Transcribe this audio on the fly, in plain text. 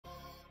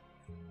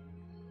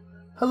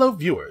Hello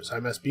viewers,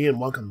 I'm SB and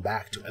welcome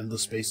back to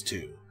Endless Space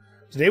 2.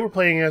 Today we're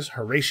playing as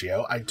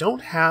Horatio. I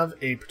don't have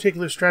a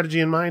particular strategy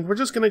in mind, we're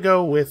just going to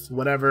go with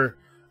whatever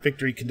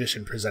victory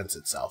condition presents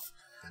itself.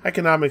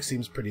 Economics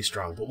seems pretty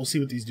strong, but we'll see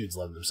what these dudes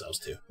lend themselves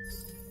to.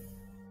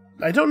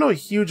 I don't know a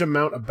huge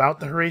amount about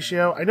the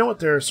Horatio. I know what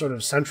their sort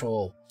of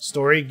central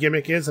story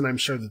gimmick is, and I'm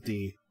sure that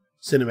the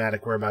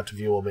cinematic we're about to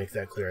view will make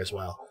that clear as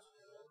well.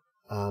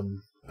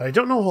 But I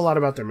don't know a whole lot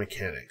about their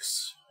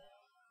mechanics.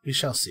 We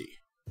shall see.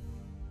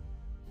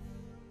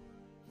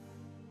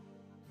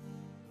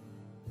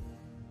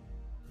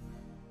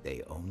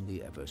 They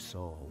only ever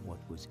saw what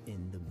was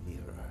in the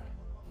mirror.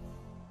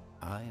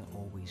 I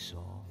always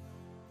saw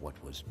what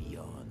was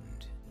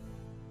beyond.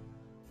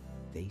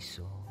 They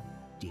saw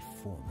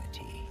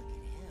deformity.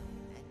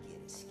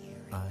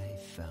 I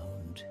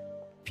found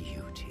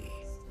beauty.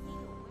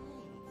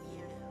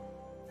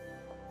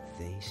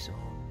 They saw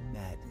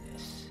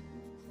madness.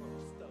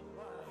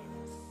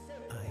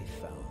 I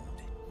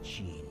found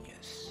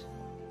genius.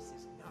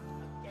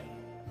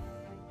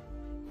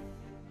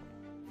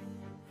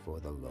 For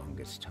the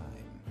longest time,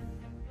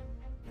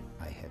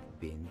 I have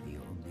been the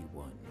only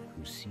one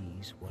who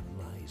sees what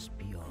lies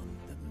beyond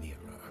the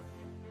mirror.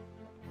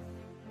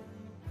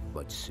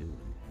 But soon,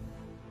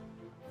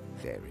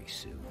 very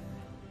soon,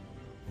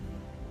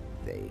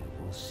 they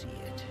will see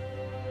it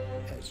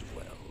as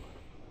well.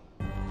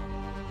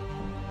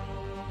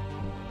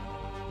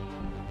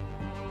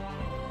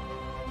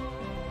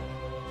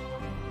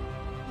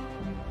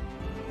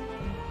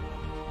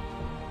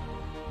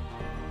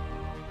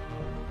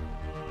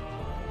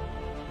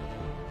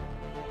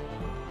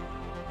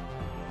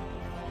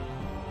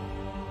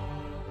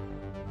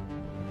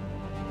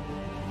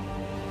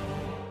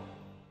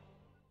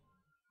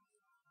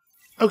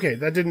 Okay,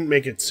 that didn't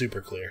make it super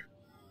clear.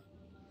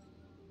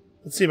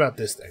 Let's see about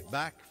this thing.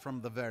 Back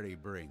from the very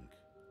brink,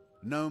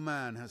 no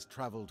man has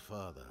traveled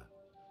further,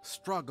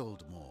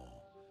 struggled more,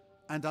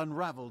 and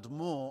unraveled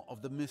more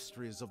of the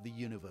mysteries of the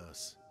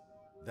universe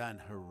than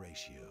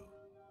Horatio.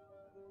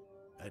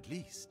 At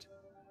least,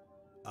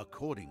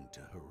 according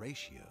to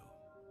Horatio.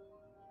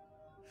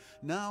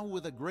 Now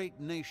with a great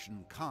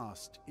nation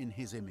cast in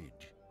his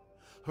image,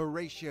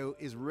 Horatio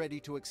is ready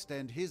to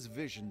extend his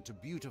vision to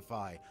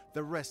beautify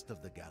the rest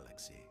of the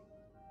galaxy.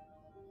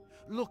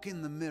 Look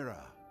in the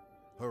mirror,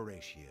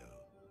 Horatio,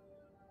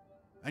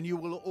 and you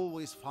will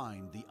always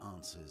find the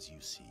answers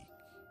you seek.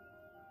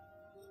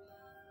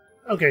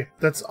 Okay,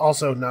 that's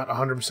also not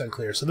 100%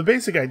 clear. So the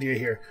basic idea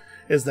here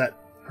is that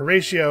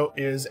Horatio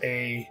is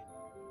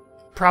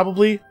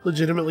probably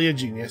legitimately a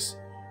genius,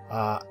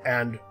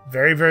 and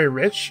very, very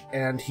rich,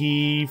 and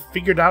he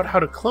figured out how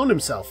to clone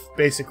himself,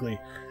 basically.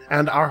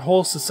 And our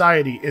whole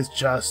society is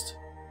just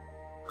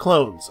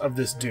clones of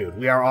this dude.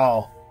 We are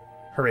all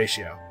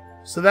Horatio.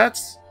 So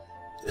that's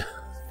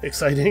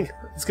exciting.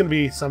 It's going to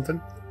be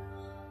something.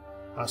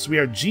 So we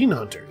are gene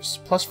hunters.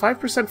 Plus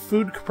 5%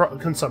 food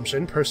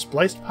consumption per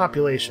spliced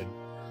population.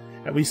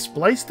 And we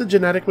splice the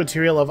genetic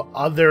material of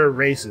other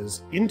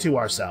races into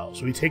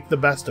ourselves. We take the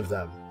best of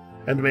them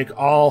and make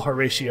all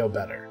Horatio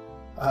better.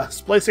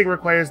 Splicing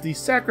requires the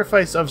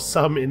sacrifice of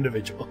some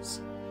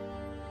individuals.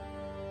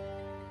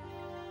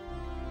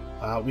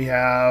 We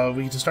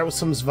get to start with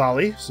some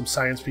Zvali, some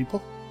science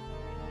people.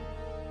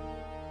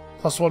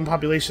 +1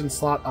 population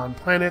slot on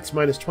planets,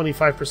 minus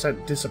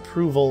 25%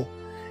 disapproval.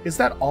 Is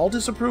that all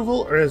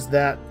disapproval, or is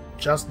that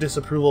just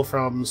disapproval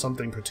from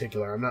something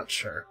particular? I'm not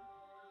sure.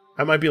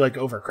 That might be like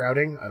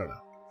overcrowding? I don't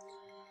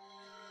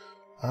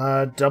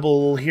know.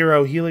 Double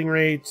hero healing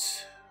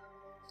rate.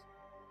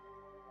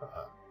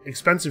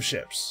 Expensive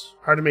ships.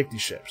 Hard to make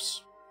these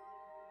ships.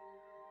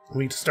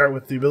 We get to start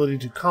with the ability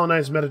to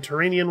colonize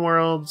Mediterranean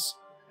worlds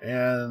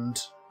and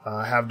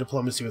have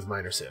diplomacy with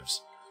minor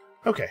civs.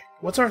 Okay,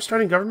 what's our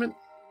starting government?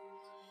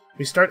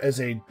 We start as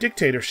a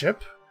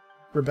dictatorship.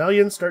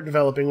 Rebellions start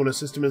developing when a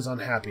system is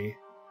unhappy.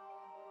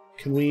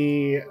 How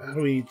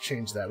do we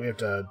change that? We have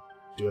to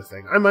do a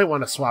thing. I might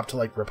want to swap to,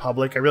 like,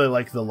 Republic. I really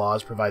like the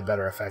laws provide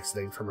better effects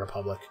thing from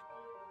Republic.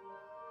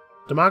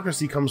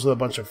 Democracy comes with a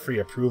bunch of free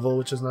approval,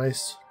 which is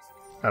nice.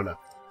 I don't know.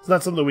 It's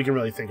not something we can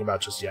really think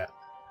about just yet.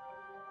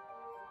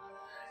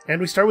 And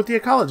we start with the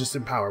ecologists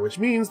in power, which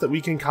means that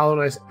we can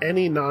colonize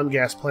any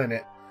non-gas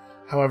planet.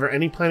 However,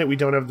 any planet we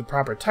don't have the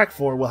proper tech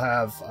for will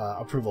have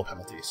approval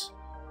penalties.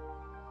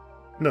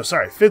 No,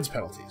 sorry, FIDS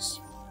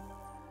penalties.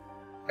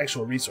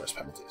 Actual resource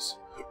penalties.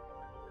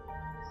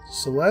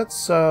 So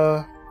let's,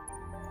 Ooh,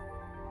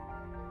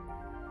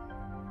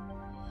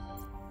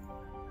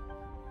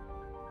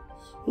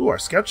 our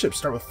scout ships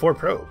start with 4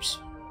 probes.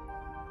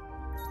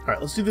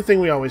 Alright, let's do the thing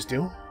we always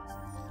do.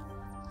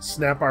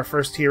 Snap our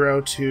first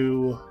hero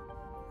to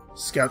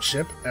scout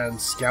ship and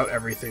scout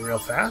everything real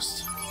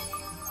fast.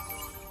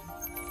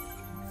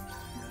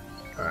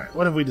 Alright,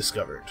 what have we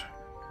discovered?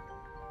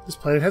 This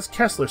planet has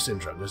Kessler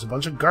syndrome. There's a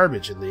bunch of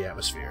garbage in the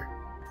atmosphere.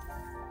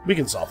 We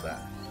can solve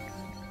that.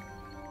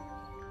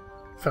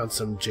 Found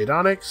some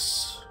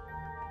Jadonics.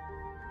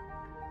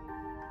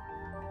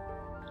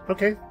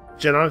 Okay,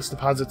 Genonics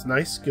deposit's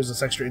nice, gives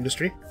us extra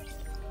industry.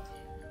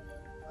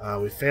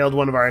 We failed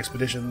one of our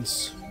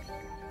expeditions.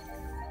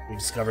 We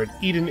discovered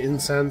Eden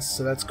incense,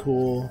 so that's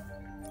cool.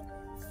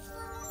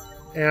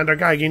 And our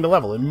guy gained a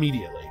level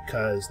immediately,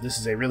 because this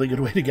is a really good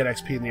way to get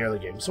XP in the early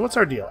game. So what's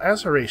our deal?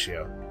 As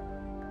Horatio.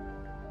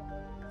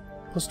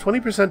 Plus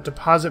 20%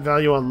 deposit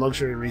value on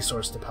luxury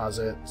resource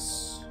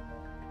deposits.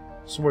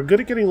 So we're good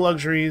at getting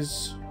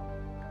luxuries.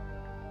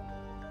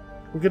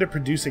 We're good at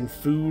producing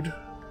food.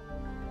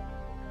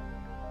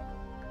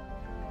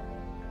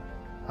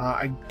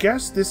 I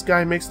guess this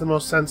guy makes the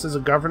most sense as a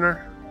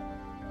governor.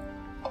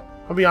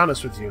 I'll be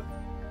honest with you.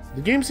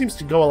 The game seems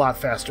to go a lot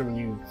faster when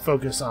you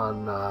focus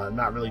on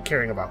not really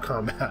caring about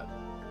combat.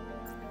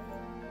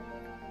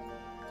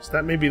 So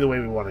that may be the way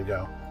we want to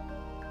go.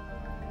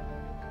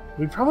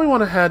 We probably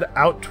want to head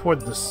out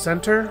toward the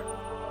center.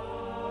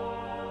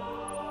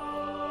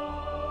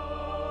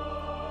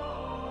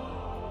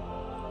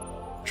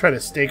 Try to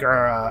stake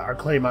our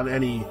claim on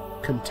any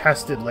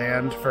contested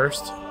land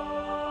first.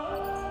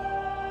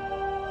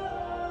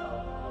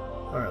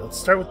 Alright, let's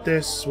start with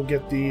this. We'll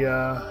get the...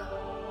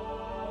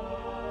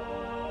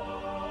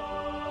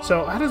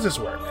 So, how does this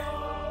work?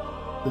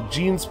 The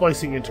gene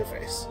splicing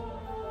interface.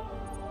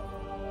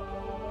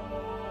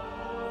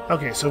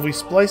 Okay, so if we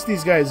splice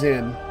these guys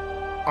in,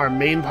 our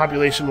main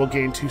population will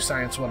gain 2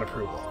 Science 1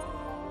 approval.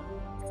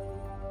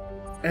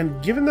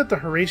 And given that the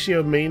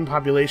Horatio main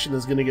population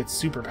is going to get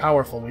super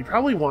powerful, we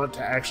probably want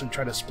to actually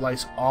try to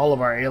splice all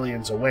of our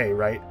aliens away,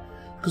 right?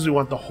 Because we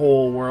want the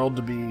whole world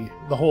to be,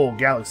 the whole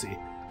galaxy,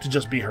 to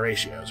just be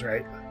Horatios,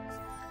 right?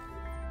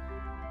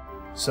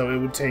 So it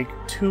would take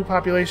 2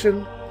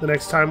 population. The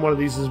next time one of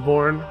these is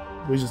born,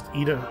 we just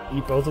eat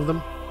both of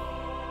them.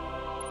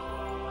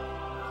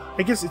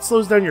 I guess it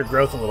slows down your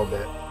growth a little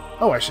bit.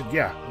 Oh,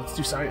 yeah, let's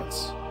do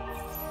science.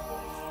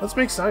 Let's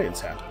make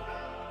science happen.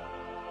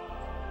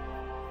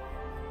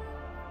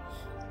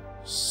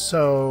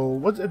 So,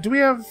 what do we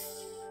have?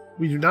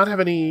 We do not have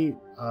any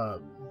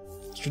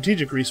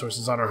strategic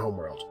resources on our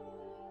homeworld.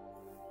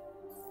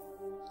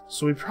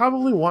 So we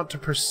probably want to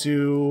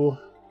pursue...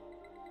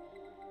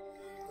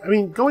 I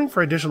mean, going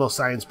for additional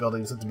science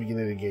buildings at the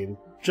beginning of the game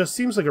just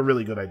seems like a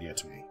really good idea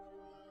to me.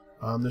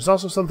 There's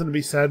also something to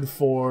be said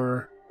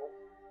for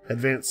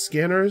advanced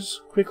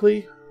scanners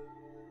quickly.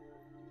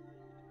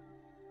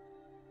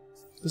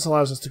 This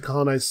allows us to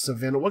colonize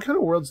Savannah. What kind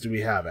of worlds do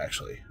we have,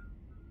 actually?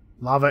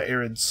 Lava,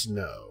 arid,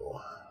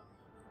 snow.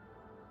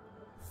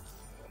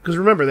 Because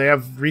remember, they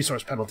have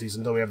resource penalties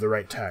until we have the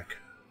right tech.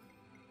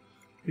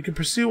 We can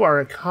pursue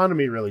our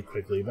economy really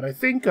quickly, but I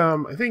think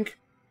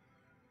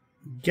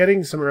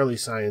getting some early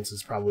science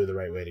is probably the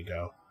right way to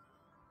go.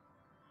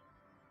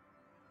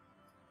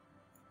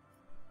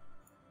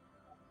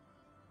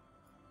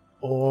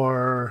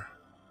 Or...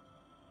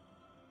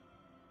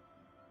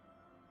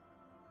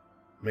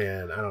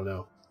 man, I don't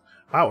know.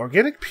 Wow,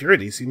 organic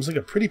purity seems like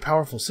a pretty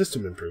powerful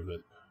system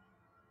improvement.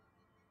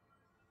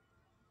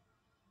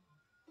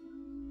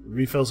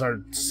 Refills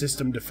our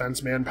system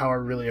defense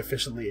manpower really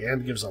efficiently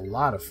and gives a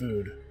lot of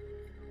food.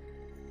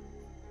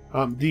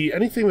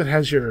 Anything that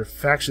has your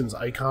faction's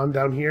icon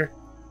down here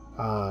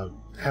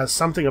has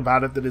something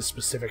about it that is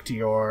specific to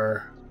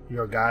your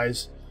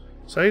guys.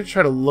 So I need to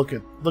try to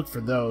look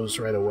for those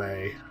right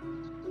away.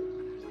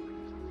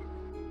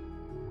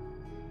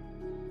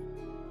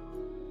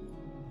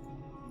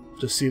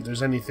 To see if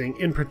there's anything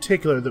in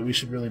particular that we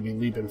should really be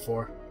leaping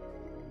for.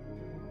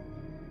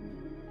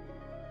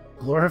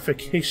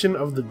 Glorification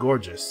of the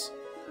Gorgeous.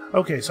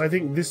 Okay, so I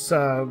think this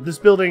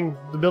building,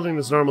 the building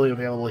that's normally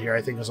available here,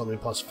 I think is only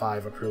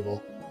 +5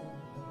 approval.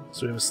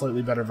 So we have a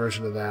slightly better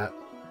version of that.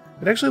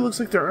 It actually looks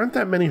like there aren't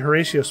that many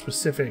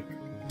Horatio-specific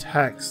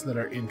techs that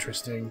are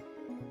interesting.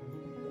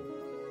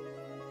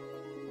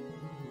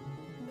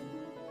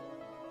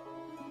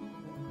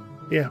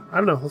 Yeah, I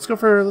don't know. Let's go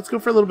for a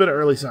little bit of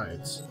early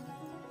science.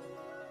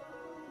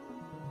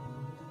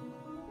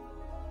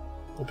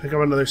 We'll pick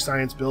up another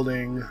science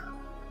building.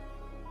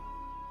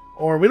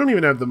 Or we don't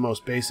even have the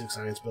most basic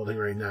science building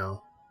right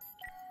now.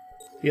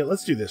 Yeah,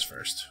 let's do this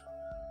first.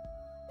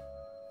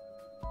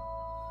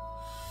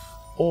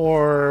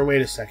 Or,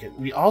 wait a second.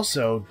 We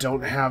also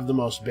don't have the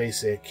most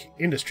basic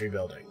industry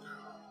building.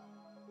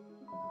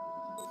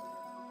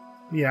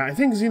 Yeah, I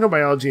think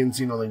xenobiology and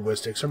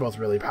xenolinguistics are both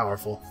really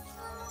powerful.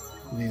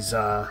 These,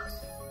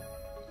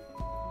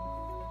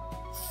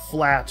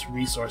 flat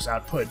resource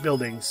output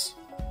buildings.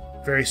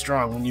 Very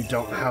strong when you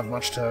don't have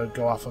much to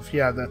go off of.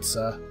 Yeah, that's,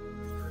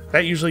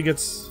 that usually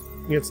gets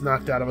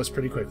knocked out of us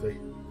pretty quickly.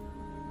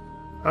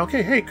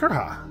 Okay, hey,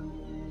 Kurha.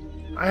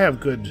 I have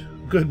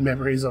good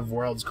memories of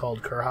worlds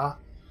called Kurha.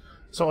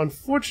 So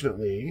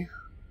unfortunately,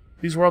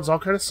 these worlds all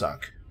kind of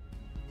suck.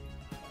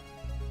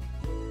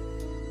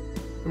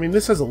 I mean,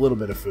 this has a little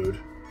bit of food.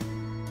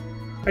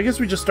 I guess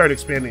we just start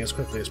expanding as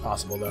quickly as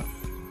possible, though.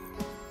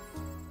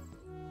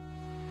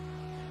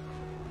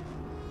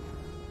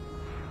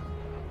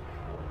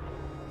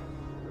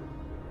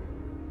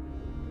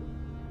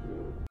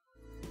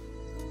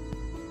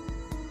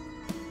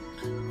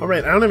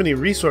 Alright, I don't have any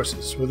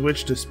resources with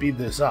which to speed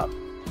this up.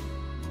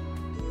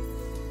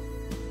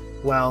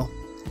 Well,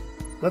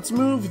 Let's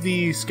move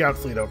the scout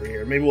fleet over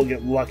here. Maybe we'll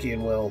get lucky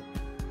and we'll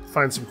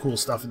find some cool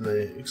stuff in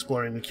the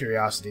exploring the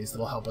curiosities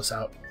that'll help us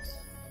out.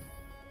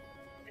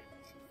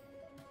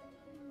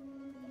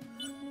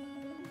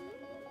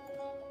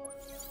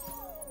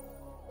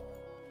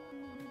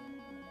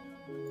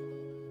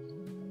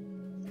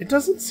 It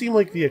doesn't seem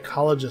like the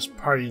ecologist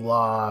party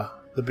law,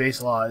 the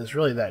base law, is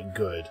really that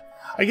good.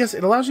 I guess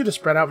it allows you to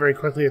spread out very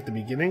quickly at the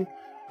beginning,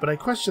 but I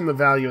question the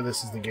value of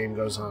this as the game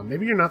goes on.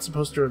 Maybe you're not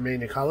supposed to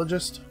remain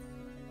ecologist?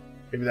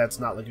 Maybe that's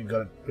not like a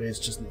good... It's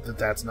just that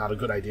that's not a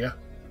good idea.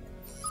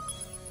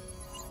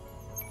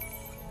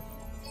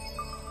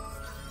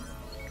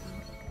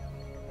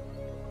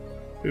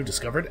 We've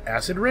discovered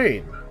acid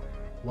rain.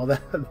 Well,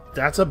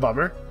 that's a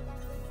bummer.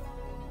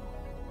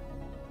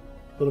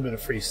 A little bit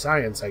of free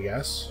science, I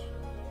guess.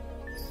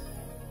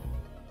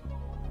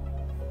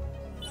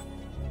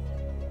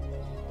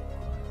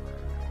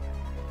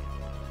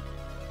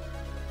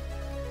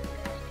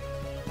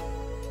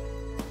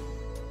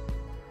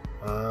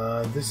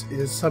 This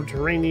is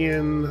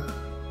subterranean.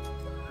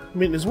 I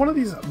mean, is one of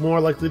these more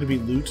likely to be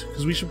loot?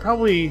 Because we should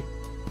probably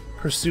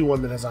pursue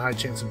one that has a high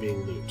chance of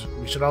being loot.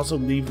 We should also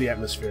leave the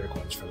atmospheric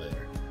ones for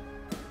later.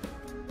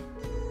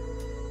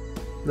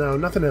 No,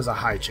 nothing has a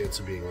high chance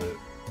of being loot.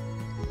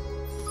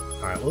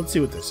 Alright, well, let's see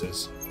what this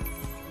is.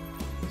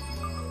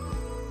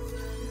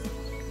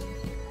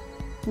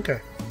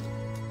 Okay.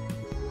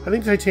 I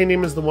think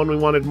titanium is the one we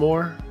wanted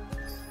more,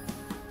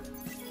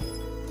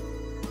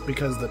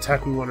 because the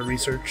tech we want to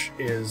research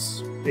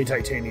is a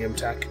titanium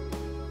tech.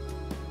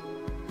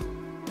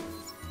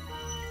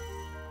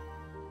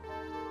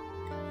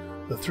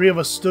 The three of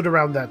us stood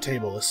around that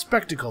table, a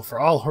spectacle for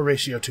all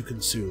Horatio to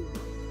consume.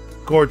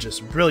 Gorgeous,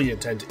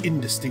 brilliant, and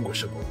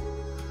indistinguishable.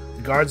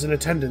 The guards in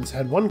attendance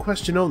had one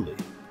question only.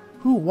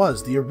 Who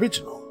was the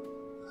original?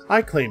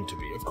 I claimed to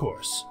be, of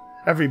course.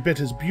 Every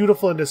bit as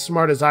beautiful and as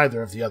smart as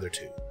either of the other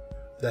two.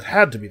 That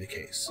had to be the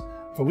case,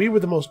 for we were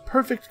the most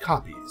perfect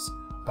copies,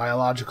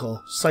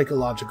 biological,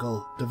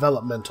 psychological,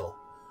 developmental,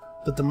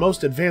 that the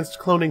most advanced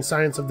cloning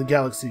science of the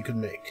galaxy could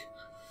make.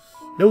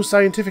 No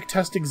scientific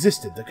test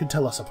existed that could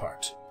tell us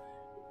apart.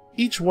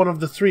 Each one of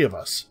the three of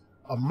us,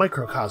 a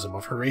microcosm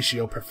of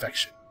Horatio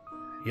perfection.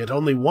 Yet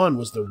only one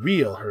was the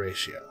real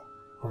Horatio,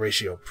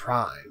 Horatio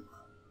Prime.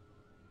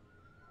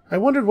 I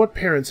wondered what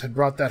parents had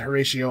brought that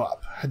Horatio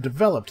up, had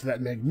developed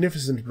that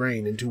magnificent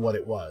brain into what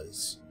it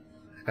was.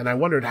 And I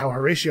wondered how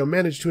Horatio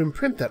managed to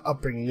imprint that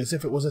upbringing as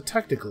if it was a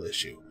technical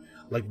issue,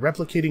 like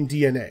replicating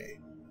DNA.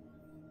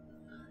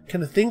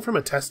 Can a thing from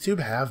a test tube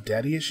have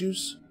daddy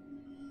issues?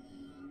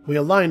 We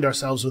aligned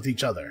ourselves with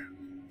each other.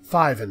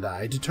 5 and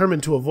I,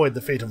 determined to avoid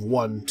the fate of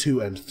 1,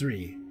 2, and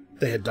 3.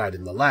 They had died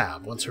in the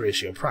lab once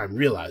Horatio Prime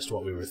realized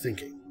what we were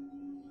thinking.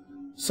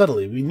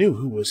 Subtly, we knew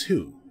who was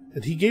who,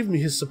 and he gave me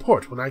his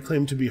support when I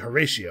claimed to be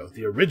Horatio,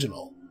 the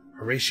original,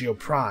 Horatio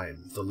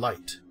Prime, the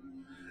Light.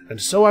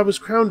 And so I was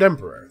crowned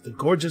Emperor, the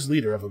gorgeous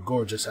leader of a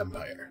gorgeous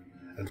empire,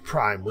 and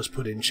Prime was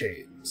put in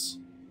chains.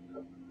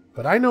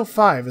 But I know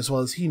 5 as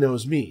well as he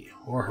knows me,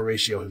 or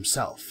Horatio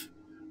himself.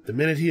 The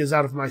minute he is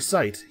out of my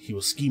sight, he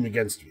will scheme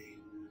against me.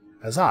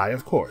 As I,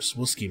 of course,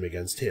 will scheme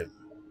against him.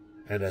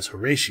 And as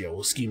Horatio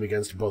will scheme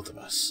against both of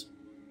us.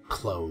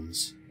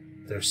 Clones.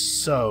 They're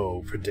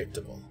so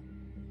predictable.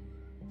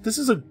 This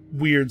is a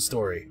weird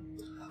story.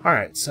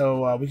 Alright,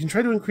 so we can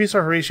try to increase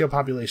our Horatio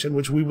population,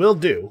 which we will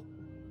do.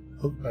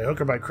 By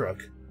hook or by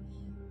crook.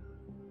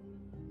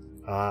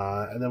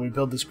 And then we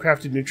build this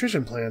crafted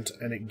nutrition plant,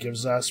 and it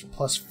gives us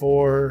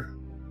 +4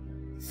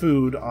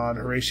 food on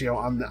Horatio,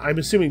 I'm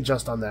assuming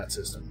just on that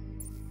system.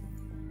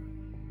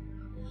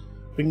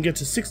 We can get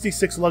to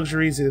 66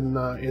 luxuries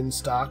in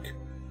stock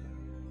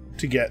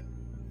to get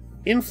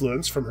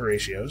influence from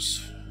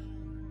Horatios,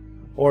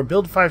 or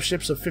build 5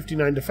 ships of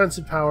 59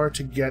 defensive power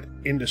to get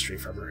industry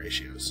from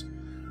Horatios.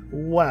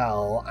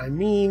 Well, I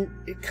mean,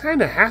 it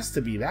kind of has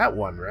to be that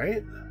one,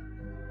 right?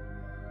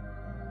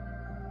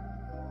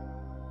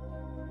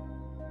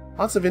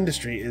 Lots of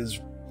industry is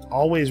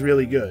always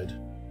really good.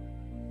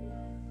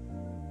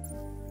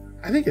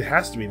 I think it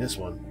has to be this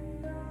one.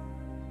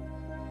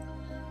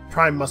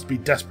 Prime must be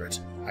desperate.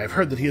 I have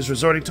heard that he is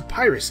resorting to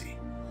piracy.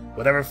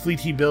 Whatever fleet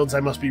he builds, I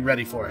must be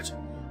ready for it.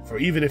 For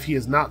even if he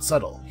is not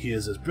subtle, he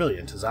is as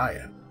brilliant as I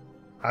am.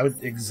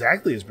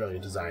 Exactly as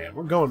brilliant as I am.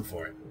 We're going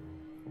for it.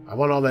 I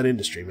want all that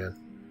industry, man.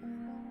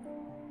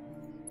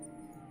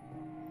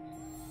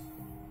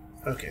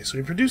 Okay, so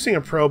we're producing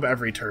a probe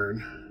every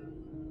turn.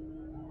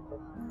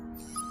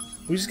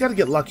 We just gotta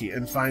get lucky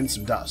and find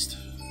some dust.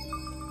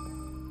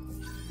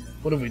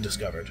 What have we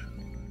discovered?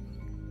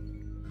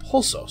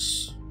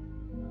 Pulsos.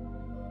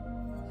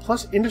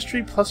 Plus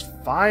industry,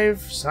 +5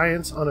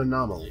 science on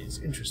anomalies.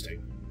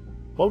 Interesting.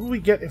 What would we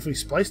get if we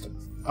spliced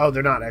them? Oh,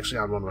 they're not actually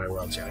on one of my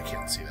worlds yet. I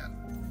can't see that.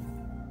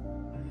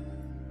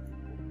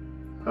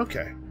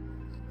 Okay.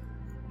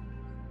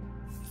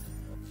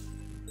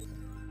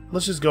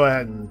 Let's just go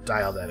ahead and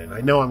dial that in.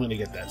 I know I'm going to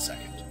get that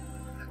second.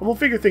 And we'll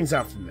figure things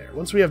out from there,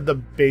 once we have the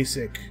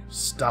basic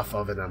stuff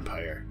of an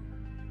empire.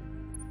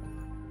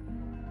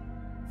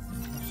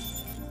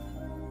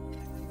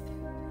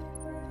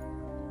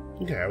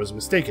 Okay, I was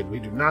mistaken. We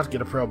do not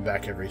get a probe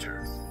back every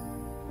turn.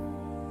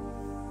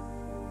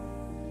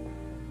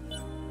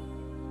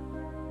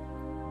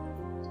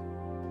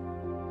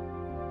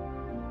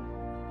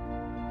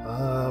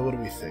 What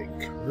do we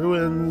think?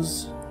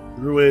 Ruins,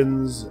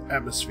 ruins,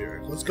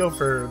 atmospheric. Let's go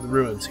for the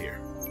ruins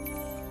here.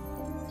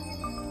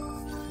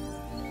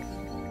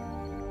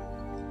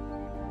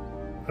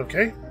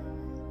 Okay.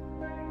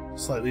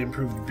 Slightly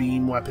improved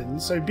beam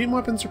weapons. So beam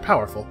weapons are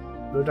powerful.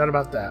 No doubt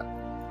about that.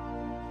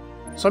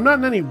 So I'm not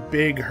in any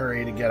big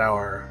hurry to get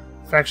our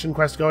faction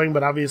quest going,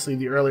 but obviously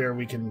the earlier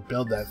we can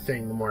build that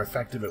thing, the more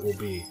effective it will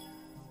be.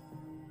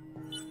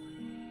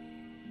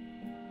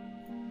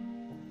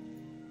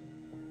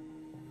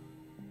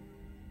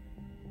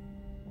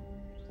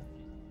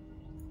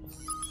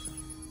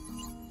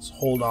 Let's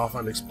hold off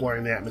on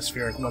exploring the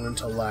atmospheric one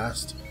until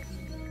last.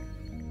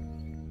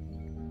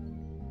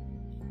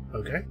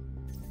 Okay.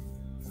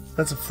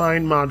 That's a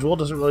fine module.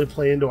 Doesn't really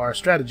play into our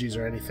strategies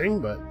or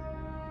anything, but...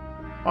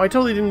 Oh, I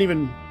totally didn't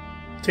even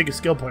take a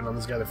skill point on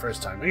this guy the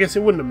first time. I guess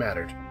it wouldn't have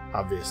mattered,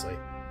 obviously.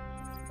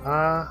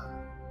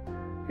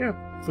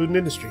 Yeah, food and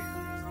industry.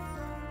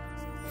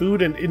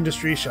 Food and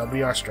industry shall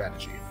be our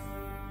strategy.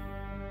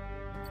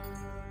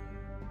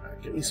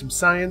 Alright, get me some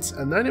science,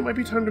 and then it might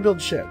be time to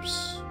build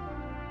ships.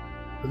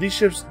 But these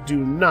ships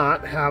do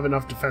not have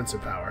enough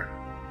defensive power.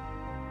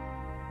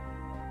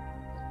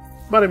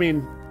 But, I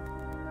mean,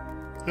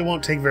 it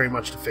won't take very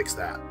much to fix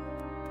that.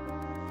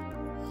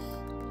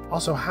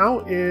 Also,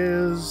 how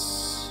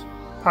is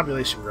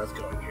population growth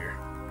going here?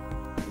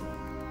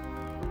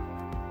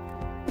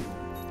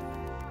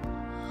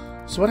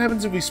 So what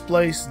happens if we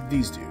splice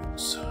these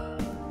dudes?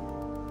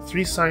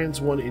 3 science,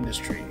 1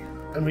 industry.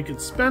 And we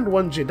could spend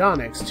 1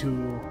 Jedonics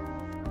to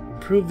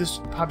improve this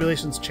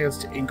population's chance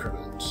to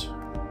increment.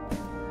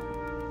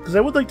 Because I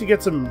would like to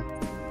get some...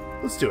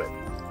 Let's do it.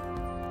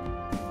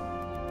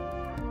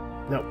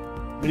 Nope.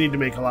 We need to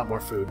make a lot more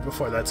food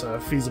before that's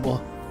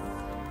feasible.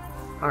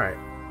 Alright.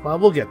 Well,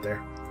 we'll get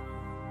there.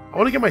 I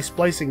want to get my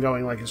splicing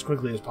going like as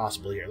quickly as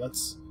possible here.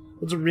 Let's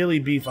really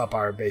beef up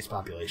our base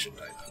population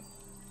type.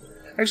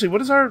 Actually, what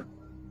does our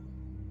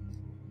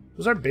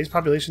base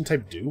population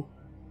type do?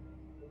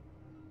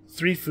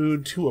 3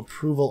 food, 2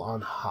 approval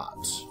on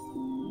hot.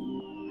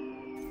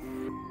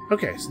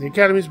 Okay, so the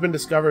academy's been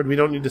discovered. We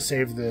don't need to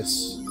save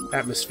this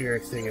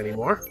atmospheric thing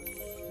anymore.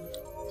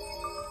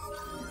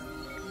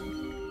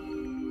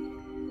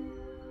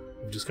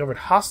 We've discovered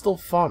hostile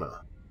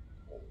fauna.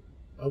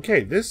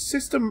 Okay, this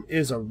system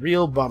is a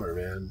real bummer,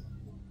 man.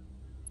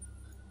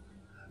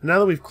 Now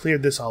that we've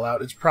cleared this all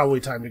out, it's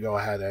probably time to go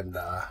ahead and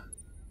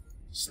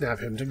snap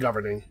him to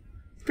governing.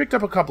 Picked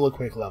up a couple of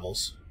quick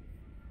levels.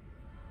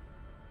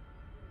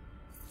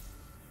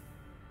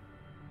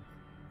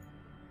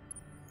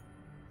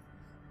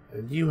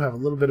 And you have a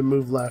little bit of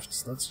move left,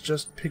 so let's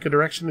just pick a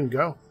direction and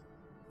go.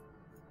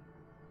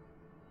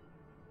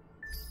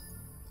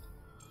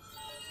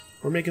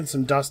 We're making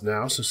some dust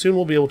now, so soon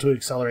we'll be able to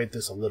accelerate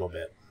this a little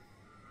bit.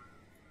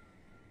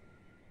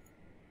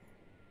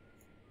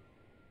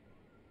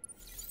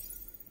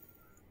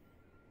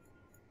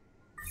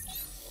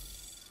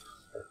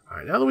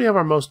 Alright, now that we have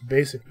our most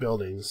basic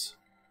buildings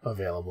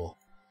available,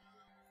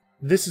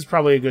 this is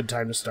probably a good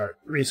time to start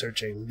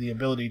researching the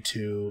ability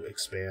to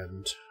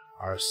expand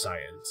our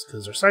science,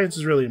 because our science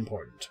is really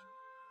important.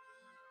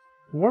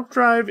 Warp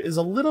drive is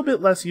a little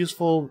bit less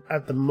useful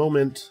at the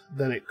moment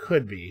than it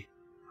could be.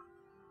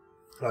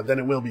 Than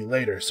it will be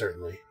later,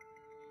 certainly.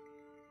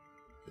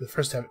 We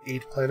first have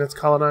 8 planets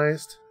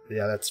colonized.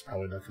 Yeah, that's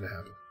probably not going to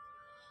happen.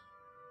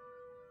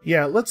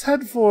 Yeah, let's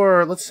head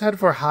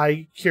for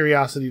high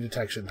curiosity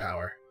detection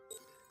power.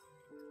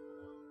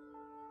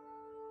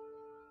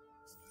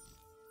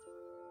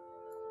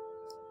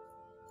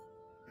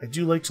 I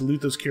do like to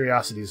loot those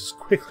curiosities as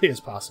quickly as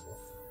possible.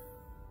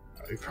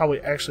 We probably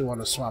actually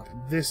want to swap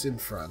this in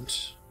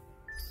front.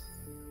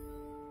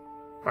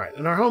 Alright,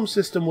 and our home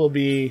system will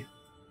be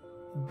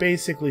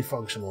basically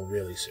functional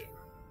really soon.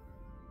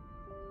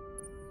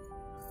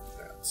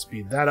 Let's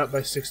speed that up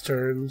by 6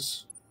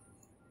 turns.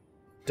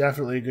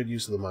 Definitely a good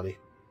use of the money.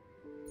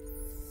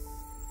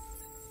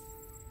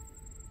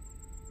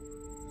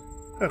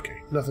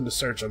 Okay, nothing to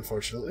search,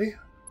 unfortunately.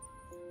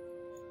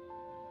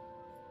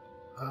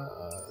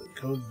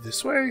 Go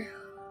this way?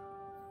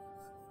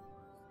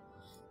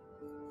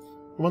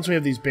 Once we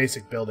have these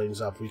basic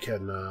buildings up, we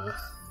can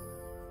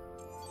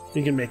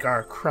make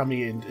our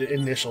crummy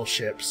initial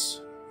ships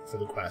for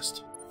the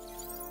quest.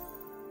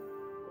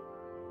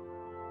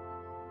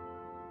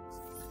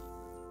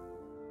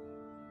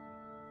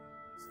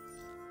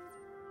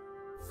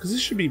 Because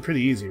this should be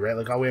pretty easy, right?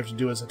 Like, all we have to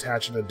do is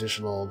attach an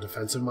additional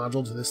defensive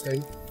module to this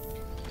thing.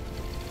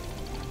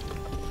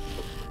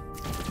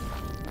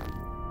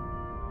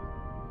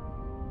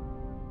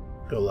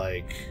 Go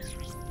like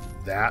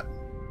that.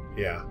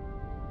 Yeah.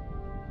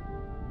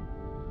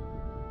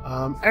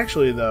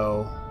 Actually,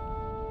 though...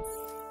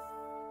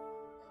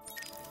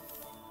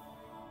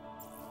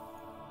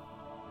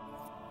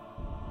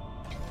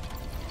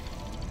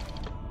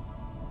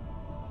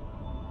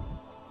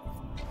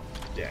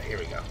 Yeah, here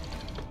we go.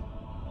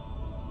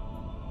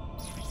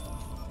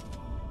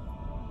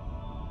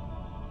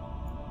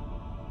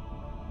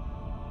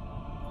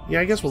 Yeah,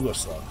 I guess we'll go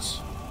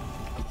slugs.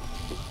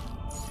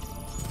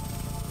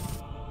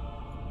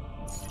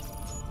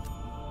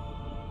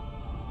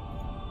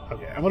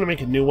 Okay, I want to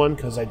make a new one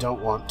because I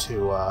don't want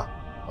to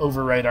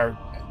overwrite our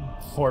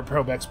Ford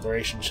Probe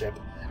exploration ship.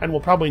 And we'll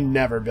probably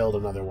never build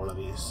another one of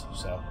these,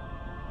 so...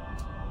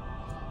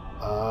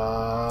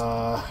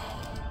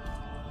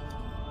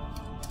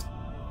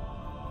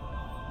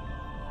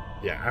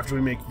 yeah, after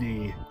we make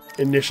the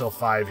initial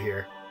 5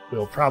 here,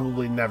 we'll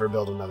probably never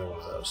build another one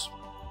of those.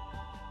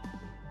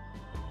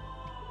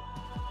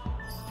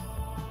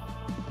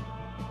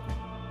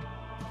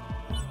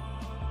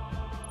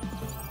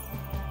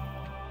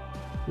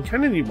 We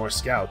kind of need more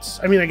scouts.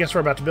 I mean, I guess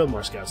we're about to build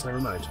more scouts,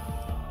 never mind.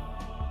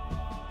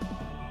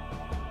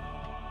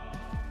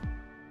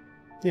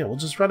 Yeah, we'll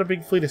just run a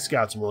big fleet of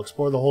scouts and we'll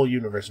explore the whole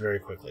universe very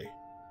quickly.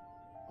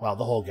 Well,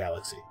 the whole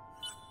galaxy.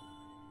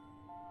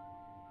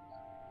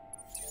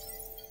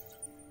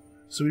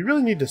 So we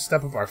really need to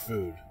step up our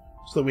food,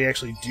 so that we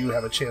actually do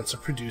have a chance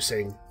of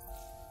producing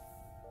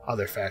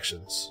other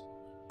factions.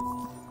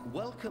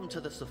 Welcome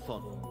to the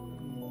Siphon.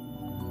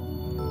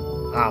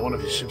 Ah, one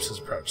of his ships has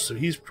approached, so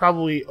he's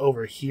probably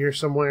over here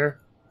somewhere.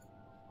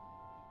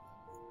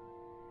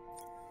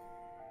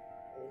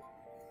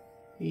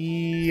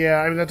 Yeah,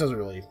 I mean, that doesn't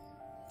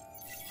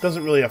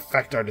really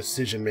affect our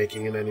decision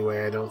making in any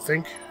way, I don't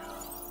think.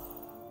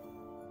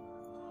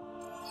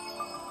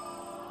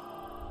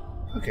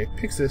 Okay,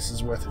 Pixis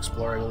is worth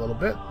exploring a little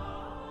bit.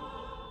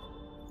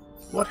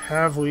 What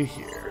have we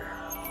here?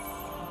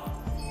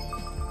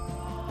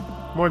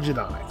 More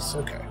Jadonics,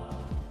 okay.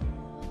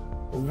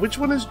 Which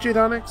one is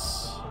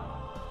Jadonics?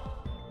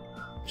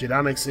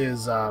 Jadonics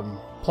is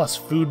plus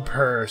food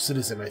per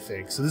citizen, I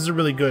think. So this is a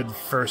really good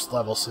first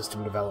level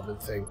system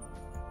development thing.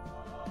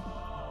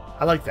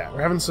 I like that.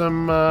 We're having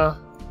some,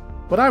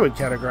 what I would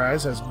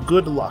categorize as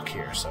good luck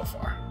here so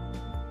far.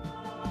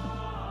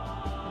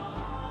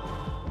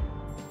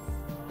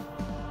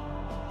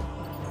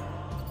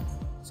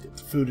 Let's get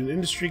the food and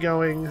industry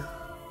going.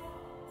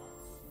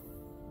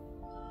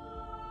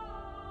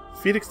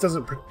 Phoenix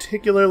doesn't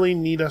particularly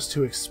need us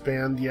to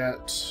expand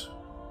yet.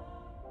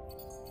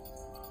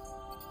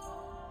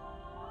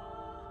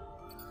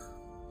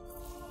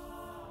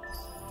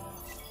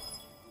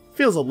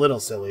 Feels a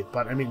little silly,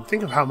 but I mean,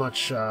 think of how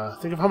much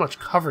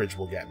coverage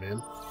we'll get,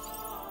 man.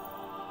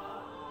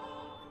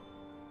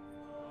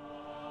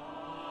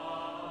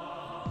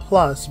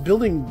 Plus,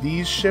 building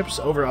these ships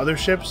over other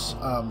ships,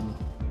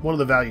 one of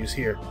the values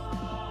here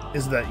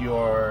is that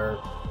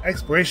your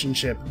exploration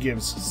ship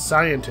gives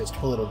scientist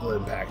political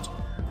impact,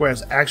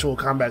 whereas actual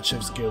combat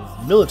ships give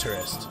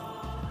militarist.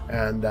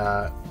 And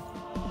I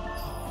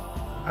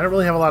don't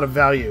really have a lot of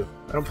value.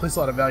 I don't place a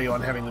lot of value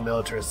on having the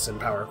militarists in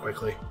power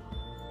quickly.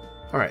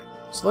 Alright,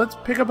 so let's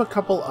pick up a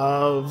couple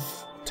of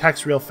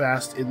techs real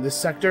fast in this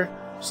sector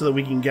so that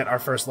we can get our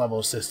first level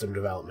of system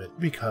development,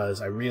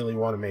 because I really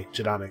want to make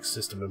Jadonic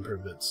system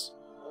improvements.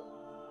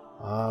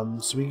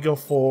 So we can go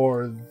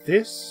for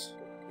this.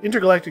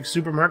 Intergalactic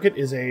Supermarket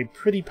is a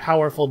pretty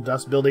powerful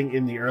dust building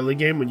in the early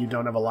game when you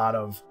don't have a lot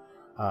of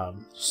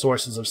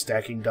sources of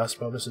stacking dust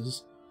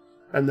bonuses.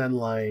 And then,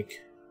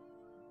 like,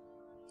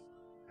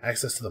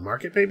 access to the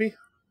market, maybe?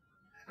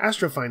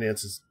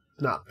 Astrofinance is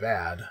not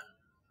bad.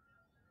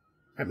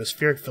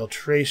 Atmospheric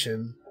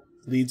filtration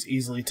leads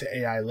easily to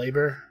AI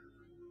labor.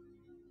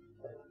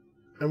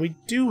 And we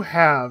do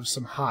have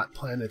some hot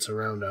planets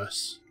around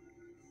us.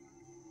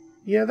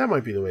 Yeah, that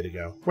might be the way to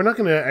go. We're not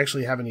going to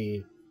actually have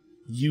any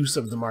use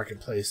of the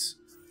marketplace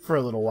for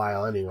a little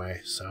while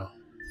anyway, so...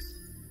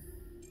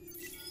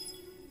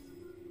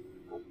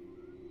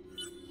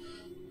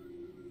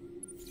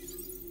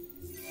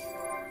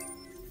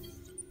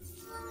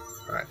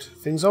 Alright,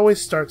 things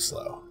always start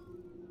slow.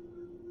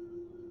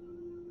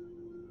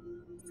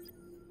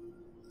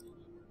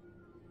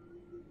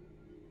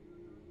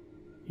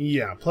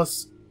 Yeah,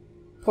 plus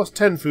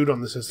 10 food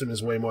on the system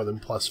is way more than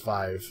plus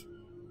 5%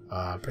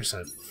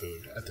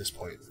 food at this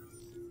point.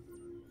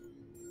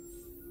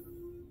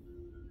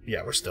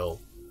 Yeah, we're still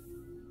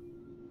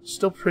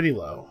pretty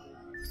low.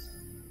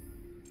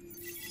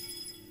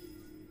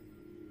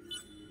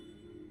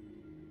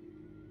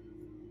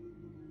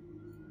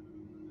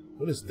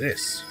 What is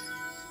this?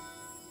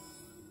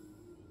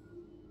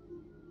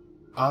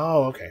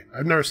 Oh, okay.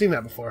 I've never seen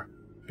that before,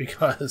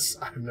 because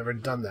I've never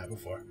done that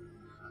before.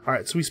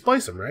 Alright, so we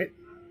splice them, right?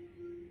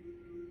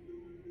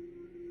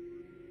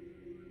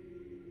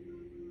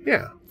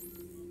 Yeah.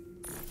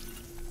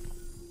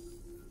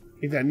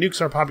 I think that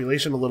nukes our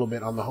population a little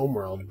bit on the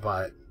homeworld,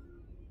 but...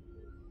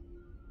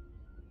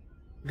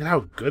 look at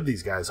how good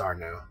these guys are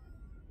now.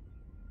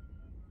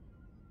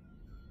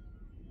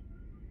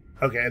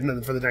 Okay, and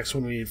then for the next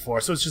one we need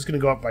 4, so it's just going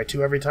to go up by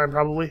 2 every time,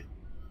 probably?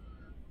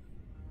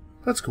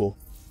 That's cool.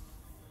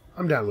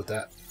 I'm down with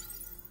that.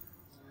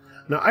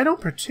 Now, I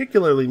don't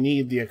particularly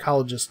need the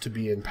ecologist to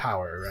be in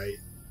power, right?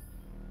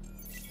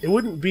 It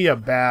wouldn't be a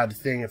bad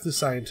thing if the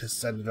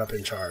scientists ended up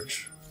in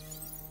charge.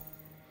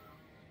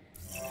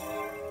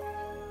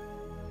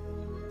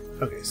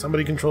 Okay,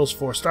 somebody controls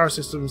 4 star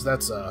systems.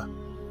 That's a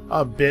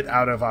bit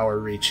out of our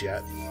reach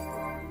yet.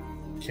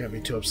 Can't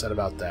be too upset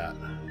about that.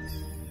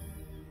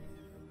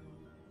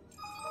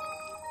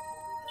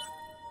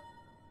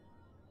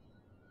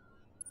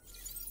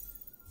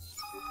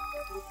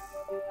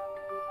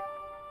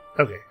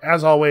 Okay,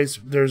 as always,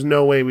 there's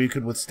no way we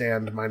could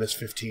withstand minus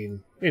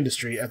 15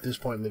 industry at this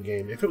point in the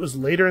game. If it was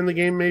later in the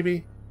game,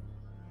 maybe?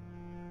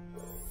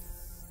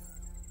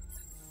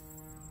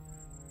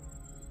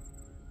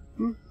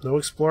 No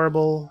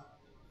explorable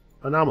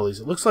anomalies.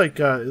 It looks like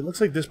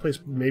this place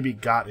maybe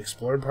got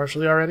explored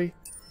partially already.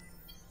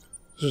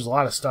 There's a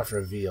lot of stuff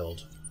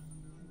revealed.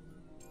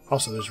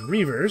 Also, there's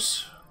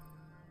Reavers.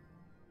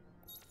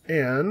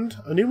 And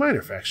a new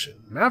minor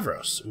faction.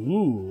 Mavros.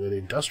 Ooh, an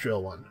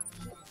industrial one.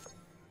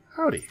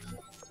 Howdy.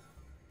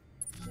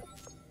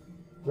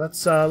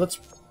 Let's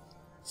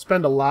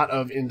spend a lot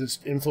of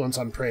influence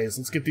on praise.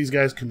 Let's get these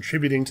guys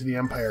contributing to the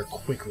Empire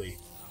quickly.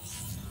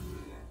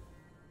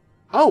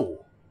 Oh!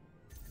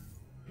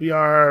 We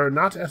are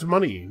not at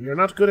money. We are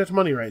not good at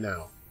money right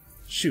now.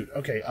 Shoot.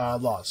 Okay,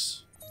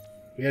 laws.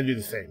 We gotta do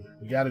the thing.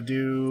 We gotta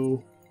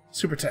do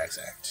Super Tax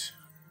Act.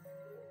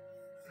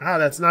 Ah,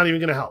 that's not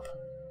even gonna help.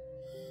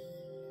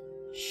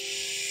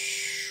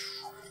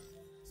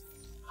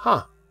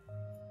 Huh.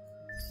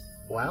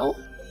 Well,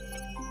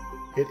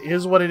 it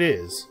is what it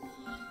is.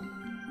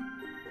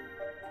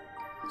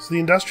 So the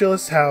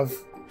industrialists have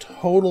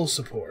total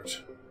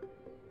support.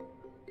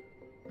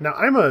 Now,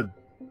 I'm a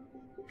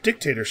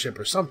dictatorship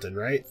or something,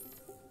 right?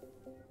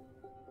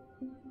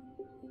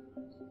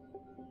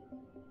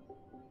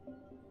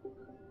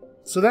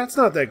 So that's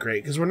not that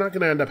great, because we're not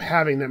going to end up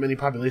having that many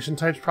population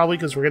types, probably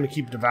because we're going to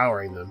keep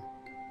devouring them.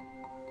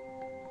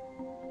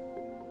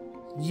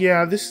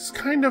 Yeah, this is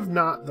kind of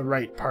not the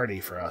right party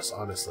for us,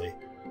 honestly.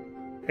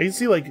 I can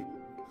see, like,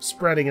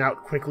 spreading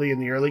out quickly in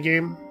the early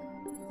game,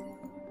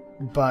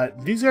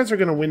 but these guys are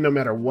going to win no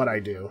matter what I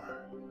do.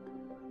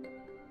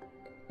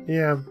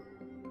 Yeah.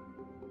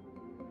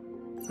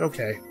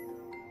 Okay.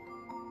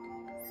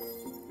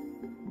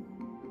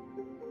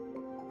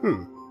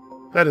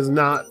 That is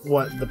not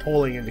what the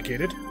polling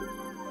indicated.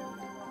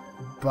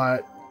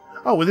 But,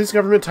 oh, with this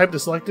government type, the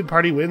selected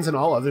party wins and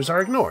all others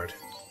are ignored.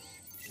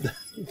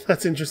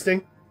 That's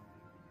interesting.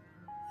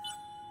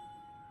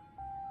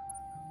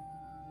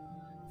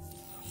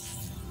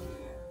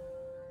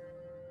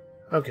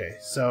 Okay,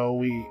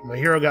 so my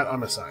hero got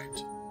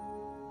unassigned.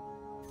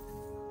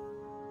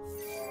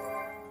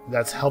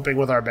 That's helping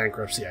with our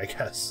bankruptcy, I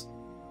guess.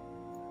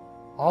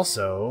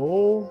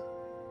 Also,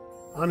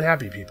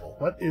 unhappy people.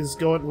 What is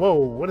going... Whoa,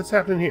 what is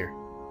happening here?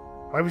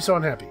 Why are we so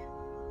unhappy?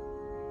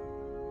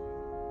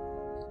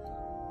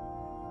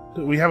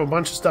 We have a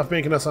bunch of stuff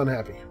making us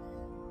unhappy.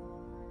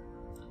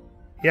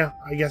 Yeah,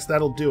 I guess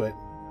that'll do it.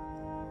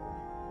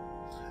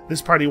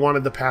 This party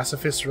wanted the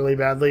pacifists really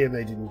badly, and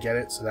they didn't get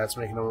it, so that's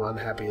making them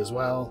unhappy as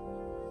well.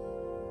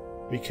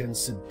 We can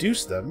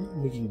seduce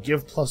them. We can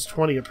give plus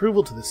 20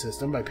 approval to the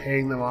system by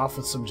paying them off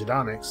with some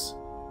Jadonics.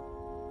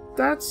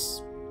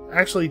 That's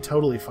actually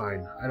totally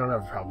fine. I don't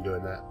have a problem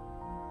doing that.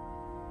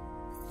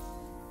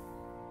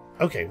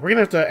 Okay, we're going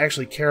to have to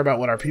actually care about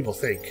what our people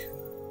think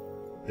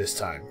this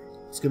time.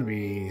 It's going to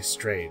be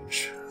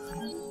strange.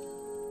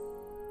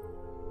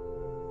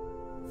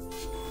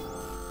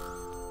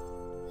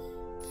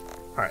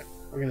 Alright,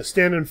 we're going to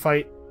stand and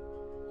fight,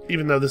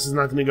 even though this is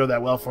not going to go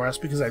that well for us,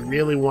 because I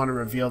really want to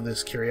reveal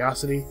this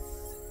curiosity,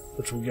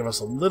 which will give us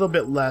a little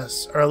bit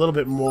less, or a little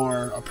bit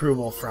more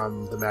approval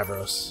from the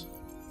Mavros.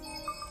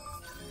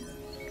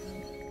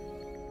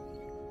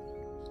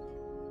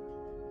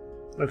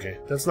 Okay,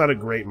 that's not a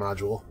great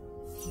module.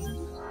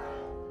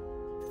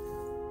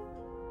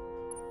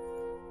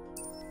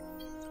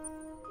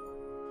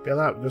 Bail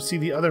out, go see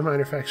the other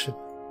minor faction.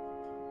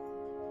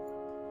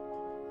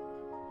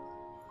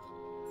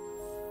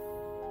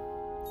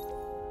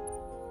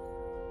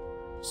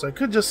 So I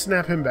could just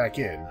snap him back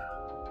in.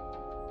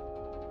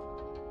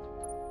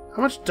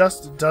 How much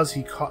dust does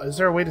he cost? Is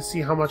there a way to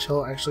see how much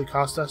he'll actually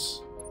cost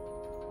us?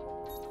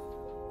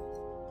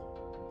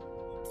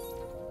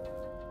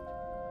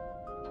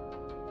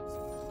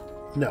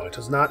 No, it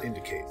does not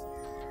indicate.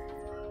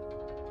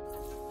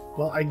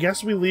 Well, I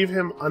guess we leave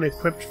him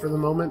unequipped for the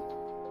moment.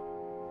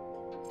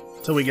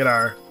 Till we get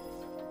our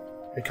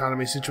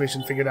economy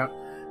situation figured out.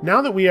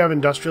 Now that we have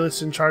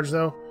industrialists in charge,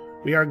 though,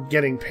 we are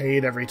getting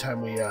paid every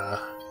time we,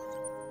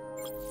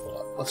 Hold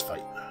on, let's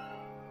fight.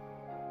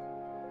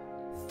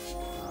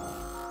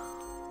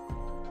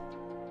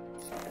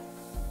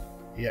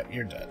 Yep,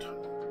 you're dead.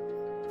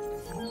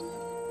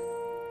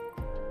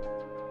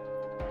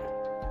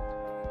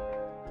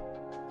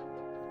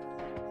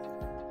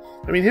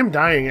 I mean, him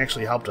dying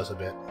actually helped us a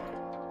bit.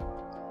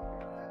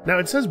 Now,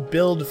 it says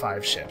build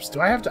 5 ships. Do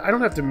I have to... I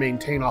don't have to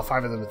maintain all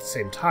 5 of them at the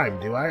same time,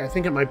 do I? I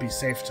think it might be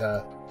safe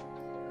to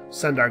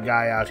send our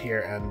guy out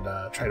here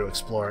and try to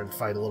explore and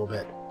fight a little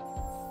bit.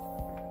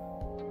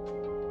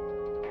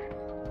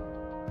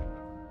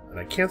 And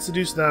I can't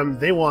seduce them.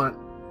 They want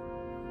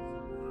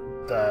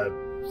the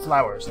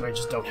flowers, and I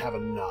just don't have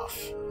enough.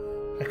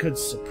 I could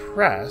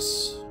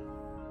suppress,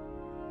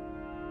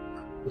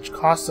 which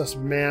costs us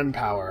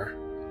manpower,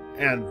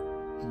 and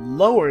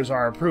lowers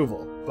our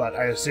approval, but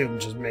I assume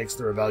just makes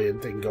the rebellion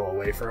thing go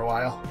away for a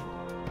while.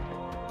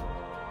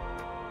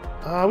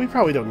 We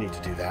probably don't need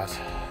to do that.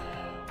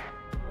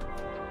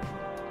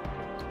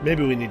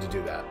 Maybe we need to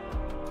do that.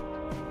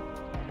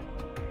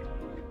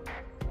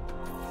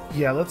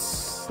 Yeah,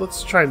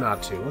 let's try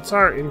not to. What's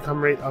our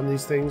income rate on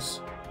these things?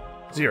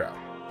 0.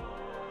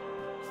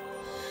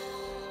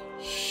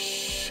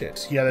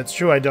 Shit. Yeah, that's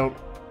true. I don't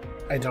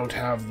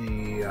have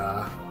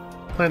the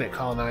planet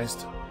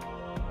colonized.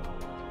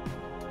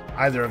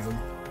 Either of them.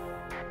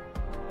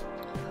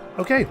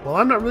 Okay, well,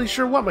 I'm not really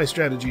sure what my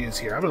strategy is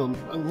here. I'm in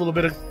a little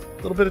bit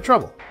of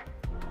trouble.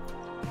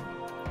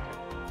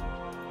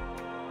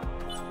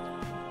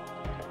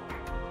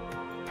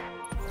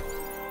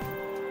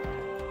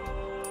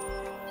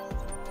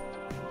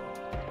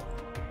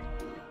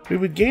 We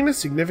would gain a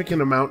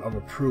significant amount of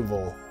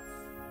approval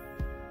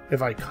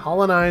if I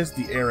colonized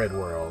the arid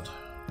world.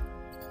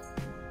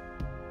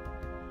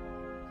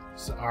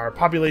 So our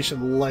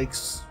population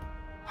likes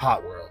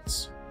hot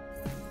worlds.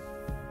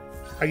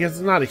 I guess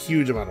it's not a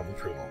huge amount of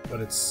approval,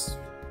 but it's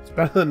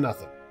better than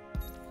nothing.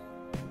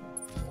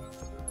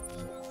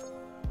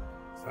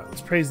 Alright,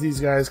 let's praise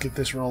these guys, get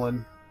this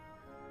rolling.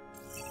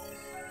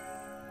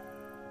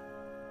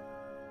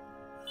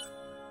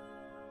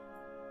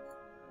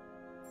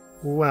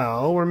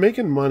 Well, we're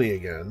making money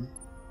again.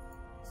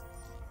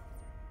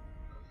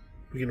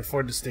 We can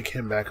afford to stick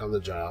him back on the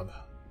job.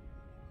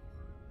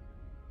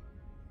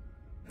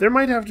 There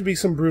might have to be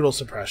some brutal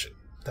suppression.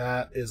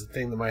 That is a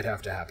thing that might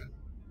have to happen.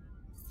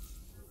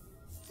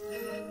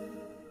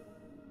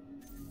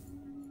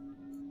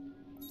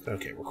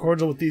 Okay, we're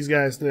cordial with these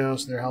guys now,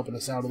 so they're helping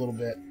us out a little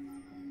bit.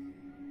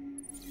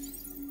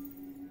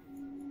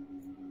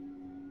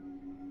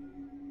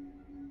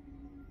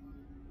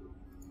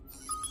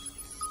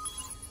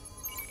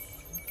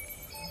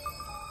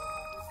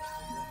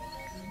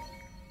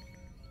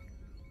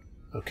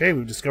 Okay,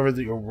 we've discovered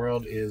that your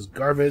world is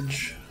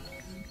garbage.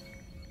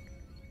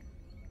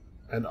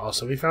 And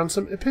also we found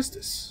some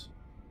epistis.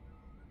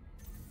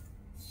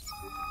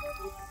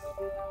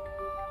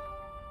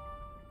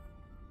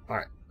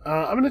 Alright,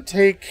 I'm gonna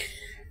take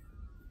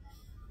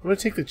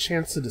the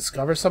chance to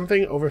discover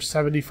something over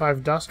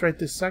 75 dust right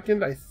this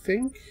second, I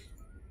think.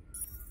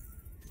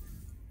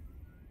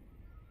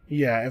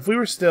 Yeah, if we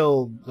were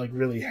still like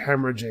really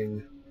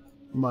hemorrhaging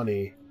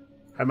money,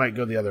 I might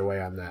go the other way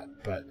on that,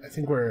 but I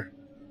think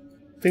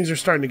things are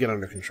starting to get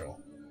under control.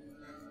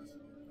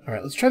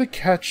 Alright, let's try to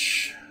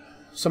catch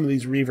some of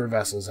these Reaver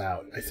vessels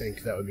out. I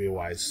think that would be a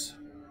wise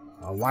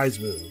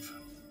move.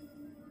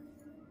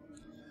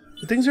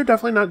 But things are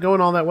definitely not going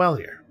all that well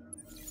here.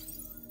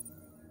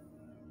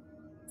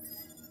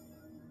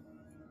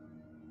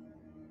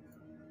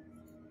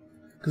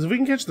 Because if we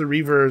can catch the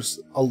Reavers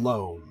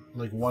alone,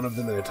 like one of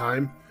them at a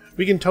time,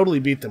 we can totally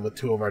beat them with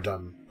 2 of our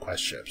done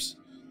quest ships.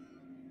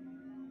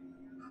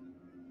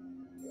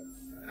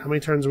 How many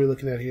turns are we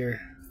looking at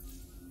here?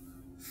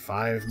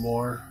 5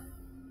 more.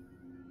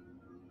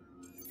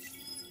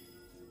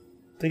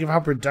 Think of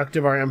how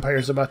productive our empire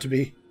is about to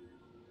be.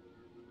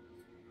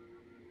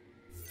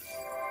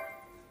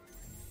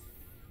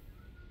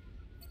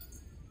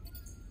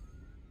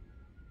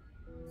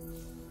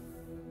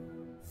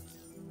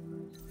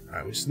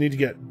 Alright, we just need to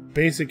get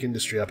basic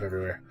industry up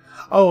everywhere.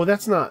 Oh,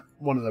 that's not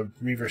one of the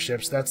Reaver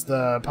ships. That's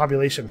the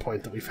population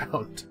point that we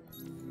found.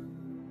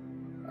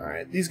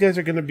 Alright, these guys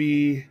are going to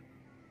be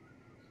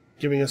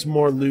giving us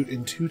more loot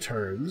in 2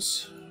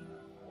 turns.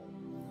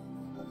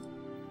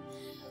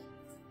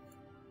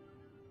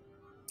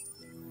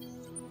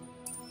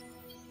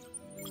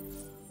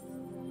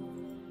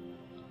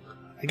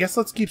 I guess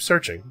let's keep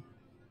searching.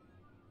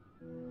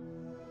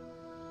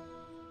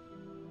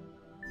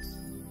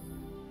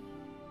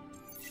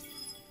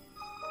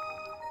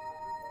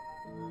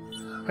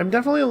 I'm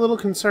definitely a little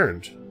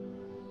concerned.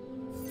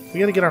 We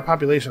gotta get our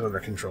population under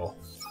control.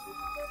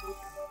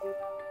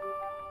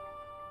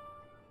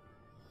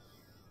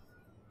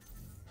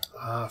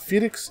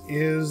 Phoenix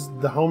is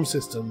the home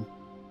system.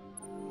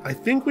 I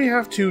think we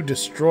have to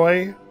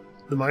destroy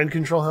the mind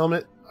control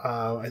helmet.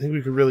 I think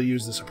we could really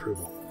use this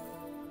approval.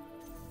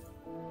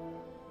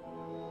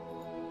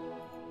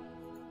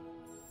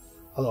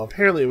 Although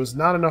apparently it was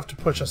not enough to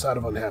push us out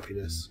of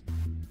unhappiness.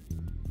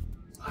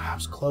 Ah, it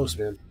was close,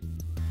 man.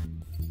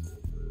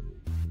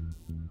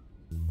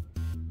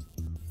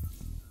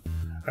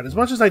 Alright, as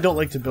much as I don't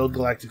like to build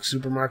galactic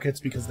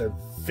supermarkets because they're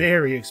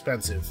very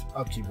expensive,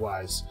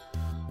 upkeep-wise,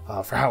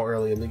 for how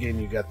early in the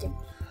game you get them,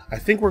 I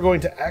think we're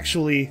going to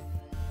actually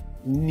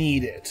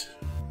need it.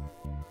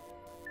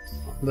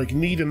 Like,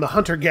 need in the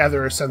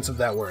hunter-gatherer sense of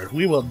that word.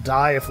 We will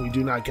die if we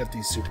do not get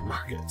these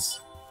supermarkets.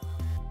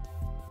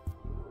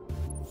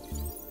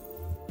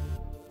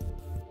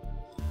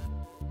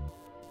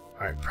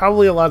 Alright,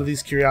 probably a lot of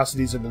these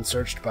curiosities have been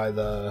searched by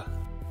the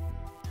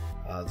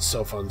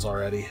Sophons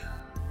already.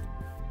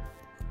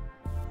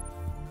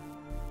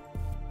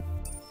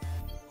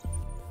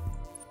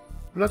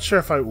 I'm not sure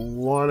if I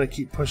want to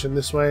keep pushing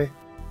this way.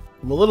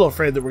 I'm a little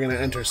afraid that we're going to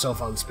enter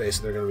Sophon space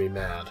and they're going to be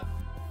mad.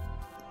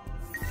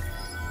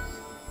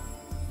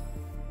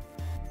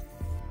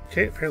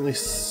 Okay, apparently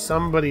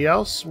somebody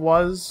else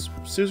was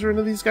suzerain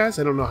of these guys.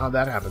 I don't know how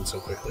that happened so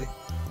quickly.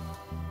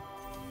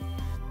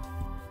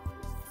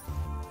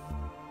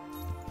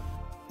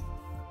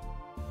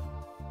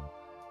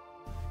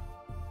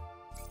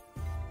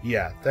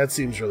 Yeah, that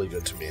seems really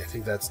good to me. I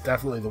think that's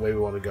definitely the way we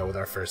want to go with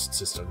our first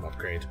system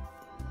upgrade.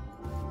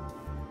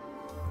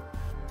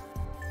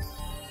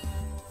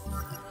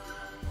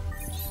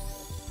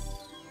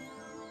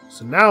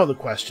 So now the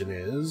question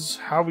is,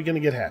 how are we going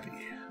to get happy?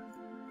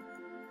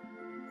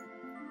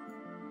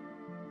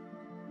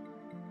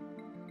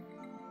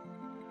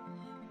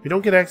 We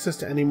don't get access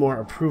to any more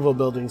approval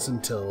buildings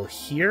until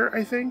here,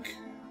 I think?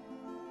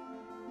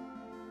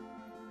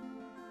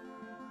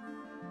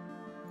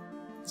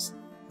 It's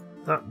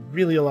not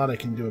really a lot I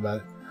can do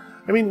about it.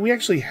 I mean, we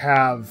actually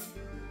have...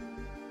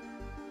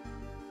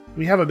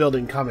 We have a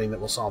building coming that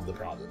will solve the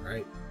problem,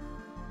 right?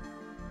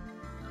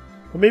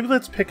 But maybe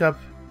let's pick up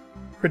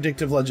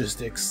predictive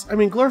logistics. I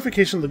mean,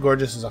 glorification of the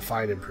gorgeous is a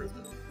fine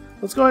improvement.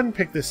 Let's go ahead and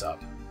pick this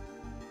up.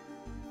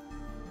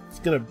 It's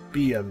gonna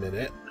be a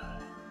minute.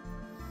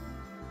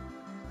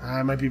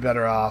 I might be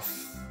better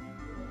off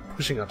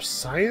pushing up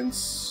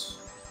science.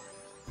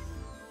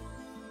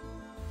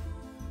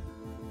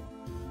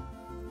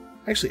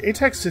 Actually,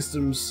 ATAC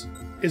systems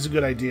is a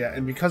good idea,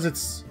 and because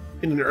it's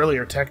in an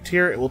earlier tech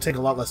tier, it will take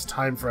a lot less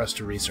time for us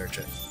to research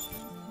it.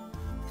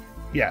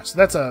 Yeah, so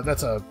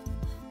that's a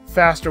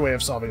faster way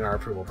of solving our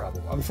approval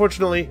problem.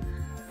 Unfortunately,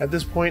 at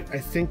this point, I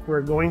think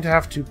we're going to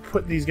have to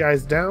put these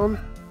guys down.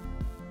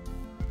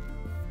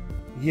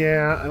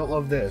 Yeah, I don't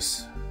love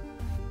this.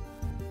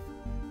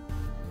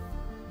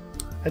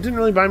 That didn't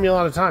really buy me a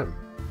lot of time.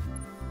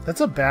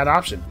 That's a bad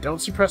option. Don't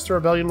suppress the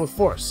rebellion with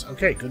force.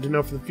 Okay, good to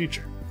know for the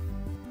future.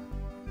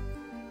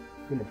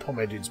 I'm going to pull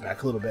my dudes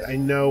back a little bit. I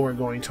know we're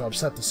going to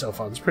upset the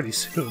Sophons pretty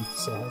soon,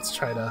 so let's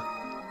try to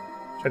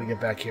get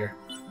back here.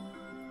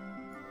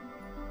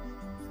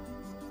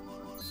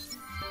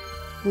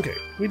 Okay,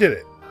 we did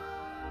it.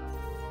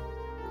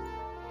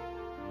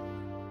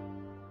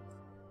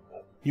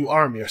 You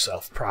arm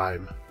yourself,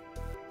 Prime.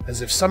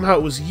 As if somehow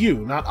it was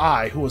you, not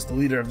I, who was the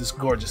leader of this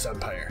gorgeous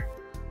empire.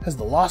 Has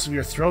the loss of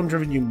your throne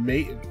driven you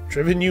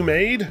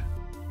mad?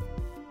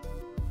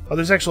 Oh,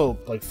 there's actual,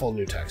 like, full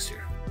new text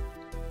here.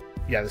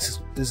 Yeah, this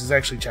is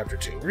actually chapter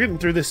 2. We're getting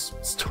through this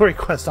story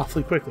quest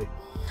awfully quickly.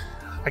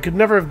 I could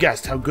never have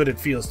guessed how good it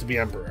feels to be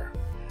Emperor.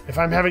 If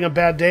I'm having a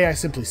bad day, I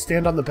simply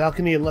stand on the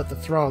balcony and let the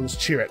throngs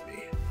cheer at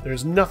me. There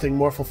is nothing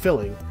more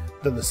fulfilling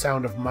than the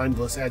sound of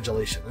mindless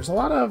adulation. There's a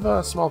lot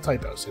of small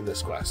typos in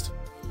this quest.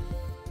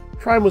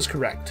 Prime was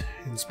correct.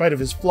 In spite of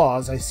his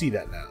flaws, I see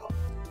that now.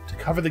 To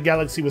cover the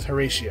galaxy with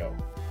Horatio,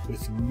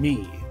 with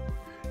me,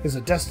 is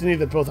a destiny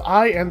that both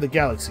I and the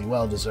galaxy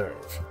well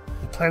deserve.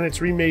 The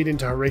planets remade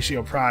into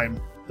Horatio Prime,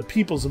 the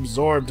peoples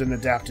absorbed and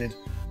adapted,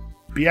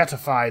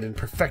 beatified and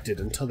perfected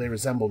until they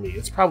resemble me.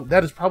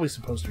 That is probably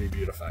supposed to be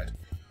beautified.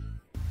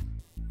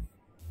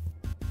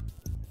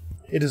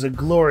 It is a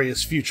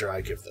glorious future I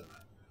give them.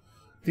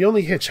 The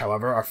only hitch,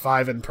 however, are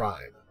 5 and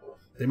Prime.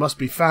 They must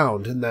be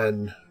found and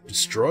then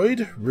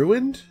destroyed,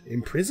 ruined,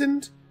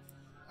 imprisoned?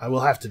 I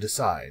will have to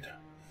decide.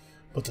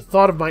 But the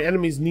thought of my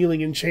enemies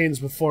kneeling in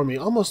chains before me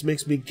almost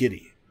makes me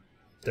giddy.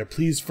 Their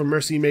pleas for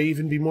mercy may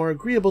even be more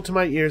agreeable to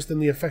my ears than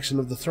the affection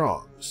of the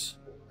throngs.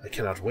 I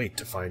cannot wait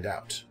to find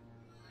out.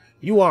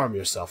 You arm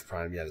yourself,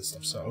 Prime, yet and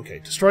stuff. So, okay.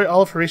 Destroy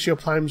all of Horatio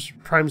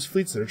Prime's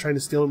fleets that are trying to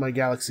steal my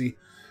galaxy,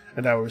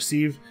 and I will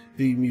receive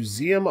the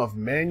Museum of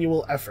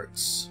Manual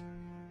Efforts.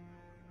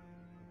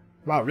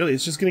 Wow, really?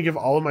 It's just going to give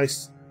all of my...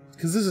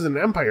 Because this is an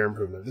Empire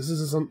improvement. This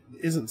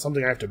isn't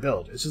something I have to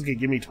build. It's just going to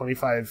give me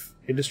 25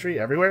 industry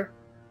everywhere?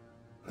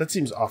 That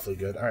seems awfully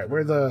good. Alright, where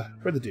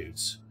are the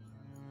dudes?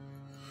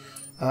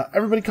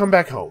 Everybody come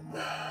back home.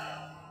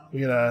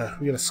 We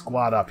gotta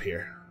squad up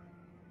here.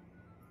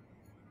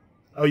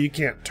 Oh, you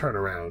can't turn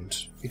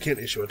around. You can't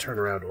issue a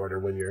turnaround order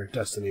when your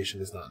destination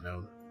is not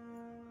known.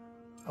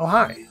 Oh,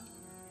 hi.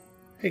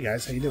 Hey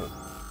guys, how you doing?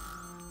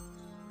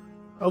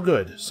 Oh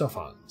good,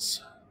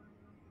 Sophons.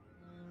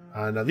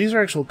 Now these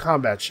are actual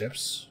combat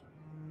ships.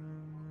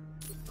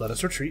 Let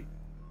us retreat.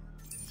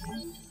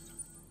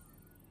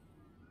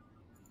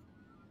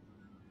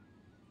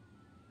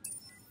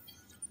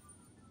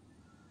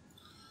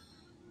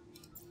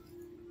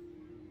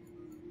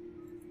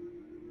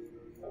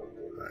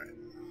 Alright.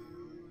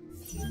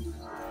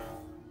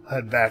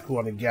 Head back, we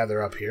want to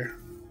gather up here.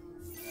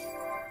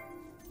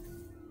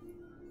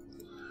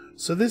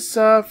 So this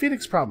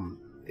Phoenix problem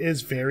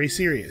is very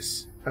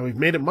serious, and we've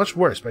made it much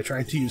worse by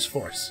trying to use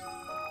force.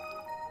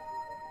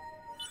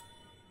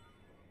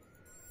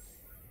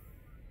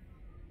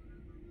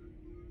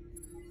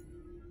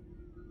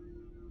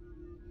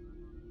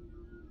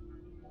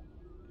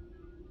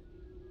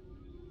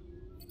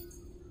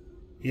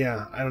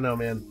 Yeah, I don't know,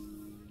 man.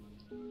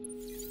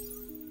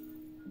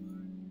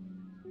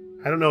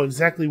 I don't know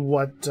exactly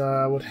what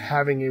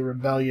having a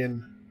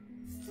rebellion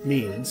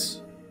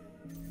means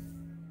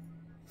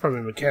from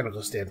a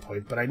mechanical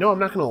standpoint, but I know I'm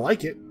not going to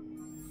like it.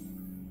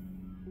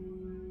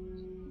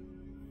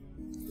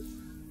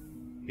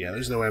 Yeah,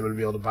 there's no way I'm going to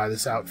be able to buy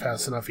this out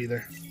fast enough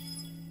either.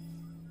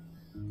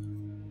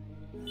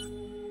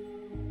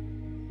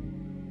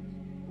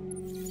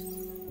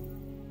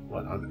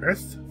 What on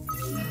earth?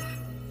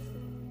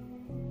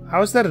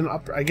 How is that an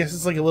up? I guess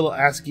it's like a little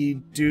ASCII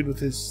dude with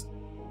his...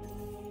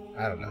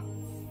 I don't know.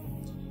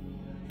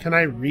 Can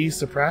I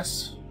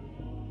re-suppress?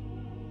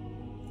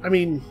 I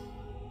mean...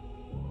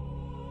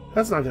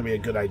 That's not going to be a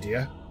good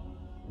idea.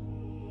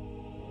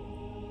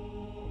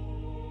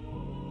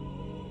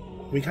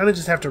 We kind of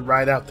just have to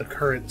ride out the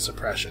current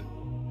suppression.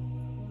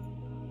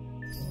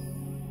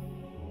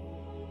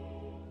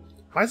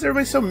 Why is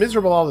everybody so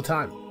miserable all the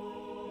time?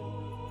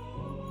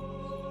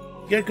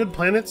 You got good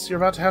planets? You're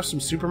about to have some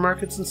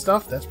supermarkets and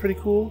stuff? That's pretty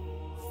cool.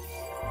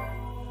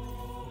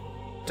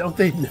 Don't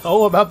they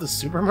know about the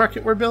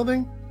supermarket we're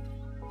building?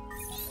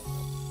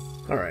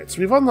 Alright, so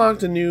we've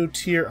unlocked a new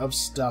tier of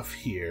stuff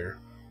here.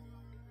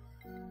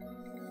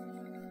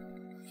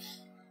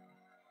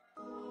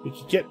 We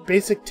could get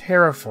basic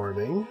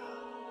terraforming.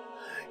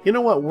 You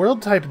know what?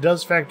 World type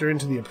does factor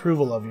into the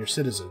approval of your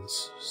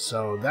citizens,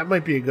 so that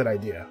might be a good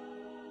idea.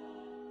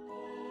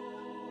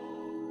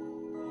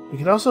 We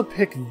can also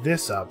pick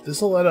this up.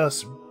 This will let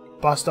us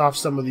bust off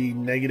some of the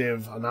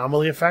negative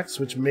anomaly effects,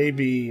 which may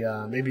be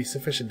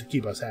sufficient to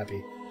keep us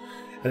happy.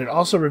 And it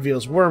also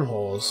reveals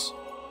wormholes,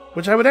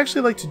 which I would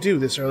actually like to do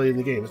this early in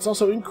the game. It's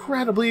also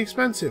incredibly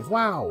expensive.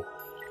 Wow!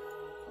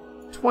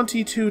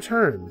 22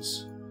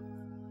 turns.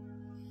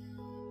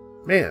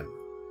 Man,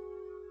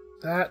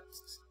 that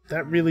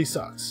really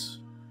sucks.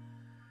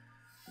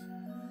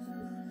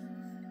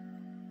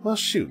 Well,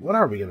 shoot, what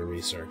are we going to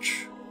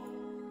research?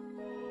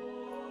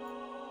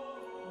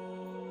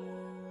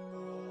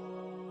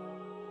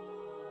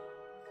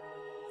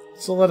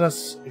 This will let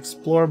us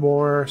explore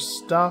more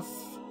stuff.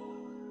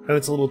 And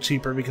it's a little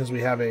cheaper because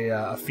we have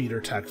a feeder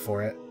tech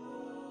for it.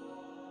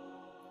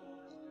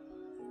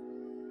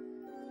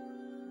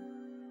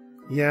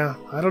 Yeah,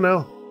 I don't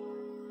know.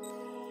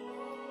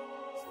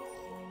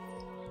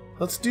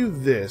 Let's do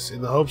this in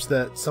the hopes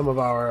that some of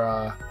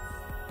our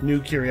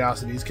new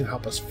curiosities can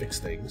help us fix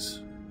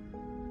things.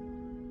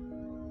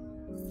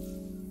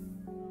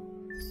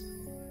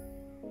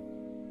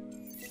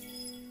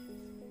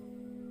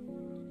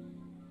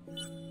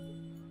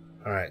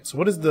 Alright, so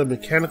what is the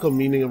mechanical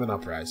meaning of an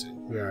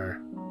uprising? We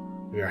are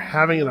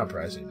having an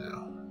uprising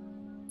now.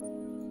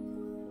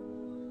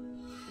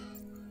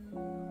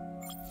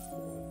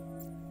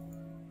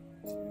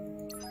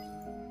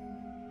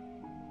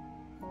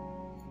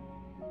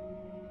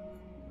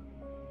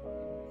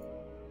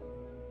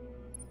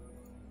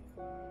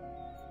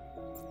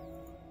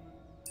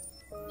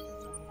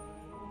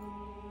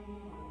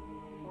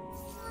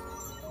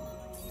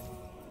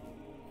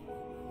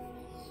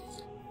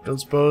 Don't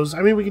suppose...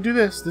 I mean, we can do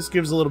this. This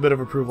gives a little bit of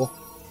approval.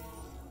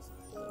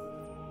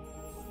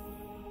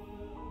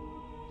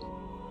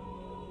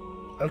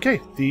 Okay,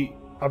 the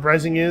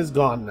uprising is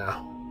gone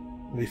now.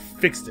 We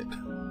fixed it.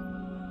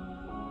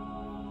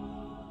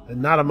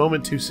 And not a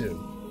moment too soon.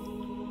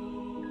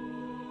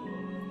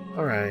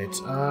 Alright,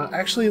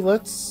 actually,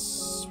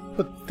 let's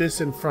put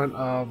this in front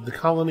of the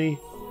colony.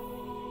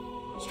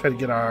 Let's try to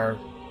get our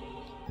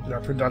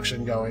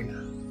production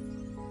going.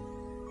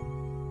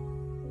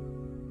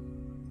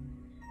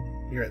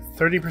 You're at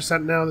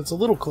 30% now. That's a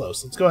little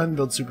close. Let's go ahead and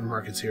build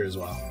supermarkets here as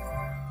well.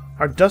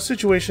 Our dust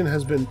situation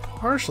has been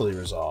partially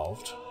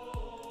resolved.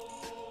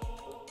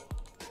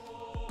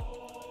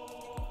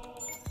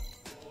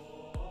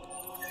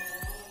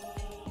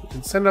 We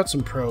can send out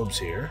some probes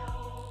here.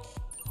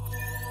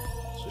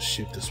 Let's just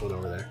shoot this one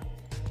over there.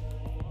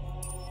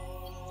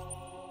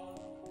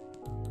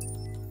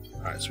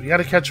 Alright, so we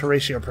gotta catch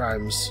Horatio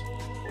Prime's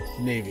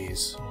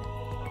navies.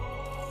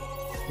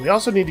 We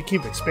also need to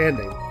keep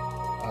expanding.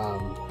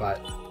 But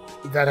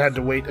that had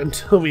to wait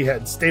until we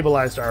had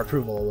stabilized our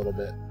approval a little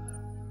bit.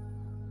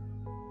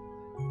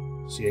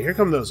 So yeah, here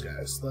come those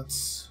guys.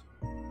 Let's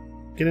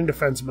get in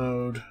defense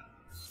mode.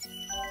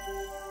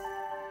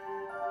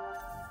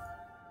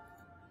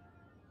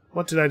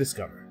 What did I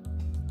discover?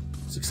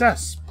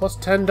 Success! Plus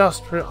 10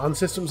 dust on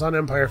systems on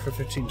Empire for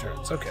 15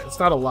 turns. Okay, it's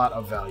not a lot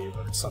of value,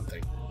 but it's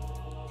something.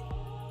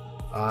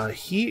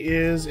 He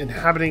is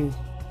inhabiting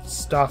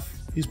stuff.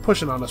 He's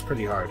pushing on us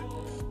pretty hard.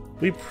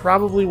 We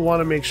probably want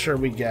to make sure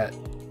we get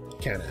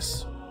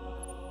Canis.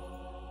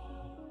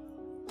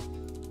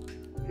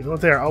 You know what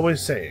they're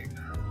always saying?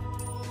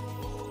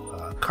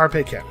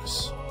 Carpe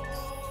Canis.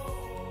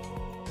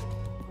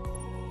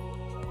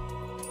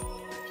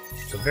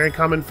 It's a very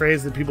common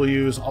phrase that people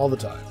use all the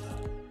time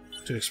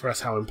to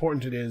express how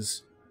important it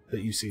is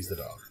that you seize the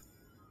dog.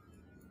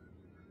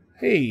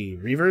 Hey,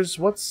 Reavers,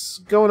 what's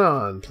going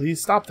on?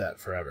 Please stop that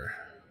forever.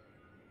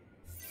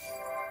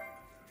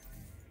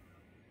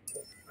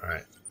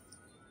 Alright.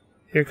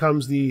 Here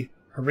comes the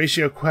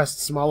Horatio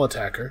Quest Small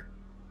Attacker,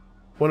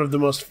 one of the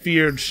most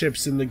feared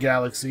ships in the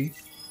galaxy.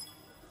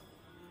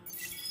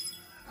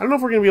 I don't know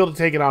if we're going to be able to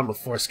take it on with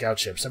 4 scout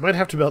ships. I might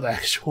have to build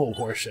actual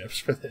warships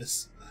for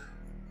this.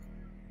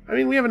 I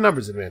mean, we have a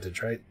numbers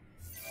advantage, right?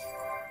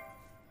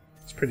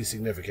 It's pretty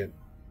significant.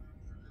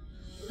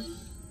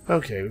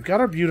 Okay, we've got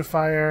our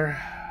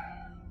beautifier.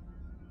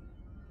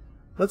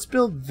 Let's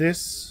build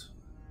this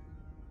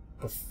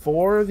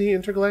before the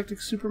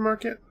intergalactic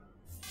supermarket.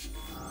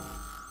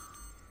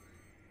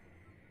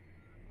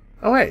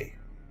 Oh, hey.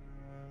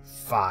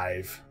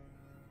 5.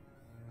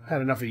 I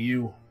had enough of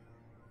you.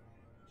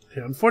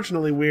 Yeah,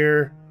 unfortunately,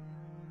 we're...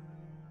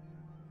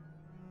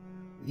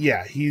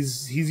 Yeah,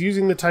 he's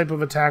using the type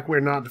of attack we're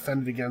not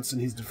defended against, and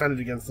he's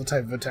defended against the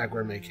type of attack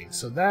we're making.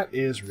 So that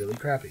is really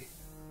crappy.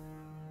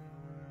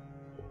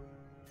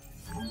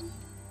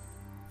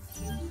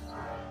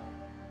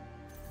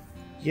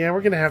 Yeah,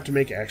 we're gonna have to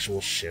make actual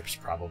ships,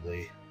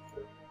 probably.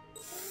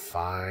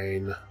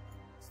 Fine.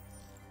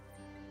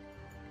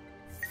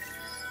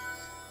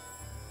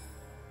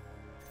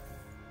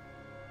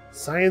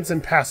 Science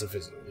and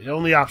pacifism, the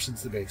only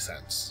options that make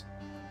sense.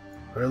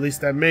 Or at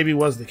least that maybe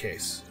was the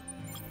case.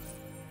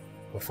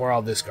 Before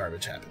all this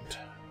garbage happened.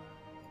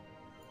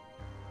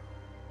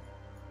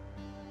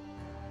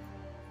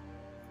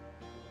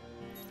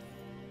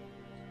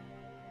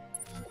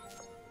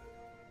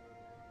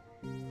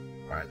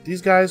 Alright,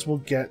 these guys will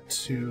get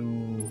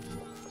to...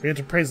 We have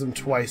to praise them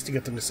twice to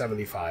get them to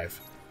 75.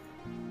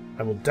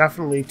 I will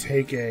definitely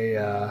take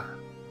a...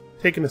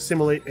 take an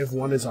assimilate if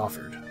one is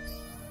offered.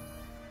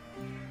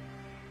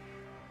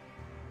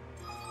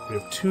 We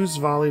have 2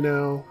 Zvali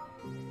now.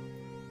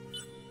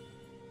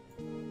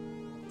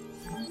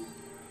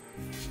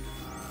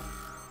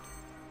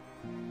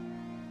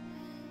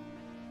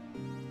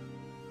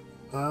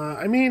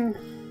 I mean,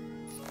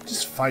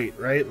 just fight,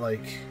 right?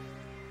 Like,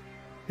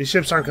 these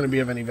ships aren't going to be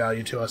of any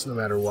value to us no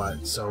matter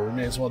what, so we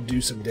may as well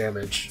do some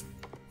damage.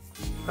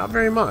 Not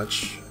very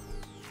much.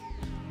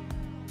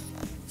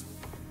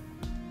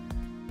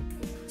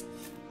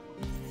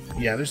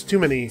 Yeah, there's too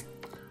many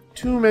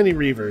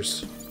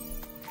Reavers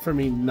for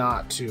me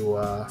not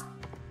to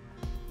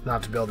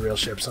build real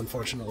ships,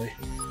 unfortunately.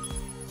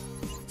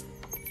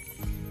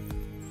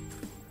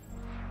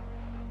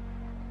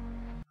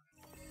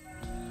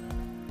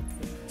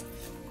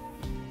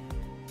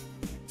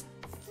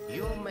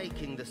 You're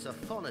making the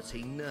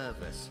Sophonoty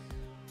nervous.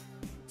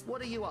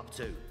 What are you up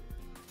to?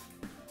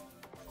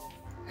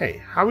 Hey,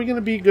 how are we going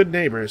to be good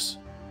neighbors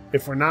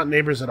if we're not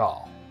neighbors at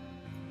all?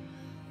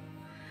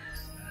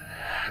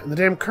 And the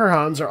damn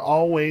Kurhans are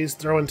always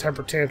throwing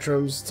temper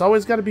tantrums. It's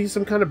always got to be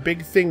some kind of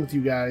big thing with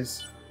you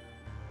guys.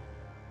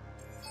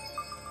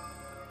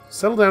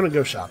 Settle down and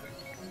go shopping.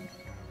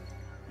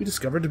 We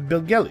discovered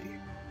Bilgeli,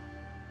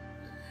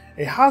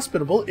 a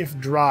hospitable, if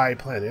dry,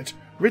 planet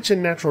rich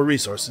in natural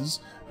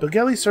resources.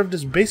 Bilgeli served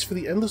as base for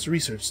the endless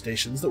research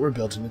stations that were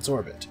built in its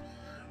orbit.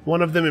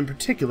 One of them in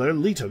particular,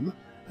 Letum,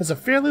 has a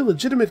fairly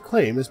legitimate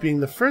claim as being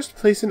the first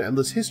place in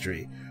Endless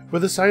history where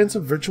the science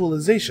of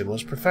virtualization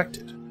was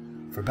perfected.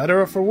 For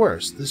better or for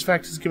worse, this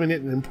fact has given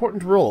it an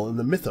important role in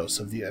the mythos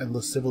of the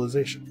Endless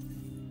civilization.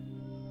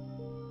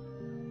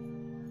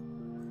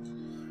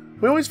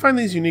 We always find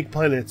these unique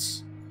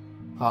planets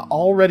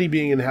already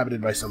being inhabited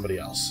by somebody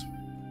else.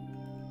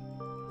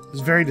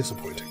 It's very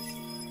disappointing.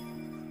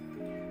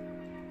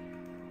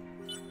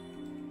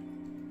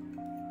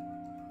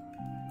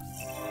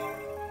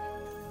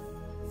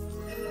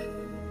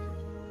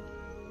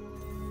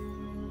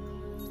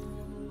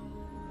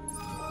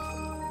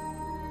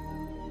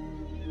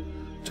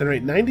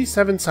 Generate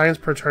 97 science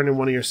per turn in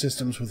one of your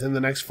systems within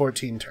the next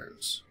 14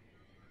 turns.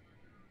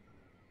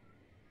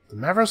 The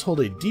Mavros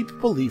hold a deep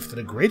belief that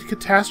a great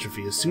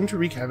catastrophe is soon to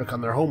wreak havoc on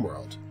their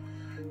homeworld.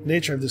 The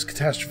nature of this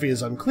catastrophe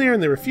is unclear,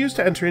 and they refuse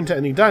to enter into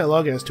any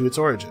dialogue as to its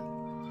origin.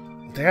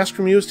 What they ask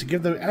from you is to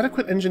give them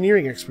adequate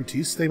engineering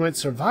expertise so they might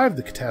survive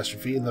the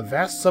catastrophe in the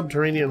vast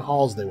subterranean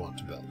halls they want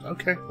to build.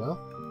 Okay,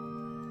 well.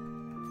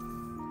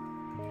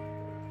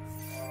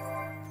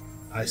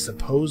 I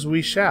suppose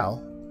we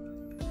shall.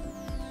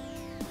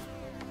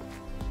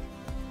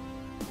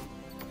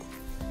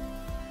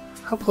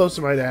 How close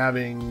am I to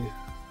having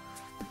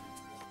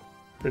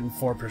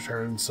 4 per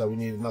turn, so we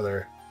need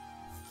another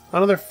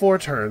 4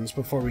 turns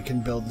before we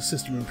can build the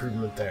system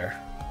improvement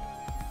there.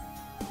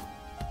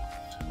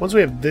 Once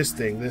we have this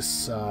thing,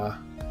 this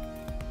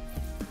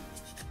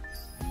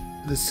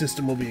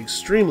system will be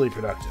extremely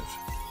productive.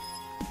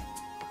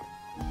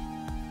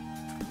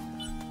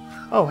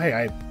 Oh, hey,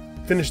 I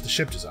finished the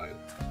ship design.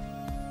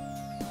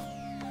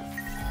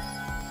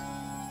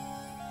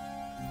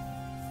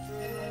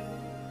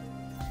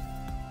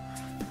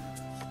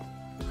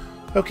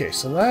 Okay,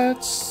 so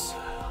let's...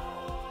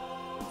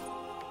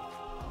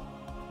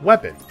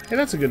 Weapon. Hey,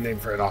 that's a good name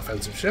for an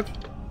offensive ship.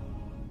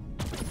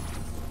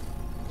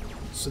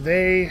 So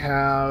they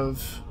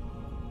have...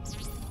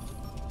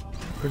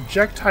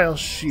 projectile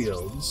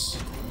shields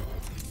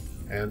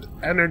and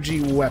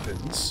energy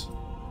weapons.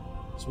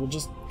 So we'll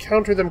just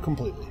counter them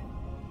completely.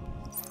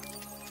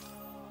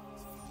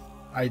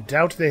 I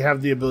doubt they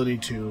have the ability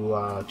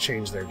to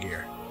change their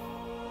gear.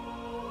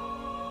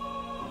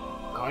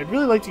 I'd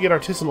really like to get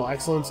Artisanal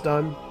Excellence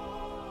done.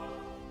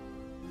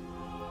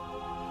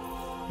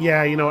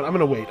 Yeah, you know what? I'm going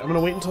to wait. I'm going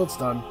to wait until it's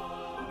done.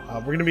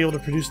 We're going to be able to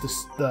produce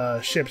the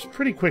ships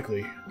pretty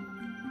quickly.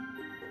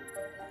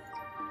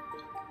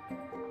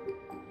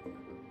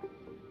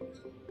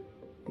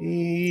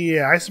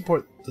 Yeah, I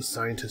support the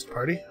scientist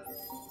party.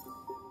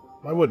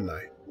 Why wouldn't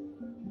I?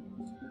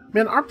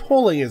 Man, our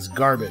polling is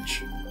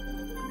garbage.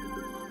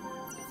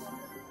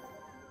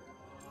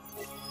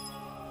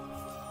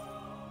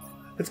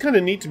 It's kind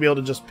of neat to be able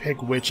to just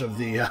pick which of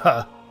the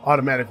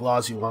automatic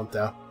laws you want,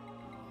 though.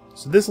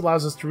 So this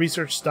allows us to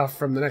research stuff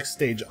from the next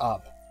stage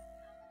up.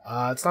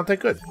 It's not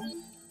that good,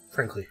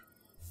 frankly.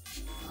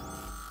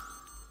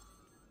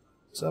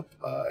 What's up?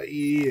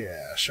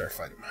 Yeah, sure,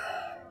 fight him.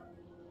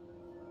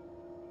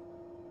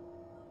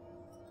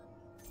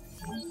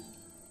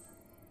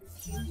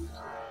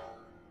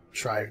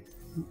 Try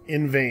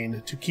in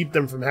vain to keep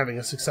them from having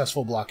a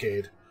successful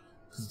blockade,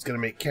 because it's going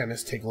to make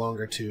Canis take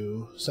longer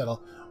to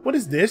settle. What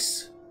is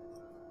this?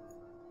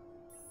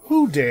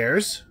 Who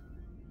dares?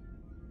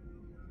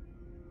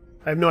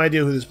 I have no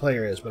idea who this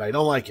player is, but I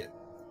don't like it.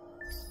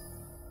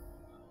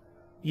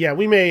 Yeah,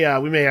 we may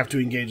have to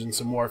engage in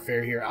some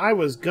warfare here. I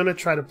was gonna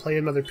try to play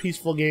another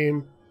peaceful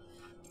game,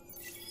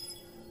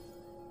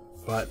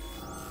 but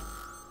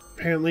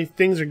apparently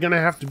things are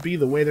gonna have to be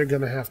the way they're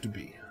gonna have to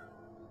be.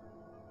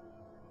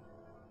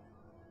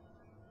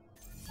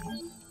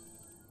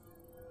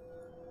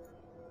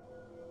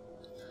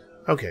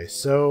 Okay,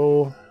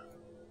 so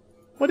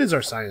what is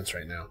our science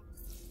right now?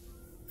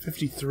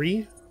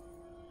 53?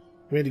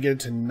 We had to get it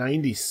to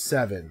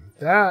 97.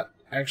 That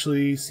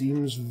actually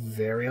seems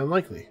very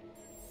unlikely.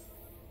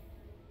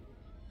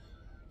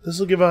 This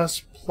will give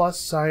us plus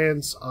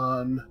science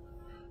on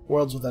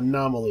worlds with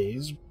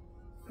anomalies,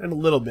 and a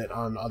little bit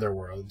on other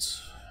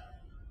worlds.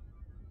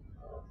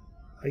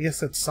 I guess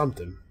that's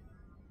something.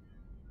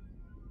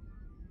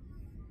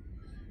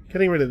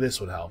 Getting rid of this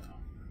would help.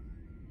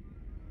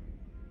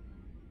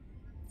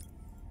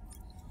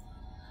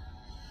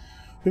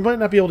 We might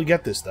not be able to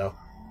get this, though.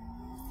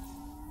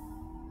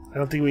 I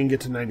don't think we can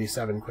get to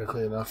 97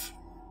 quickly enough.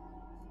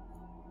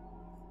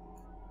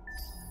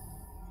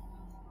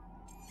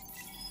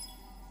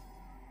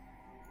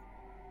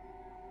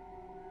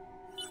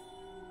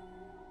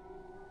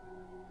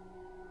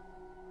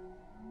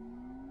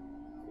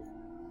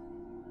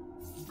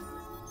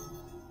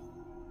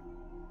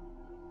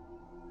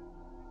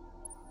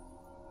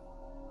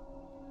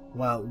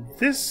 Well,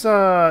 this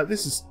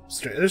is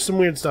strange. There's some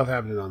weird stuff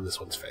happening on this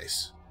one's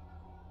face.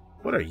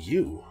 What are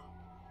you?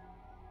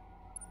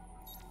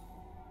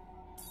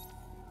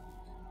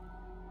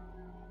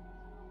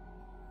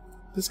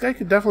 This guy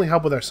could definitely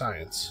help with our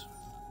science.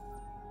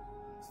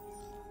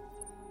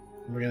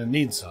 We're gonna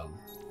need some.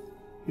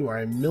 You are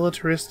a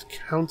militarist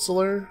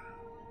counselor?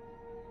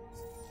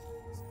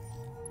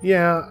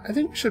 Yeah, I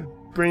think we should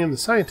bring in the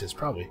scientists,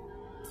 probably.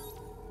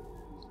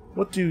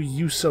 What do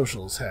you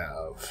socials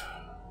have?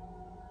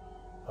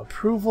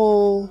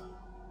 Approval,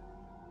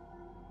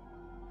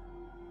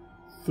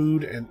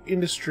 food and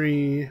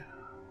industry.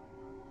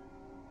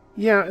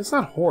 Yeah, it's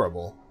not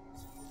horrible.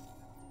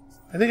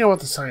 I think I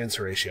want the science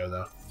ratio,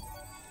 though.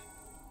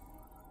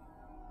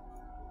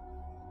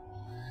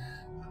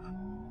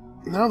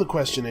 Now the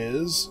question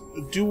is,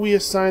 do we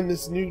assign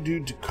this new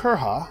dude to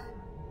Kurha,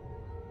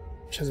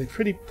 which has a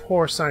pretty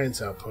poor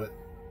science output?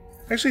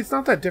 Actually, it's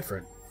not that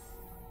different.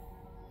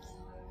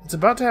 It's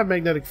about to have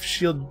magnetic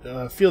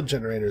field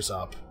generators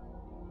up.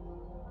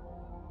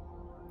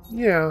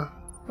 Yeah,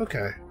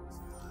 okay.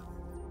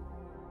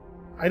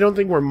 I don't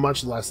think we're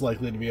much less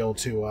likely to be able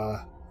to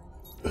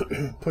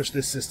push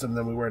this system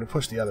than we were to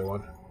push the other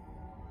one.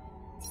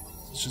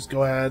 Let's just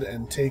go ahead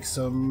and take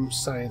some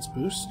science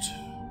boost.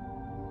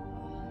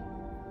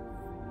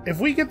 If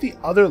we get the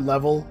other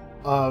level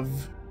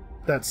of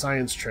that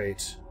science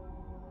trait,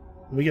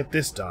 we get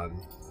this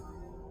done.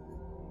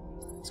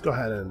 Let's go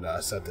ahead and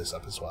set this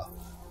up as well.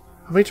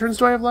 How many turns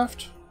do I have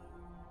left?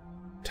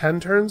 10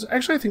 turns?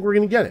 Actually, I think we're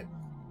going to get it.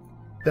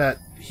 That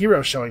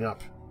hero showing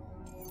up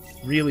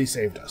really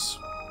saved us.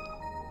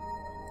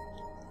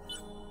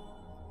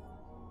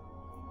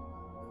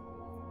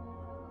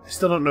 I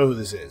still don't know who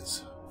this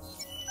is.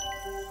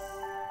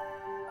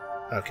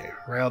 Okay,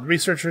 Riled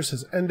Researchers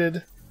has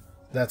ended.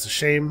 That's a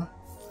shame.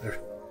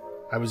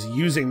 I was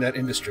using that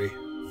industry.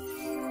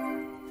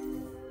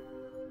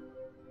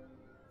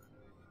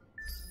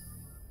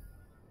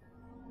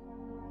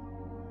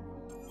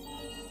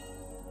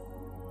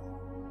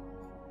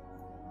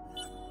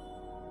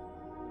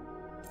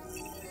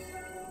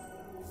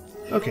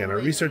 Okay, and our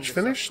research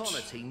finished.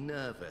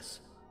 Nervous.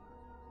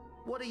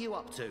 What are you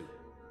up to?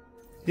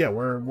 Yeah,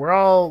 we're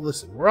all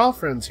we're all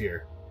friends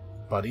here,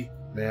 buddy,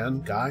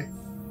 man, guy.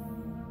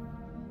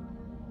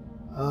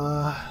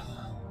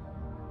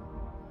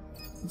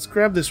 Let's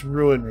grab this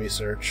ruin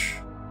research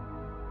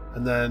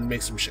and then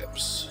make some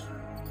ships.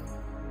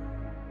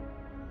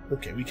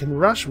 Okay, we can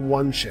rush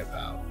one ship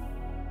out.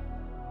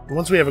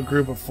 Once we have a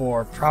group of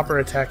 4 proper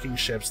attacking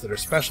ships that are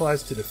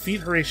specialized to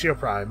defeat Horatio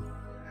Prime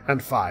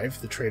and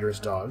 5, the traitorous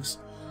dogs,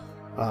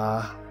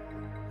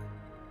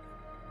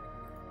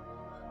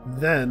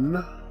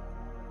 then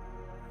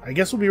I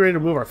guess we'll be ready to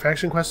move our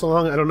faction quest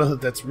along. I don't know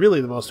that that's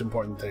really the most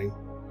important thing.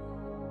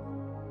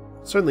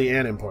 Certainly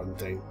an important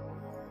thing.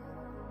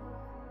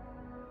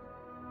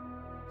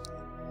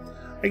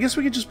 I guess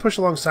we could just push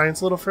along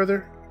science a little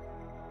further.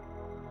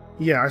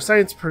 Yeah, our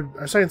science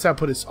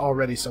output is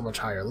already so much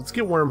higher. Let's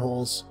get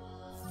wormholes.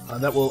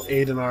 That will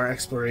aid in our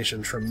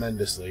exploration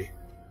tremendously.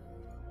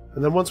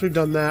 And then once we've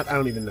done that, I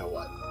don't even know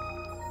what.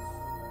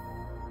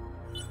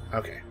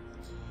 Okay.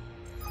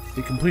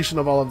 The completion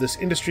of all of this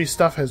industry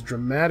stuff has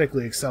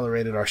dramatically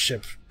accelerated our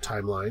ship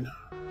timeline.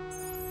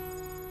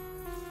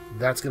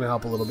 That's going to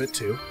help a little bit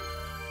too.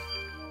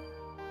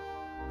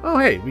 Oh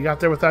hey, we got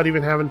there without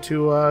even having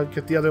to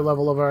get the other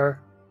level of our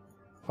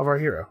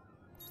hero.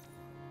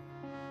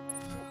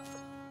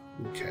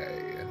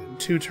 Okay, and in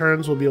 2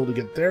 turns we'll be able to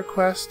get their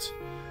quest.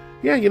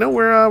 Yeah, you know,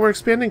 we're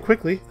expanding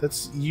quickly.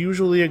 That's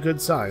usually a good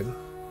sign.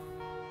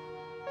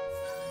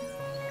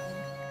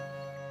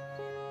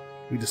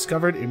 We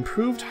discovered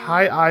improved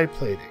high eye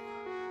plating.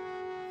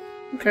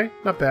 Okay,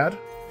 not bad.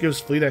 Gives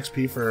fleet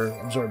XP for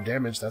absorbed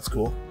damage, that's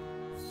cool.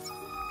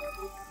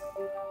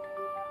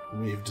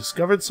 We've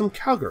discovered some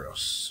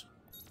Calgaros.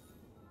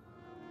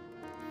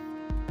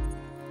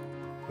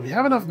 If we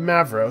have enough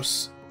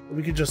Mavros,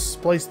 we could just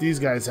splice these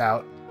guys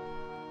out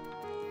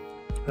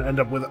and end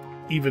up with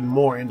even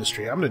more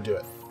industry. I'm gonna do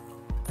it.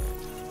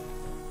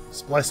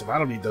 Splice them. I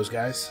don't need those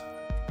guys.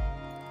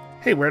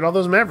 Hey, where'd all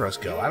those Mavros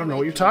go? I don't know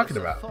what you're talking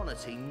about.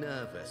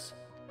 Nervous.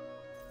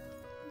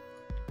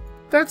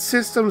 That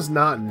system's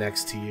not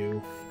next to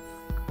you.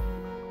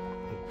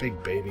 You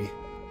big baby.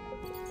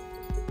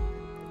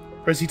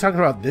 Or is he talking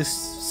about this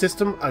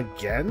system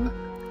again?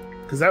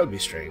 Because that would be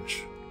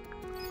strange.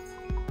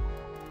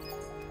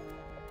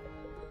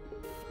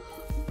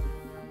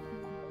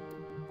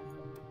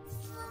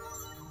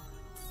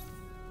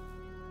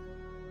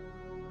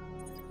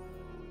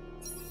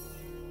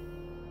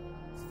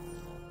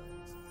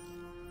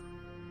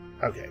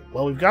 Okay,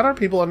 well, we've got our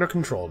people under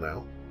control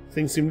now.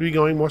 Things seem to be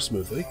going more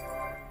smoothly.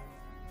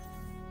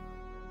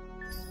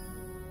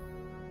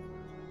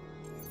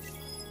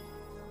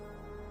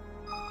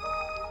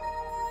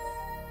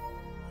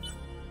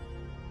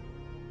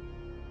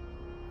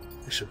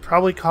 We should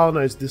probably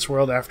colonize this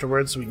world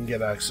afterwards so we can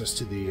get access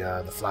to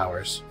the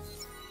flowers.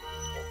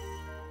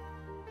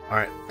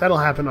 Alright, that'll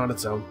happen on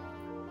its own.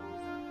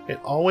 It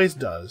always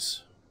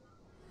does.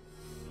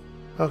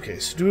 Okay,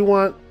 so do we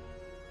want...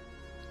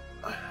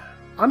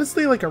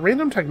 Honestly, like, a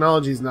random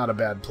technology is not a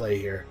bad play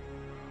here.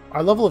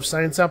 Our level of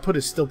science output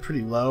is still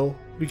pretty low.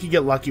 We could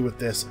get lucky with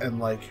this and,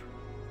 like,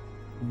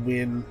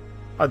 win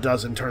a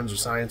dozen turns of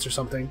science or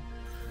something.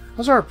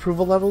 How's our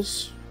approval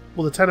levels?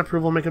 Will the 10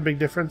 approval make a big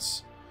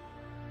difference?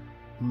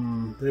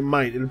 It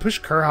might. It would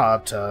push Kurha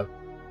up to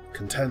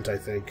content, I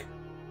think.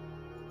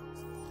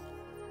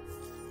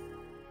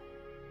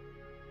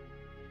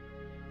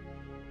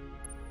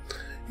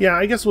 Yeah,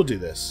 I guess we'll do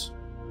this.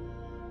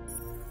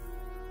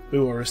 We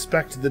will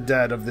respect the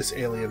dead of this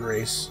alien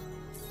race.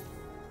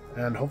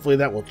 And hopefully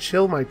that will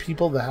chill my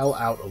people the hell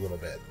out a little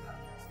bit.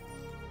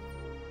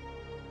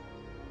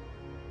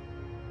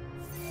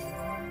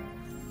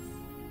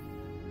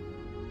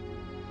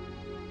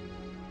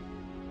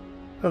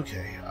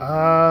 Okay,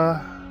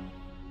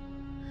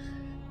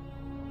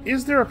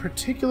 is there a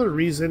particular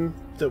reason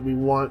that we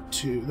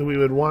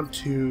would want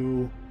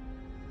to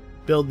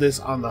build this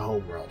on the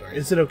homeworld, or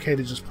is it okay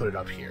to just put it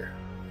up here?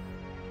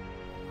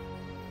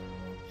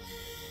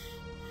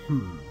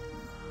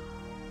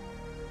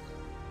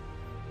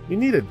 We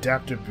need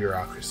adaptive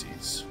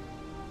bureaucracies.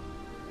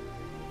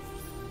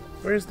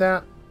 Where's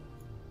that?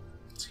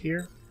 It's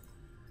here.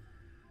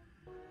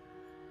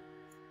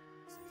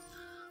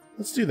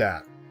 Let's do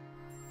that.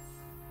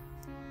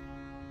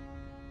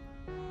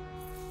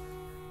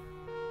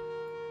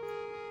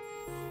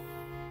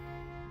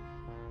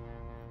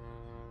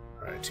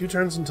 Alright, 2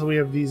 turns until we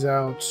have these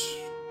out.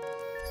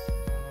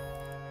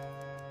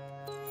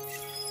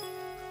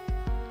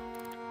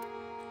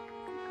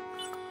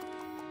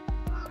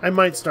 I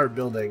might start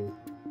building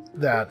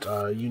that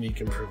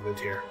unique improvement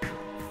here.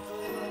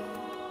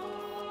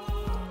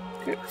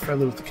 Okay, we're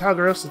friendly with the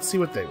Calgaros. Let's see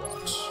what they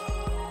want.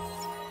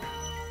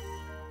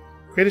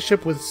 Create a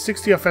ship with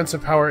 60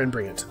 offensive power and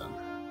bring it to them.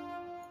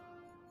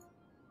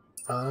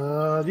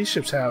 These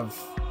ships have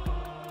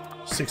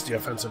 60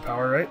 offensive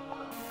power, right?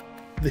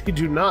 They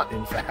do not,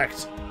 in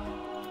fact.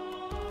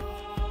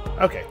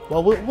 Okay,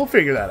 well, we'll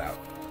figure that out.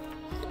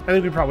 I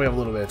think we probably have a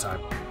little bit of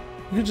time.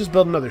 We could just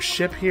build another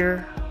ship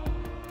here.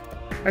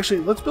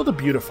 Actually, let's build a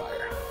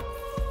beautifier.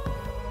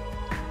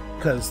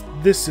 Because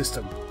this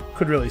system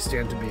could really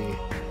stand to be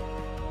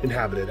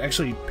inhabited.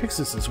 Actually,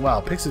 Pixis as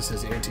well. Pixis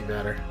is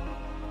antimatter.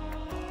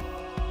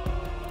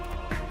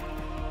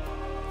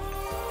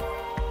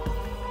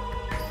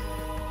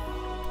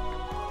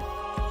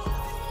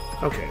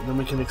 Okay, then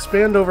we can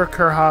expand over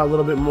Kurha a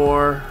little bit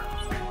more.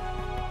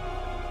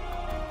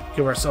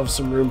 Give ourselves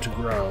some room to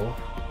grow.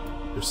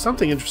 There's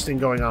something interesting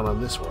going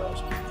on this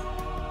world.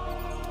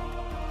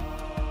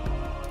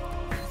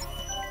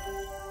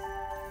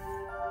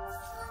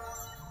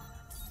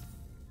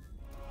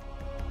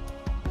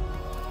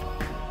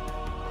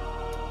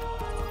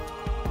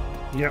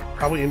 Yep,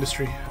 probably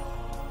industry.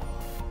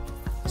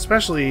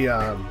 Especially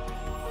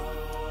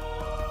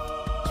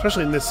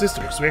Especially in this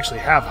system, because we actually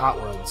have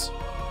hot worlds.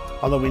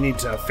 Although we need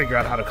to figure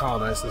out how to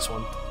colonize this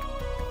one.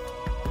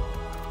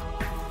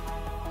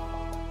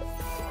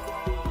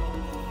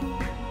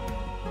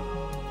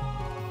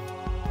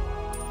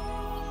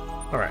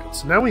 Alright,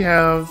 so now we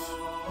have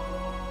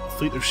a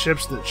fleet of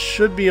ships that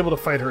should be able to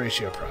fight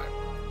Horatio Prime.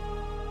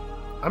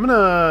 I'm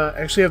gonna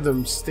actually have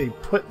them stay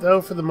put,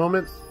 though, for the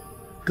moment.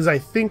 Because I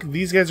think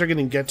these guys are going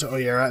to get to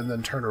Oyera and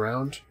then turn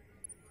around.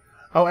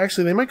 Oh,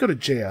 actually, they might go to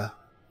Jaya.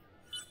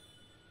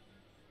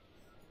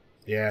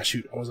 Yeah,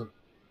 shoot, I wasn't...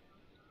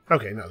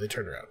 Okay, no, they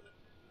turned around.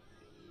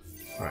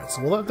 Alright,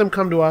 so we'll let them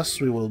come to us.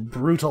 We will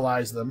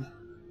brutalize them.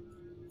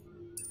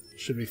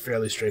 Should be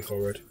fairly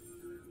straightforward.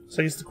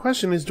 So I guess the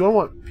question is, do I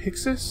want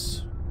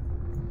Pixis?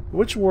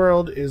 Which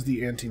world is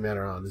the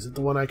antimatter on? Is it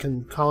the one I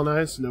can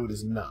colonize? No, it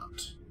is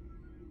not.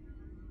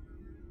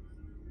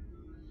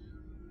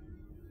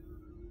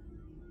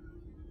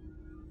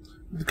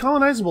 The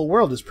colonizable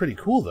world is pretty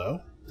cool,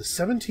 though. The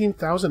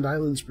 17,000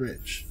 Islands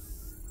Bridge.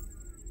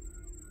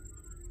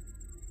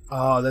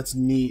 Oh, that's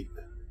neat.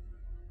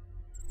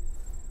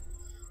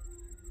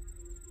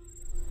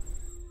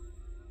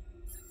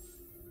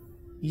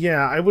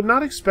 Yeah, I would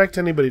not expect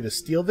anybody to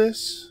steal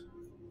this.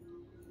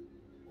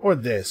 Or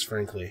this,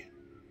 frankly.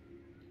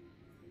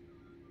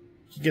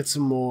 Get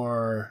some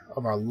more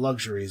of our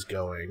luxuries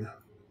going.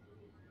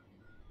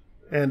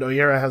 And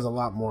Oyera has a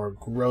lot more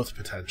growth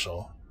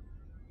potential.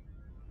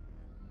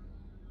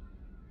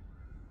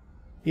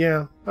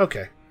 Yeah,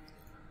 okay.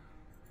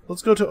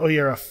 Let's go to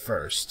Oyera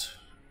first.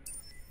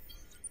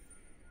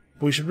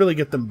 But we should really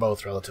get them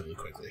both relatively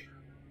quickly.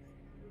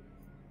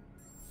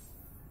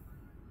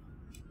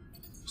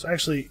 So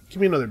actually,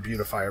 give me another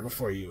beautifier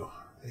before you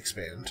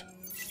expand.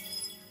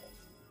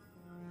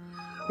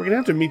 We're going to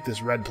have to meet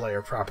this red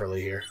player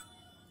properly here.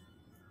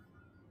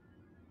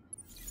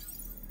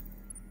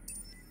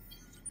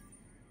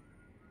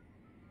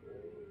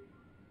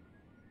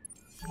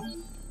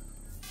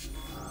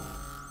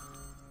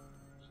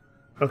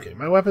 Okay,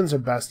 my weapons are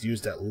best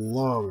used at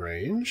long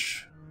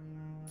range.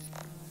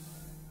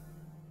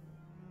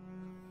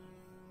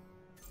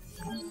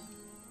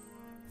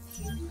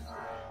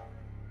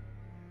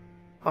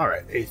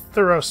 Alright, a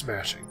thorough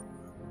smashing.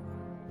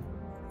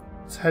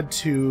 Let's head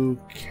to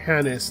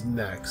Canis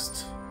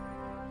next.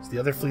 So the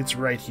other fleet's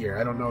right here.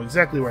 I don't know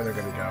exactly where they're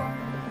going to go.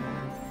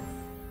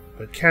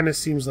 But Canis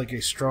seems like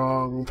a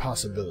strong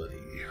possibility.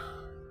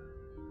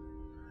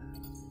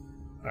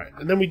 Alright,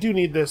 and then we do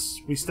need this.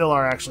 We still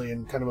are actually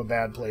in kind of a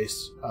bad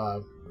place,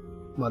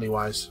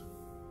 money-wise.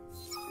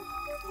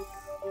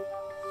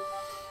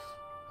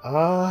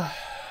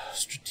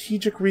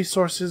 Strategic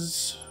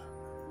resources.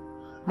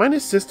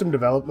 Minus system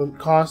development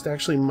cost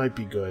actually might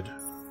be good.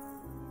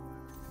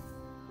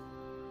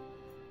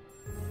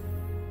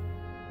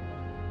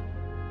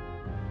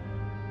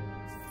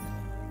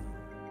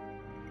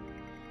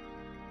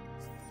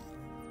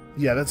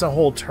 Yeah, that's a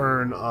whole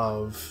turn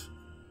of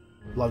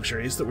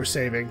luxuries that we're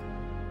saving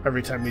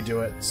every time we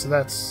do it, so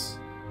that's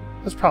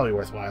probably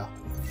worthwhile.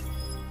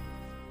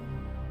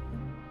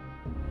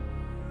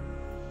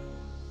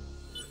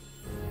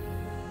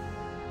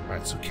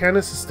 Alright, so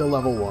Canis is still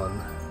level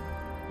 1.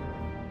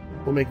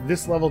 We'll make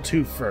this level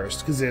 2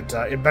 first, because it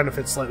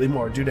benefits slightly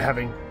more due to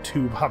having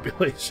 2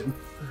 population.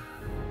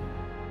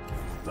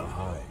 The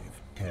hive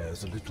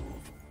cares a little.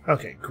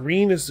 Okay,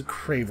 green is the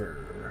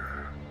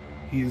Craver.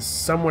 He's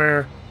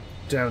somewhere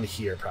down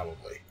here,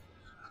 probably.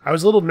 I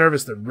was a little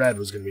nervous that red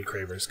was going to be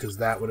Cravers, because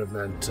that would have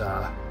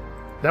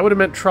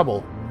meant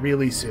trouble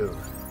really soon.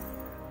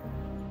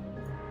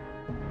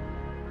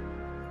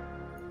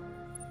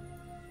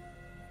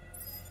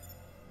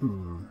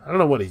 I don't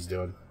know what he's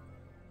doing.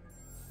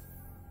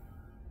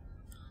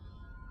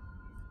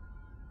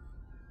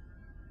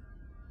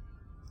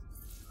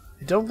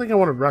 I don't think I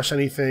want to rush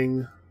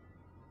anything.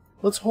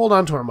 Let's hold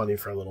on to our money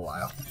for a little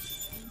while.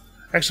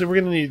 Actually, we're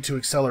going to need to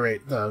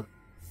accelerate the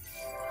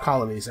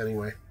colonies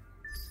anyway.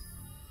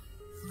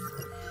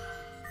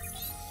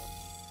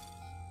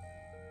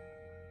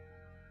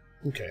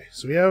 Okay,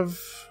 so we have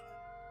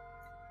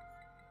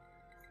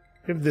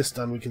this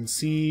done. We can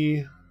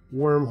see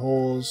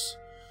wormholes.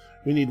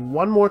 We need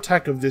one more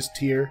tech of this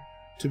tier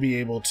to be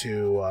able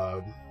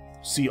to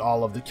see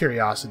all of the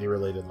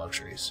curiosity-related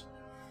luxuries.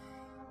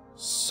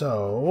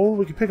 So,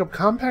 we can pick up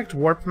compact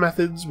warp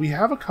methods. We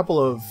have a couple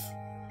of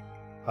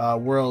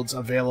worlds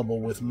available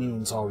with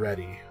moons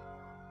already.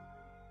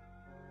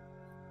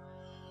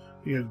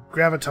 We have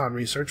graviton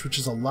research, which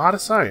is a lot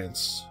of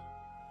science.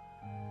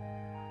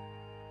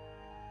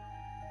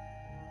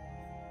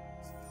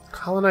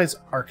 Colonize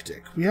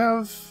Arctic. We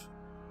have...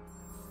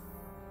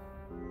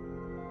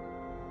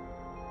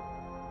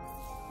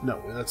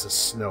 No, that's a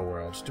snow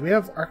world. Do we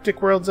have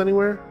Arctic worlds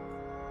anywhere?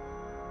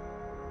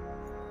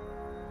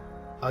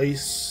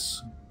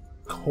 Ice,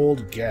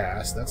 cold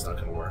gas. That's not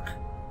going to work.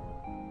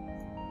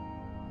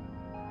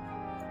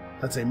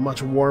 That's a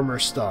much warmer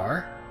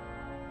star.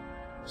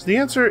 So the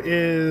answer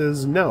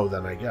is no,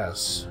 then, I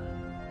guess.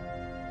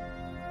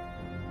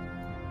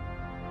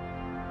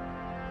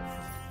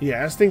 Yeah,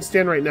 as things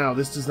stand right now,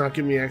 this does not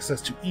give me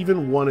access to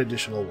even one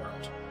additional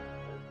world.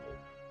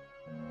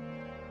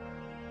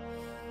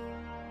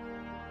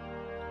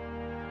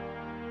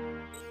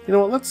 You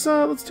know what?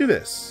 Let's do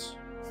this.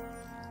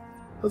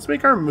 Let's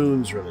make our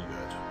moons really good.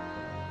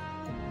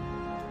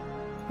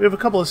 We have a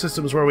couple of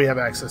systems where we have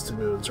access to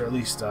moons, or at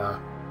least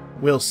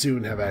will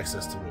soon have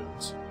access to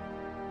moons.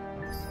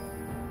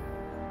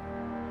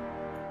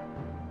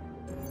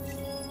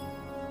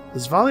 The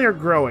Zvali are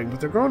growing, but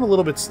they're growing a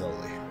little bit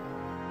slowly.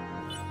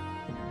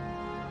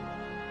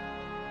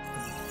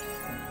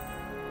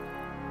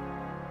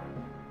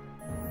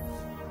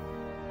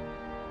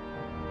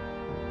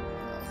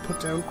 Put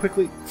down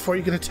quickly before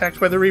you get attacked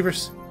by the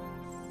Reavers.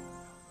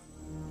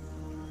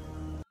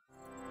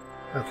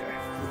 Okay.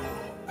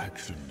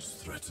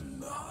 Actions threaten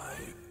the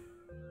hive.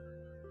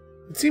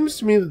 It seems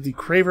to me that the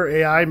Craver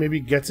AI maybe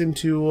gets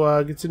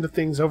into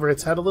things over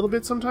its head a little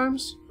bit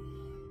sometimes.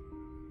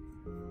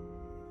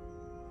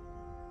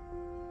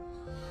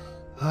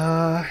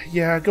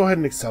 Yeah, go ahead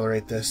and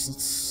accelerate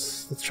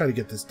this. Let's try to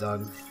get this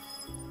done.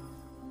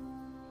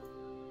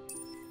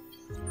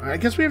 I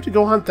guess we have to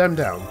go hunt them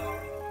down.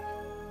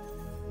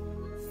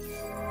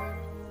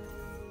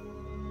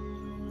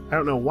 I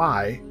don't know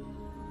why.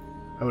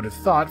 I would have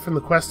thought from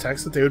the quest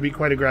text that they would be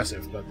quite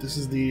aggressive, but this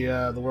is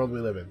the world we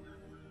live in.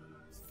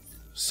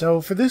 So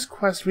for this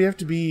quest, we have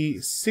to be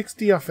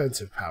 60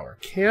 offensive power.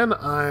 Can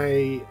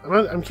I...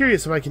 I'm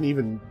curious if I can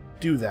even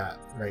do that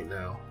right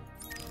now.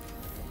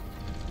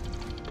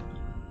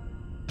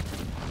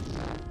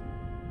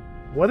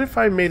 What if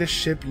I made a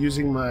ship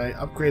using my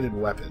upgraded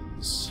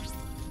weapons?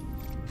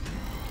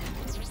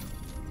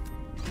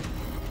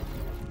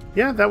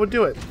 Yeah, that would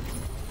do it.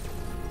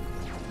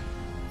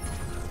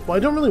 Well, I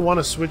don't really want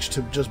to switch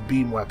to just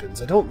beam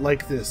weapons. I don't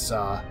like this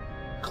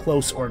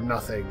close or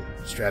nothing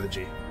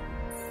strategy.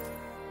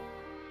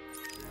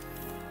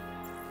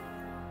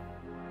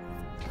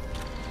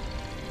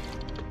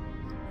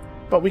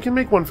 But we can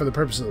make one for the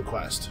purpose of the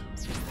quest.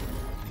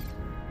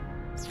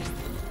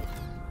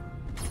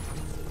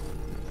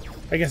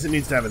 I guess it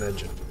needs to have an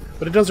engine,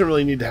 but it doesn't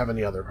really need to have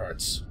any other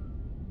parts.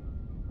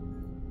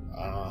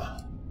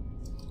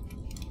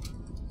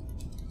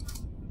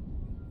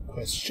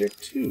 Quest ship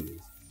 2.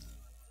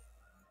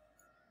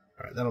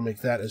 Alright, that'll make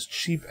that as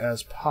cheap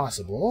as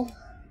possible.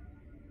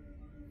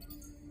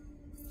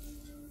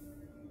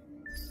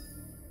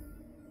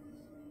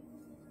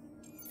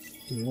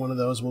 Give me one of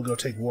those, we'll go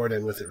take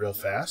Warden with it real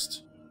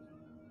fast.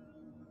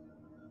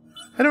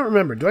 I don't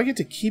remember, do I get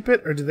to keep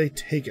it, or do they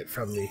take it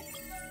from me?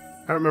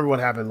 I don't remember what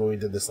happened when we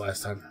did this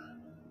last time.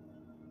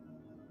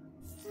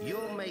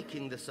 You're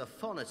making the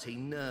Sophonoty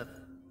nervous.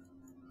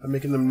 I'm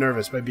making them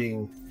nervous by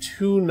being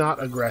too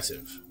not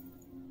aggressive.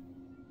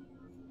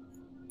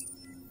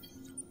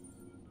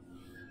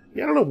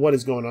 Yeah, I don't know what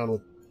is going on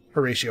with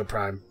Horatio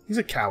Prime. He's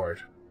a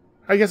coward.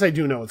 I guess I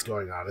do know what's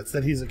going on. It's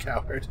that he's a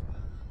coward.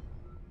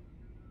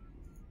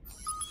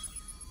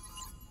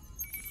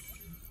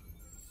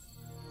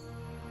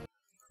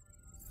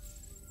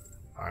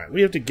 Alright,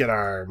 we have to get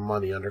our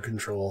money under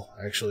control,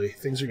 actually.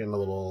 Things are getting a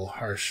little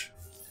harsh.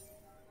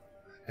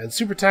 And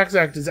Super Tax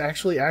Act is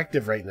actually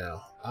active right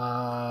now.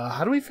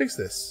 How do we fix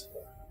this?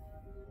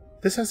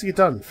 This has to get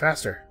done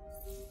faster.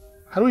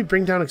 How do we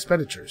bring down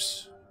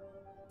expenditures?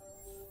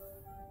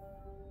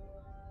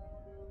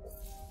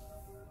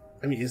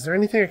 I mean, is there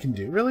anything I can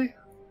do, really?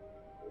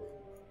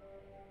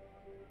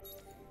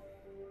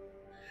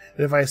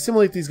 And if I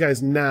assimilate these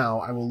guys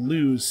now, I will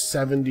lose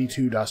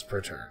 72 dust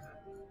per turn.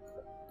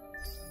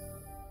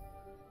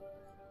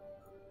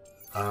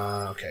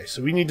 Okay,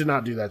 so we need to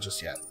not do that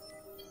just yet.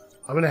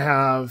 I'm going to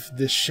have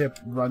this ship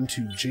run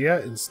to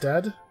Gia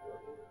instead.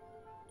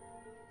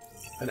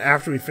 And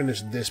after we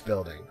finish this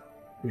building,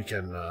 we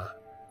can...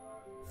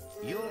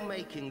 You're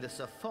making the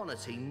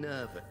Sophonoty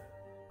nervous.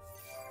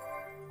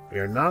 We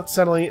are not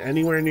settling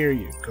anywhere near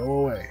you. Go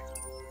away.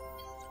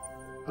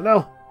 Oh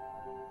no!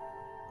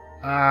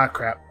 Ah,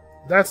 crap.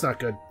 That's not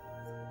good.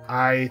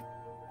 I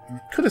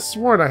could have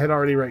sworn I had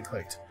already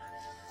right-clicked.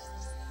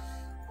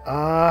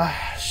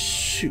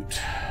 Shoot.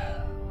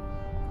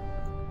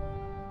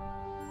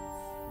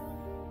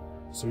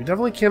 So we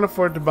definitely can't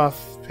afford to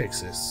buff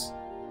Pixis.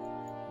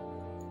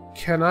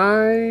 Can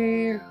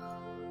I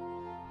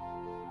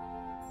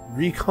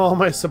recall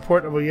my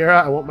support of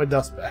Oyera? I want my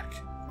dust back.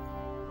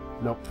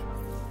 Nope.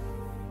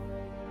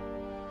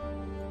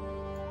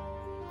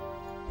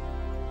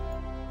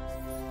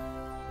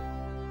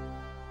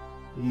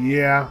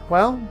 Yeah,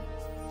 well,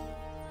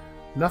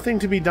 nothing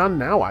to be done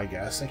now, I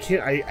guess.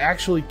 I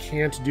actually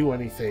can't do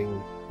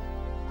anything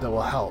that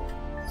will help.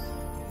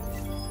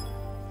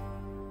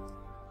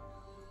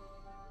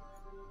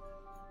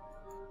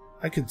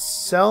 I could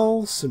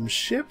sell some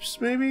ships,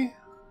 maybe?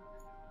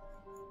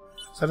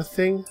 Is that a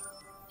thing?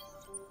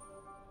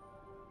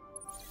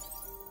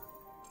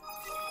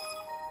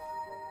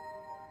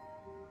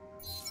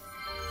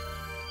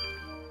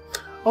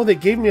 Oh, they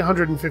gave me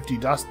 150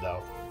 dust,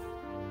 though.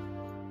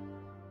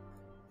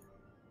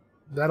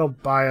 That'll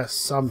buy us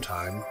some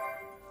time.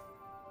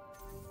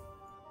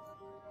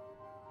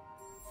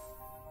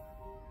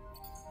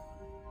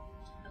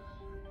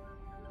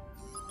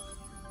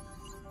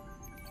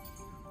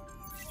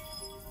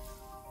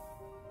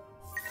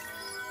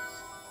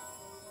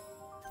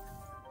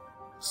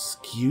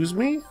 Excuse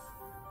me?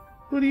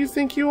 Who do you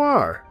think you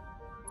are?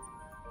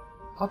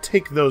 I'll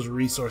take those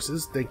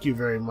resources, thank you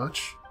very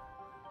much.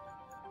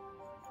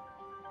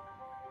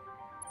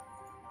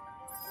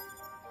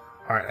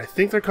 Alright, I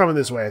think they're coming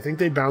this way. I think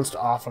they bounced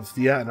off of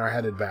Thea and are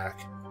headed back.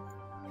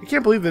 I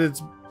can't believe that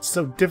it's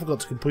so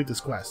difficult to complete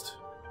this quest.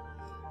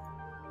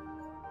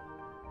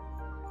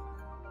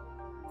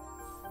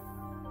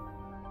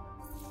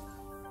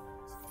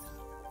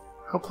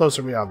 How close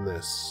are we on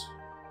this?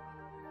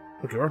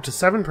 Okay, we're up to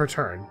 7 per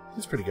turn.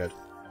 That's pretty good.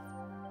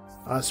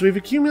 So we've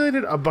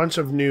accumulated a bunch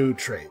of new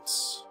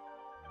traits.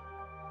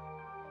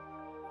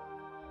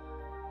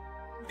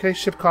 Okay,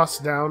 ship costs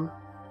down.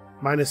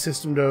 Minus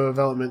system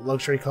development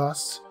luxury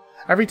costs.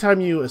 Every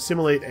time you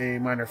assimilate a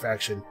minor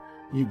faction,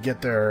 you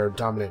get their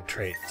dominant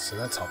trait, so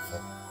that's helpful.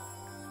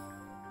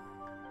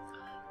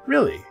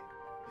 Really?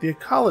 The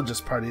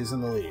ecologist party is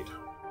in the lead.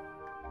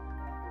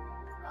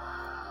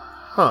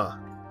 Huh.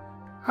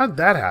 How'd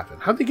that happen?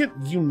 How'd they get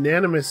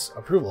unanimous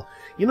approval?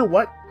 You know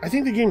what? I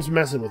think the game's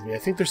messing with me. I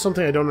think there's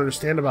something I don't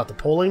understand about the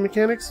polling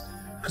mechanics,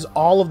 because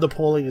all of the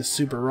polling is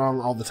super wrong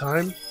all the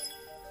time.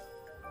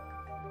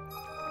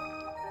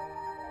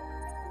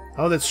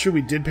 Oh, that's true.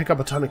 We did pick up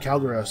a ton of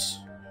Calgaros.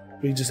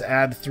 We just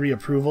add 3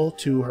 approval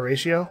to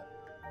Horatio.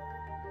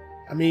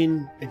 I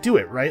mean, I do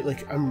it, right?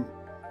 Like, I'm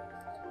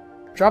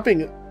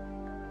dropping...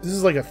 This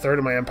is like a third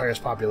of my Empire's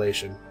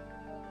population.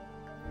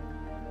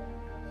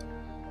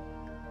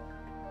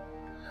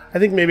 I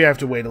think maybe I have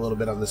to wait a little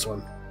bit on this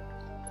one.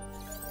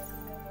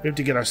 We have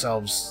to get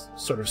ourselves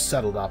sort of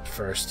settled up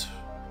first.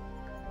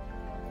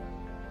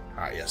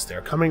 Ah, yes,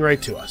 they're coming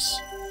right to us.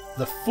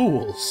 The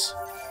fools!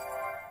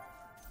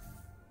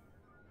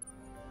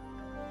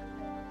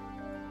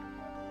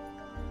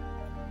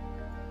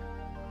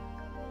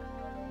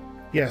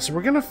 Yeah, so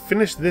we're gonna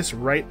finish this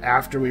right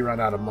after we run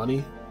out of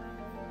money.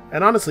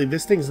 And honestly,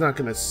 this thing's not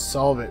gonna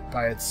solve it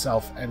by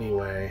itself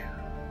anyway.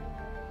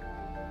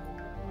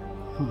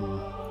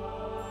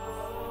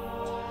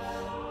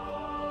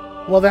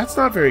 Well, that's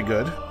not very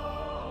good.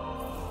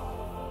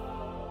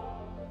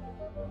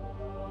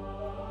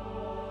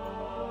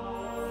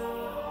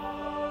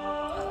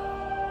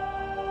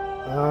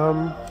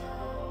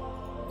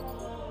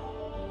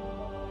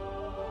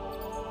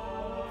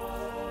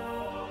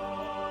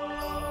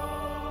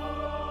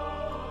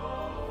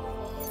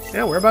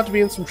 Yeah, we're about to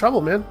be in some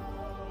trouble, man.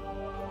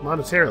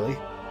 Monetarily.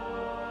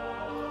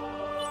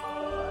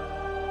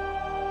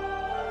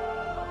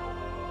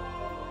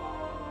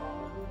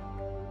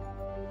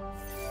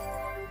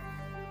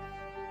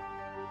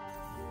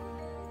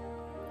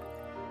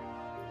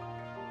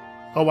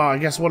 Oh wow, I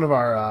guess one of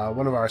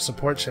our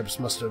support ships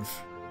must have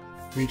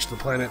reached the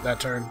planet that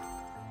turn.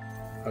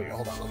 Okay,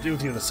 hold on, I'll deal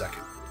with you in a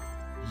second.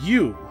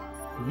 You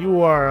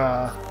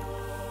are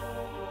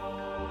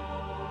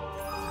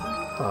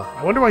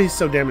I wonder why he's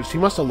so damaged. He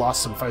must have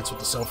lost some fights with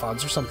the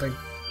Sophons or something.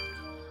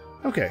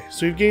 Okay,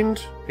 so we've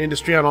gained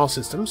industry on all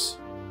systems.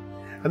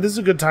 And this is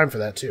a good time for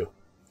that, too.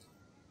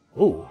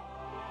 Ooh.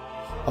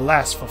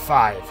 Alas for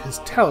 5, his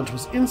talent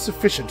was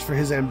insufficient for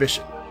his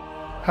ambition.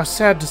 How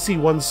sad to see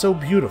one so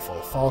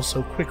beautiful fall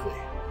so quickly.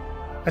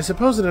 I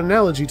suppose an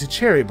analogy to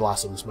cherry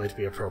blossoms might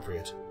be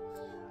appropriate.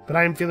 But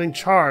I am feeling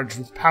charged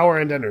with power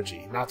and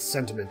energy, not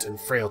sentiment and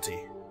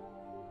frailty.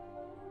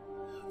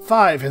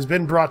 5 has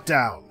been brought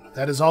down.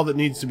 That is all that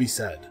needs to be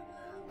said.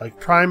 Like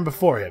Prime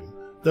before him,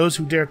 those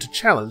who dare to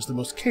challenge the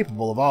most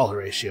capable of all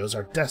Horatios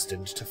are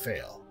destined to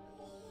fail.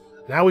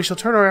 Now we shall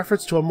turn our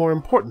efforts to a more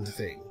important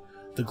thing,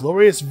 the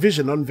glorious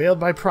vision unveiled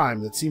by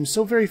Prime that seems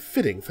so very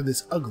fitting for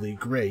this ugly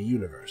grey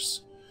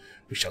universe.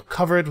 We shall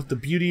cover it with the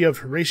beauty of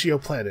Horatio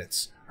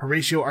planets,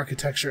 Horatio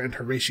architecture, and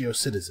Horatio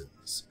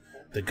citizens.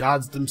 The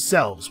gods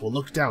themselves will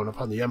look down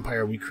upon the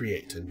empire we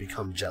create and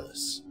become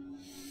jealous.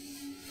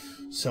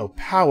 So,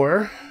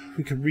 power...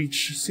 We could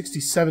reach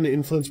 67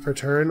 influence per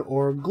turn,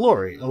 or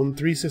glory, own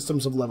 3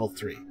 systems of level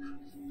 3.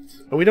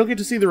 And we don't get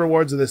to see the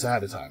rewards of this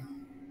ahead of time.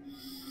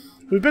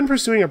 We've been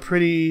pursuing a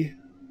pretty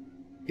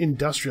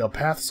industrial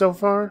path so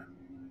far.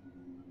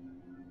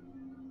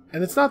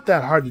 And it's not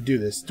that hard to do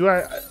this. Do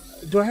I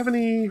have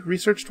any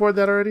research toward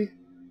that already?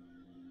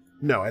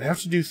 No, I'd have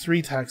to do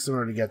 3 techs in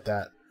order to get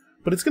that.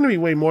 But it's going to be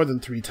way more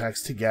than 3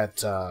 techs to get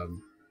the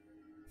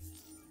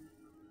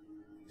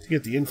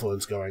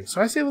influence going. So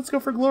I say let's go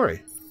for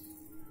glory.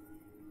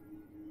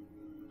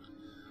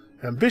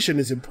 Ambition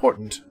is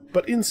important,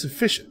 but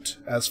insufficient,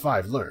 as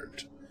 5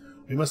 learned.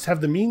 We must have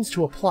the means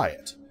to apply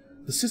it.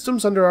 The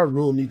systems under our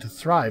rule need to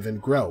thrive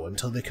and grow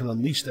until they can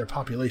unleash their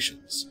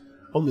populations.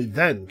 Only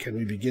then can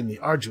we begin the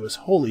arduous,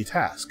 holy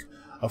task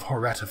of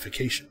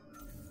horatification.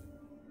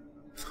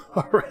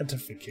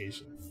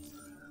 Horatification.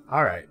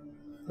 Alright.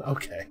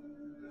 Okay.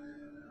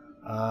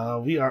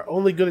 We are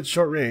only good at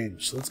short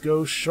range. Let's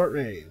go short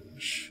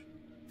range.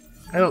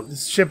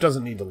 This ship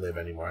doesn't need to live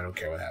anymore. I don't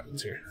care what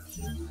happens here.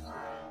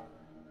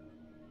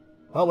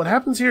 Well, what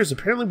happens here is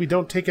apparently we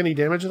don't take any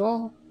damage at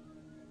all.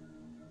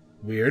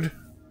 Weird.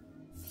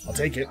 I'll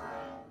take it.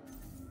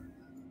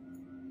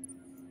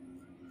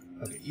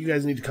 Okay, you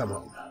guys need to come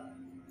home.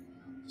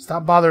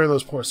 Stop bothering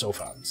those poor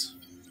Sophons.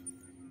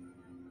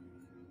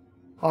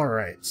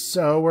 Alright,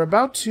 so we're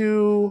about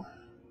to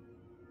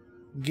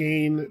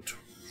gain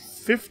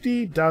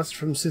 50 dust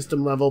from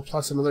system level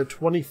plus another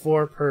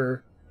 24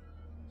 per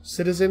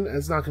citizen.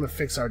 It's not going to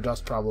fix our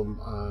dust problem.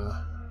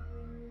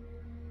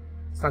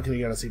 It's not going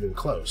to get us even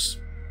close.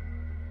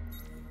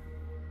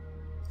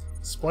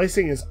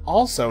 Splicing is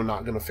also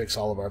not going to fix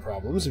all of our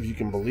problems, if you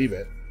can believe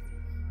it.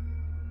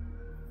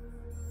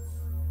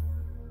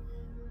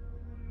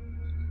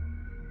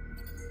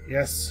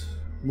 Yes,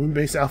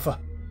 Moonbase Alpha.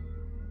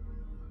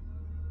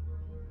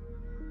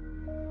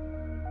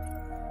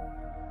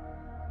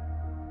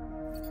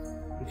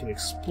 We can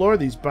explore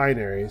these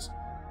binaries.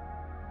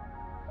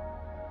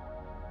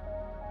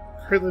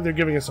 Currently they're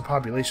giving us a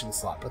population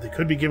slot, but they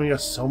could be giving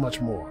us so much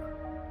more.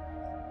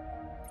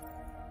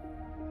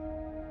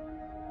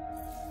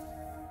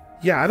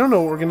 Yeah, I don't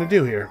know what we're going to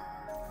do here.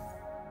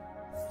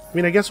 I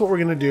mean, I guess what we're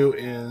going to do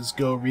is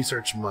go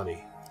research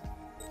money.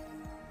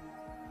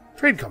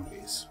 Trade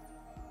companies.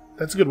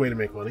 That's a good way to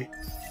make money.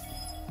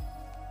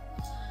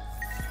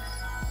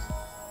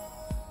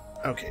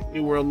 Okay,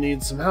 New World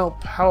needs some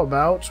help. How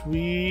about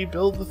we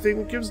build the thing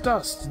that gives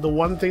dust? The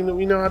one thing that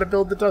we know how to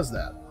build that does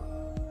that.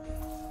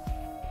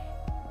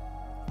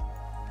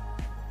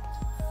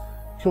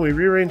 Can we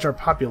rearrange our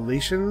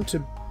population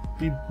to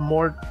be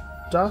more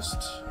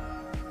dust?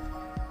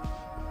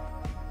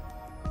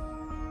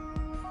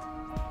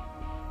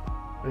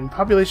 I mean,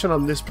 population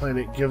on this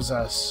planet gives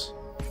us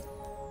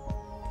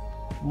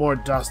more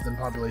dust than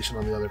population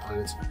on the other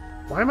planets.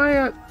 Why am I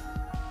at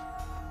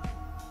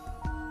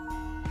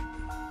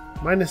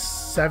minus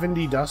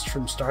 70 dust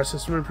from star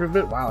system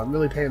improvement? Wow, I'm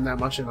really paying that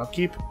much in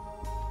upkeep.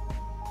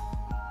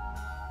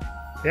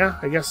 Yeah,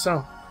 I guess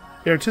so.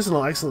 The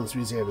Artisanal Excellence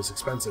Museum is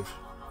expensive.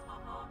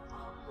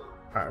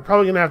 Alright, we're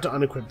probably going to have to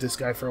unequip this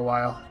guy for a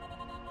while.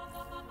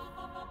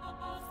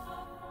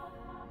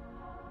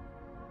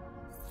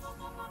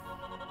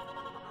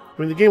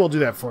 I mean, the game will do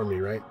that for me,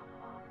 right?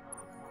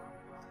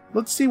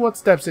 Let's see what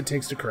steps it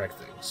takes to correct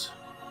things.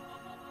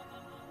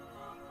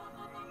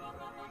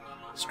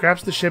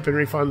 Scraps the ship and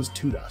refunds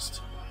 2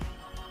 dust.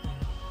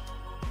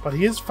 But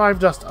he is 5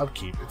 dust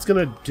upkeep. It's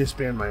going to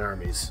disband my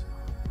armies.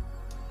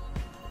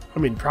 I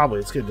mean, probably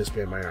it's going to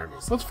disband my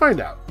armies. Let's find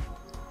out.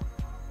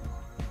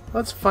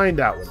 Let's find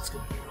out what it's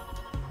going to do.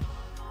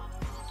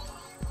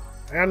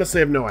 I honestly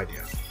have no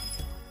idea.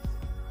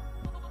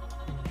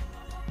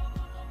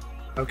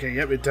 Okay,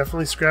 yep, it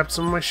definitely scrapped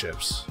some of my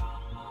ships.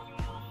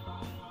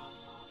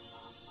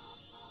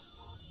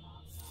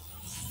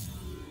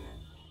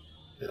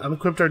 It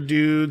unequipped our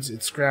dudes,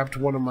 it scrapped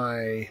one of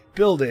my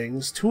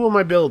buildings, 2 of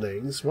my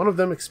buildings, one of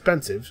them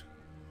expensive.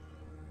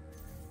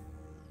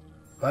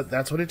 But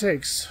that's what it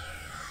takes.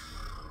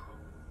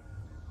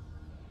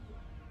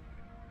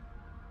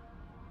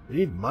 We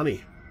need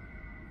money.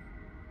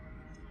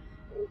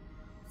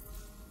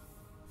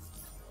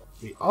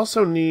 We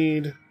also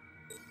need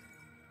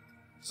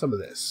some of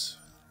this.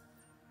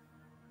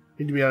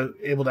 We need to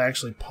be able to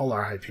actually pull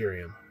our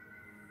Hyperion.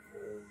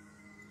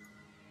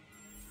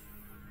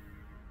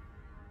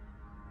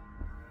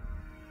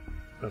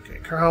 Okay,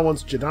 Karhal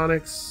wants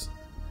Gedonics.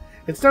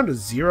 It's down to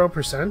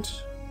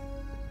 0%.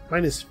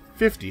 Minus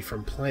 50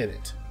 from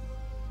planet.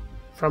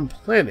 From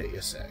planet,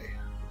 you say?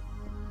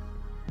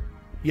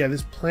 Yeah,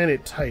 this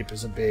planet type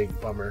is a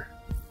big bummer.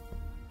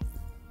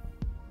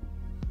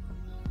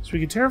 So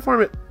we can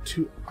terraform it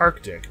to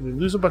Arctic. We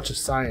lose a bunch of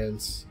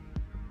science,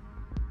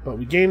 but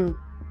we gain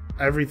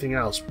everything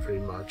else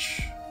pretty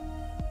much.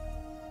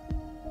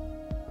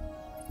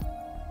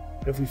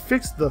 If we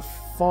fix the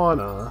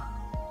fauna,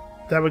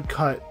 that would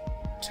cut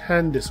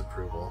 10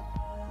 disapproval.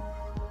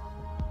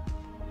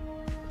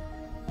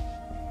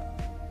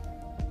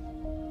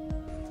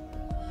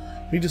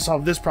 We need to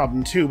solve this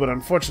problem too, but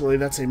unfortunately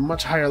that's a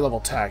much higher level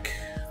tech.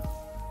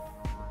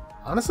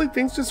 Honestly,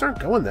 things just aren't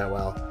going that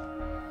well.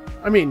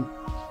 I mean,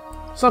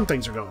 some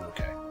things are going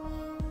okay.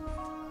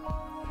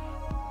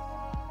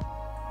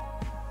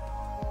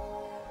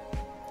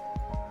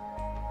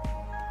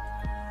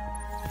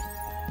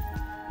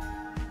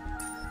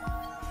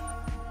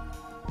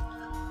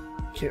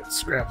 Can't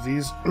scrap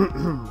these,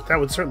 but that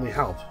would certainly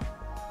help.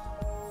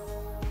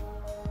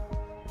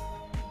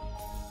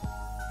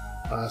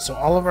 So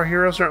all of our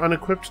heroes are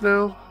unequipped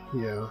now?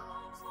 Yeah.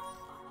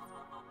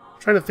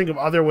 Trying to think of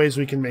other ways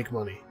we can make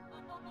money.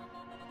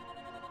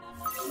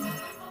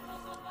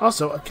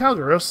 Also, a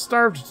Calgaros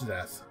starved to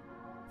death.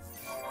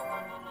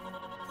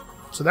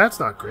 So that's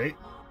not great.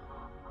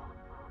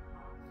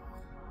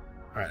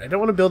 Alright, I don't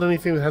want to build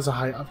anything that has a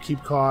high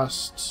upkeep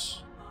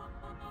cost.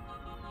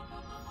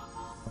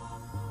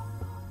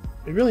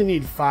 We really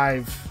need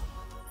 5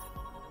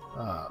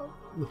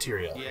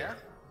 material. Yeah?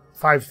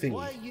 5 thingy.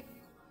 Why you...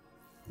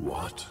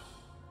 What?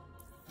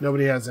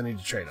 Nobody has any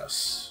to trade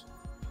us.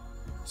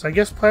 So I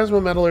guess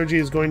plasma metallurgy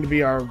is going to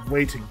be our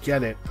way to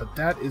get it, but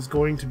that is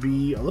going to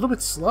be a little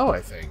bit slow,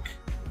 I think.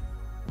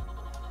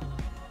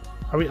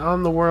 Are we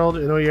on the world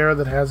in Oyera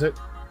that has it?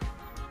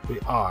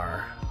 We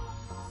are.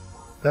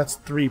 That's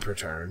 3 per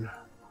turn.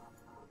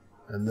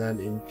 And then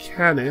in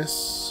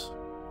Canis,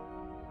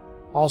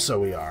 also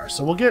we are.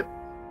 So we'll get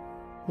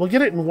We'll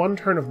get it in 1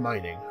 turn of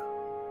mining.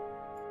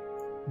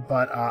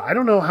 But I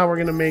don't know how we're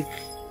going to make...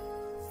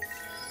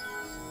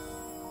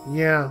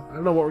 Yeah, I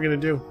don't know what we're going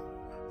to do.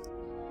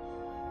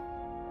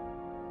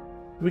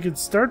 We could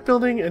start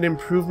building an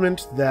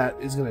improvement that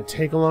is going to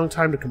take a long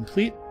time to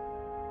complete,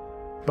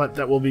 but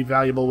that will be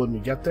valuable when we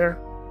get there.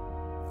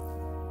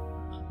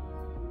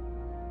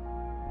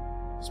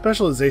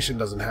 Specialization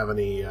doesn't have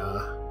any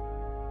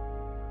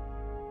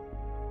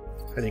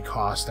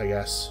cost, I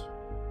guess.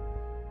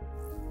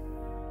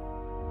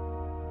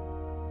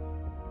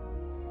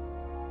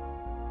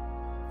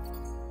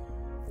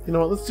 You know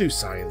what, let's do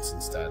science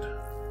instead.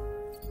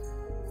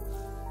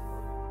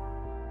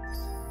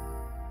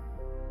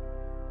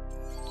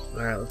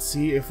 Alright, let's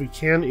see if we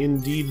can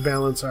indeed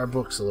balance our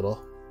books a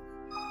little.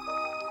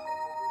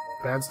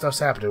 Bad stuff's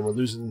happening. We're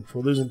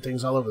losing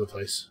things all over the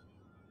place.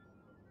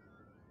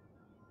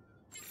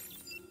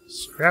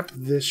 Scrap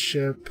this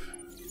ship.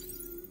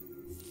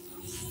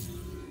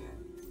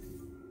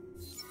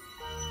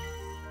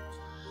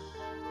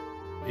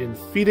 In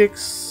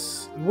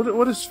Phoenix...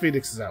 What does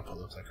Phoenix's output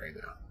look like right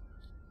now?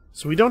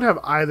 So we don't have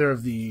either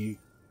of the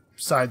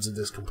sides of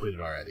this completed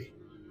already.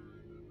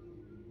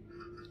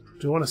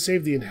 Do we want to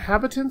save the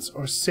inhabitants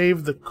or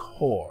save the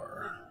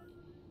core?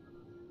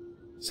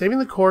 Saving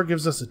the core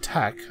gives us a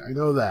tech, I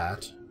know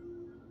that.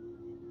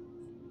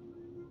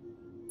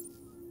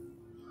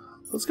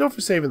 Let's go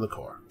for saving the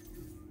core.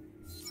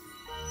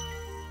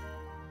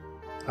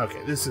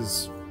 Okay, this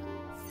is...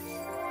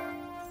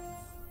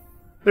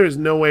 There is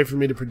no way for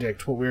me to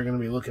predict what we're going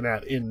to be looking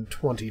at in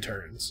 20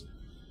 turns.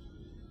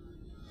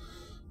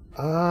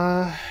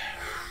 I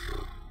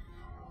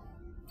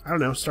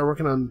don't know, start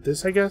working on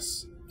this, I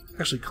guess?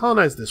 Actually,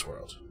 colonize this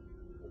world.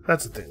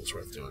 That's the thing that's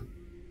worth doing.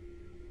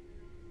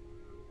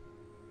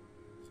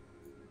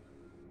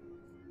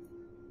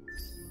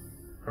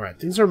 Alright,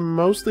 things are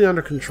mostly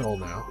under control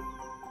now.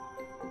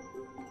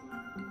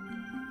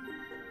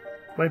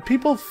 My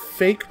people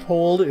fake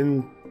polled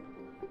in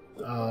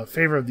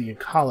favor of the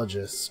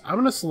ecologists. I'm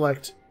going to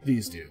select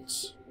these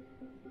dudes.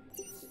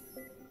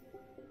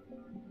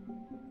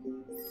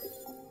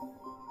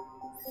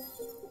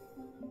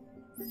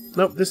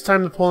 Nope, this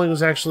time the polling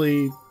was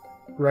actually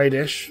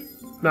right-ish.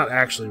 Not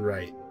actually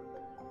right.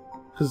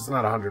 Because it's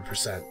not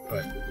 100%,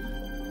 but...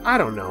 I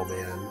don't know,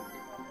 man.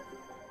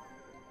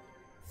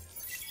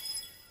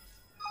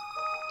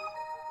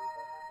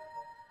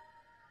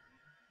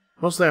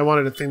 Mostly I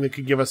wanted a thing that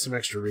could give us some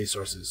extra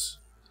resources.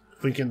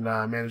 If we can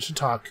manage to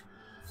talk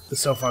the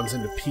Sophons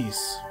into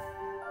peace.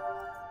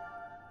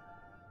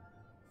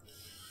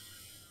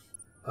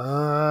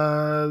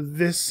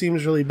 This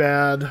seems really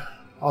bad.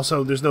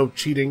 Also, there's no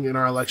cheating in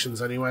our elections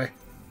anyway.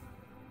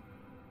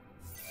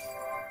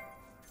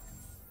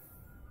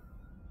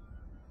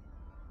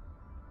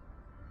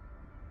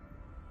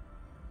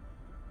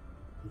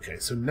 Okay,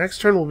 so next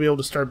turn we'll be able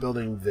to start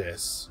building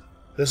this.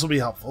 This will be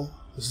helpful.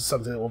 This is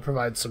something that will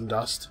provide some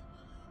dust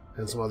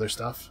and some other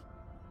stuff.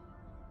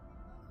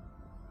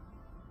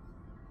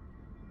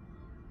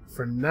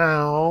 For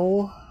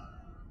now...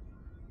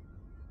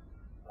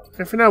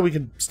 And for now we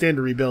can stand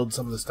to rebuild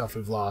some of the stuff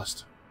we've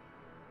lost.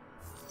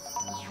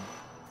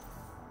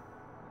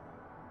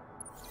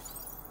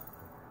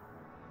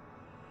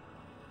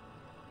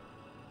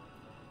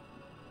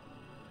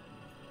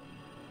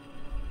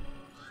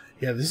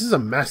 Yeah, this is a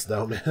mess,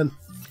 though, man.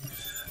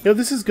 You know,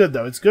 this is good,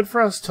 though. It's good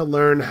for us to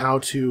learn how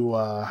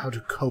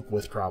to cope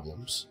with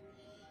problems.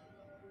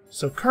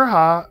 So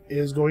Kurha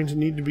is going to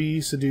need to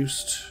be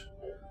seduced.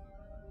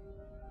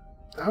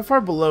 How far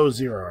below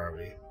 0 are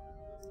we?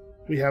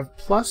 We have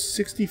plus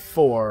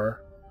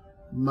 64,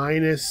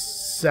 minus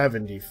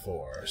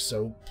 74.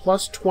 So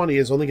plus 20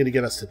 is only going to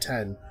get us to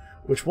 10,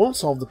 which won't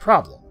solve the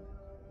problem.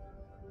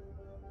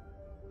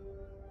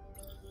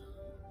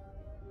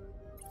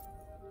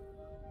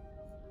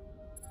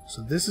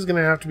 So this is going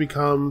to have to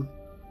become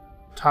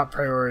top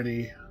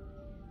priority.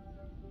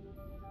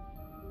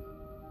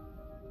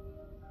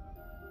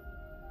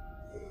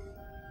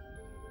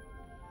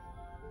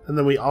 And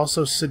then we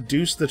also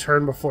seduce the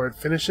turn before it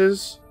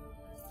finishes.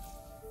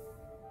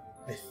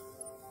 I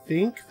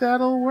think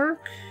that'll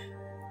work.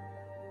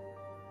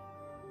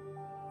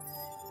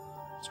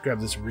 Let's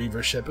grab this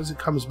Reaver ship as it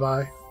comes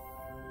by.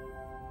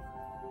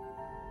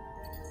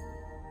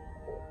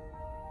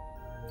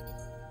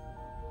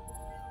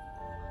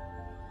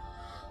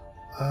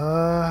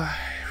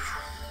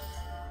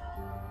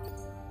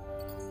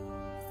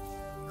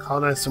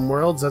 Colonize some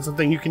worlds. That's a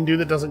thing you can do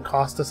that doesn't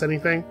cost us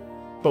anything,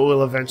 but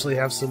will eventually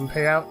have some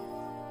payout.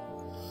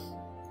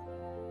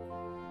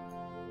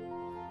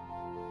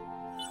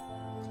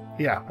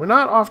 Yeah, we're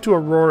not off to a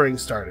roaring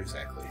start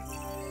exactly.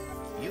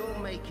 You're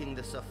making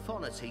the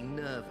Sophonity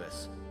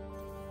nervous.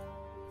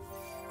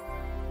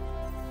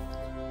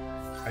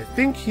 I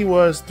think he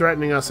was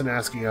threatening us and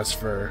asking us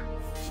for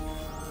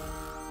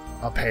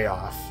a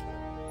payoff.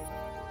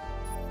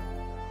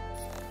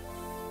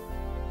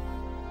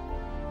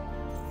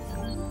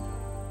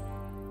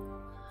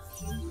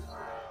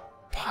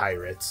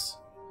 Pirates.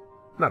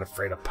 I'm not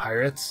afraid of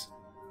pirates.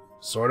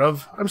 Sort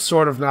of. I'm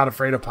sort of not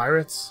afraid of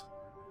pirates.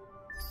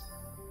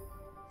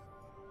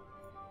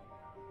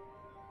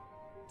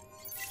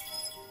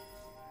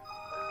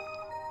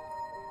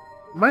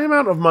 my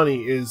amount of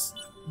money is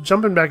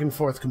jumping back and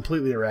forth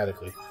completely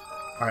erratically.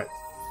 Alright,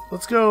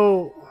 let's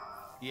go...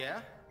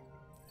 Yeah?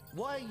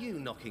 Why are you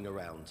knocking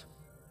around?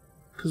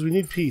 Because we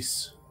need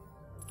peace.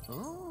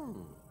 Oh.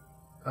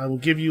 I will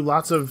give you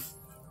lots of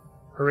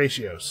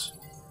Horatios.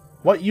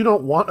 What, you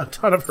don't want a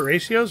ton of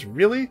Horatios?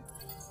 Really?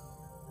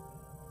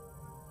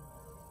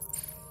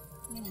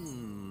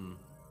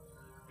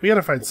 We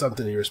gotta find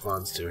something he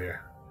responds to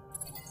here.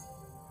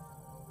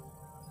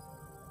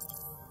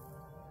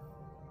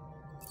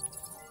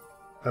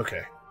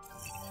 Okay.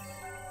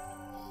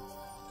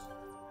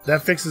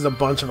 That fixes a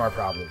bunch of our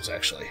problems,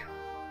 actually.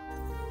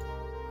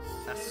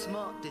 A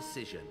smart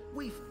decision.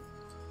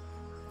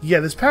 Yeah,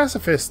 this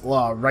pacifist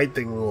law, right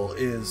thing rule,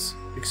 is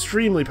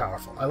extremely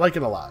powerful. I like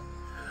it a lot.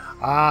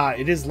 Ah,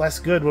 it is less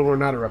good when we're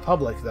not a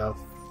republic, though.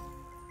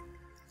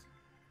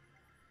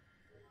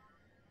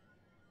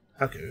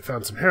 Okay, we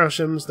found some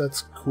Hiroshims.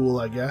 That's cool,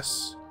 I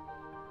guess.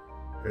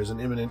 There's an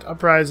imminent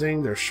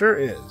uprising. There sure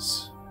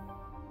is.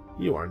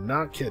 You are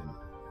not kidding.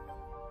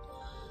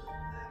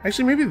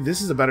 Actually, maybe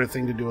this is a better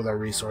thing to do with our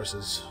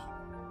resources.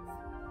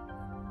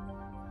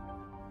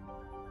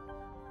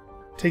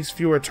 Takes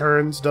fewer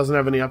turns, doesn't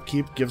have any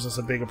upkeep, gives us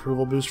a big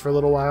approval boost for a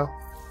little while.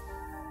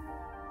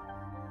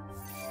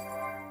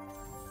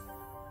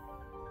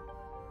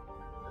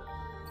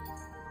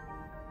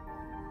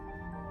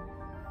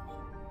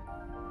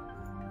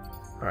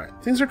 Alright,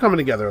 things are coming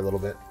together a little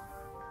bit.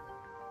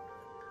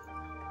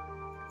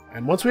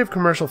 And once we have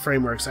commercial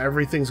frameworks,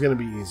 everything's going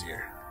to be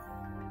easier.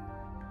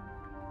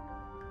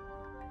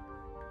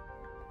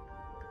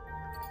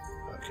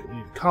 Okay, we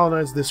need to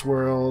colonize this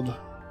world.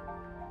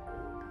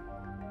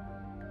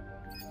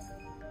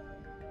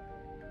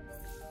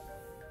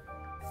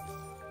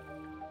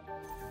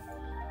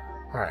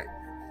 Alright.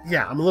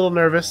 Yeah, I'm a little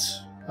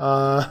nervous.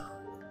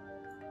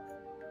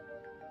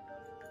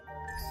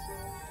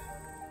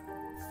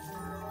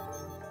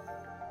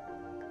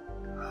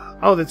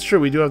 Oh, that's true.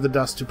 We do have the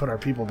dust to put our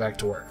people back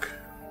to work.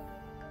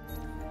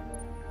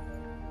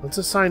 Let's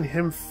assign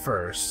him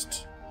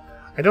first.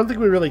 I don't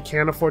think we really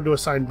can afford to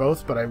assign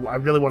both, but I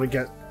really want to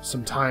get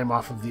some time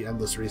off of the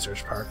Endless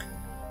Research Park.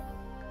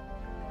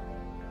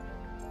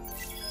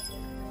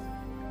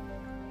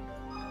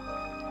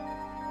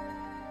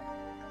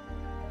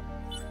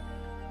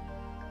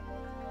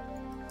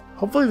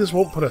 Hopefully this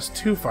won't put us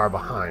too far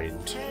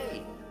behind.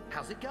 Hey,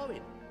 how's it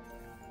going?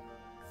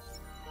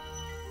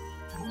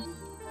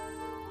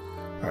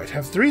 Alright,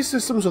 have 3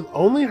 systems with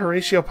only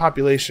Horatio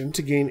population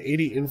to gain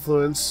 80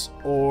 influence,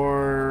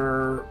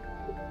 or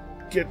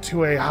get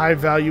to a high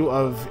value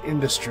of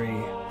industry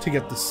to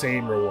get the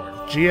same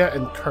reward. Gia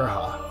and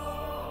Kurha.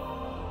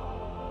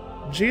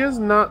 Gia's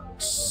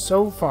not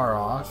so far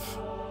off.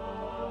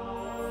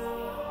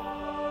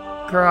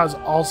 Kurha's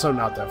also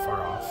not that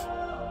far off.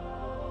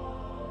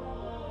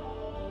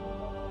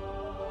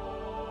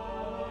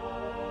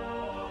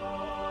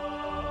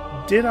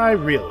 Did I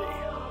really?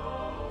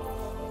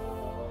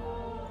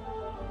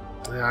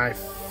 I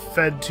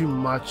fed too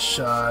much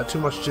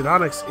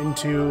genomics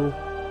into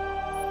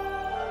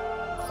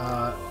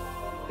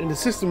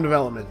system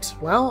development.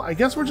 Well, I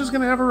guess we're just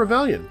gonna have a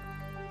rebellion.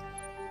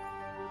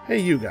 Hey,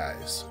 you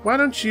guys, why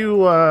don't you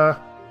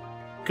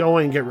go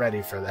and get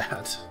ready for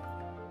that?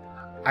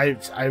 I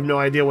have no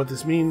idea what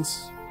this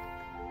means.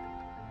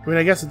 I mean,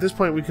 I guess at this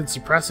point we could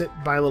suppress it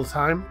by a little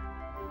time.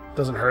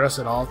 Doesn't hurt us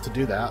at all to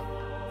do that.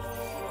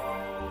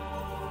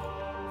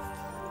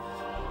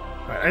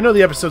 I know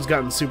the episode's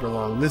gotten super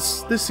long.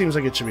 This seems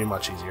like it should be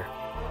much easier.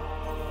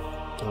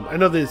 I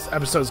know this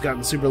episode's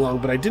gotten super long,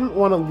 but I didn't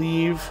want to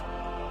leave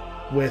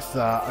with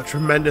a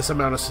tremendous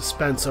amount of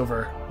suspense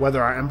over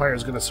whether our empire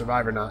is going to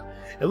survive or not.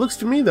 It looks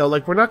to me, though,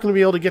 like we're not going to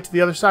be able to get to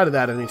the other side of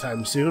that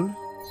anytime soon.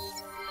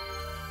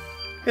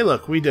 Hey,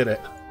 look, we did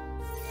it.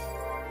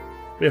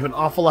 We have an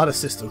awful lot of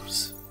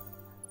systems.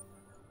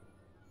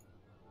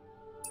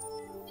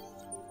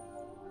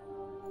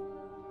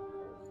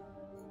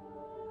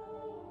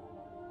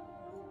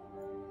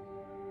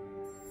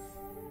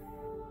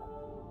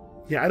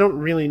 Yeah, I don't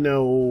really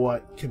know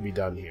what can be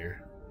done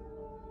here.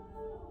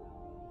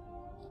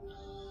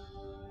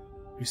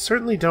 We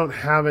certainly don't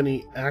have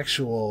any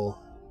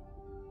actual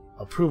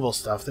approval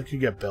stuff that could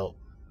get built,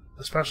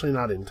 especially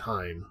not in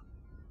time.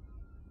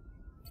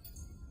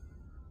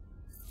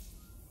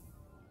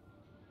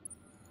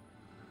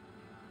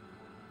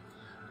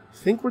 I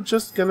think we're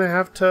just gonna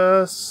have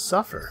to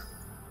suffer.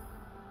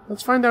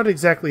 Let's find out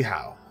exactly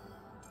how.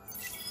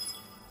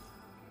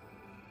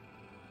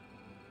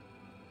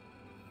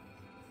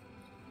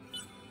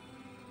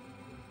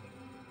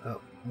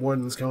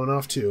 Warden's going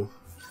off too.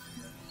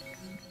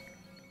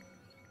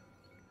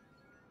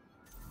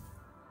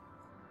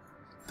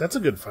 That's a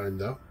good find,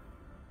 though.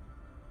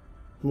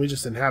 We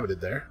just inhabited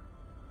there.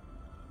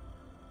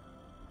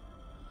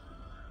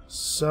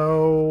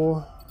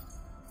 So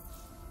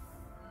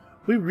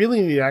we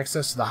really need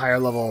access to the higher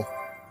level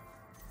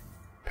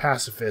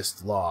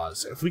pacifist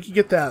laws. If we could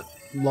get that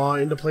law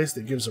into place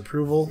that gives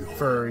approval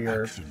for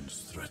your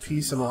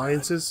peace and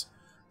alliances,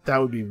 that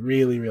would be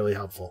really, really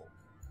helpful.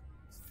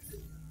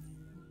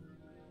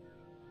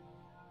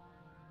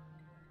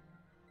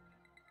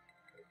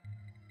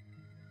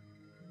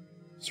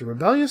 So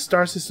rebellious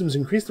star systems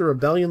increase the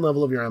rebellion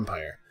level of your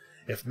empire.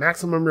 If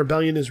maximum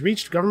rebellion is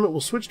reached, government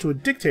will switch to a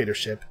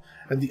dictatorship,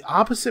 and the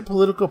opposite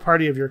political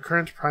party of your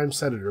current prime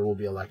senator will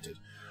be elected.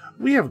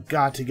 We have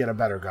got to get a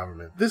better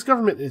government. This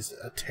government is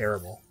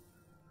terrible.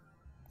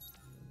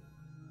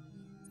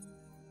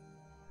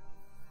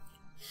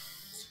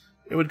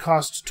 It would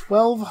cost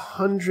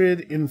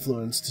 1,200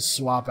 influence to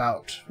swap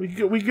out. We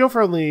go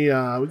for only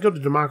we go to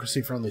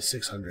democracy for only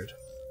 600.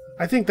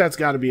 I think that's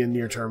got to be a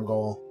near-term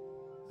goal.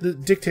 The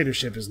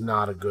dictatorship is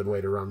not a good way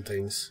to run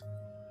things.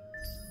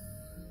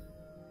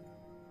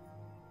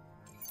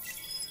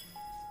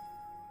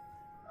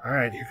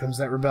 Alright, here comes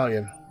that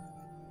rebellion.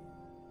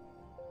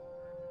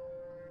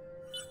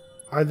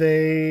 Are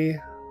they...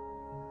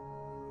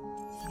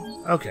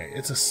 Okay,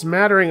 it's a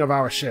smattering of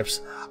our ships.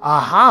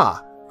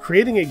 Aha!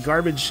 Creating a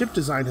garbage ship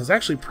design has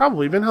actually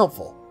probably been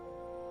helpful.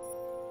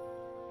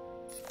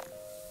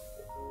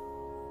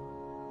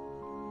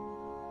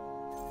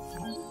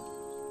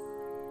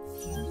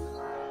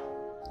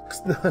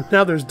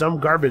 Now there's dumb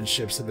garbage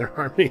ships in their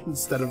army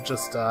instead of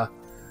just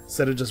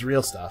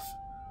real stuff.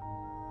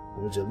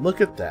 Would you look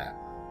at that?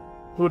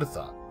 Who would have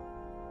thought?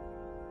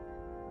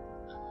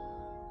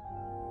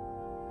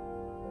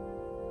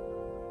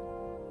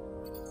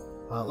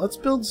 Let's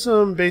build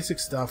some basic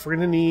stuff. We're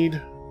gonna need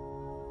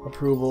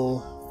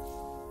approval.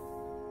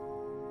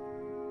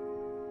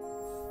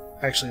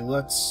 Actually,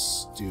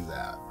 let's do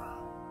that.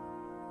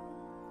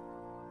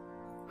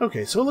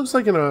 Okay, so it looks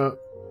like an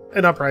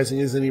uprising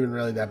isn't even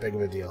really that big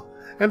of a deal.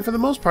 And for the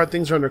most part,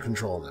 things are under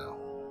control now.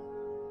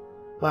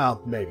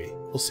 Well, maybe.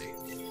 We'll see.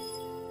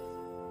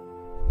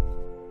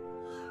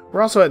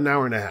 We're also at an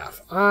hour and a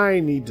half. I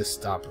need to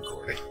stop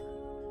recording.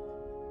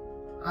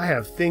 I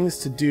have things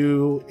to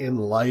do in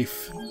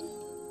life.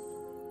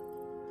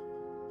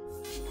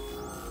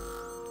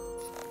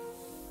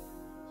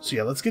 So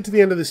yeah, let's get to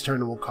the end of this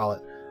turn and we'll call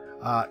it.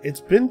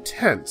 It's been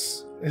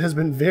tense. It has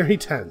been very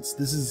tense.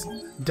 This is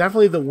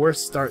definitely the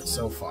worst start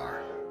so far.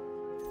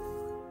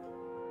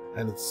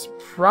 And it's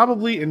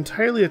probably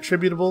entirely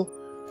attributable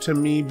to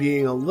me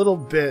being a little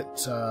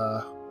bit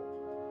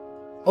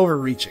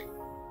overreaching,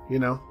 you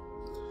know?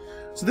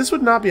 So this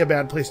would not be a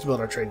bad place to build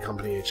our trade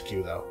company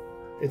HQ, though.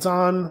 It's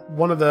on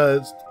one of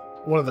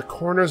the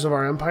corners of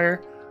our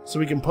empire, so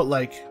we can put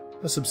like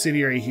a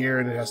subsidiary here,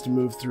 and it has to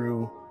move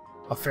through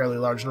a fairly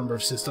large number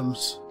of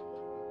systems.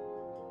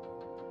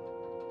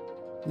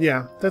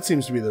 Yeah, that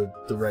seems to be the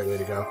right way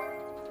to go.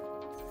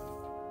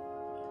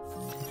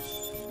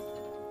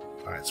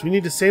 Alright, so we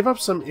need to save up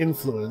some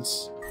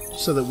influence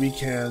so that we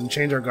can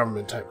change our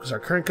government type, because our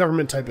current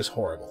government type is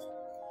horrible.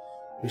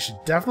 We should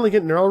definitely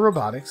get neural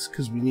robotics,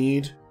 because we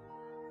need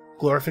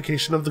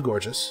glorification of the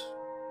gorgeous.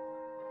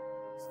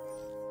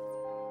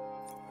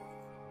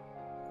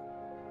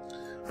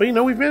 But you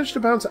know, we've managed to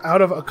bounce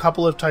out of a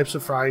couple of types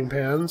of frying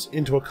pans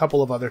into a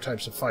couple of other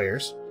types of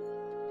fires.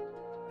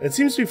 It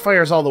seems to be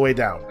fires all the way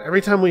down.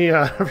 Every time we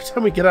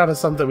get out of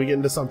something, we get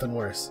into something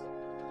worse.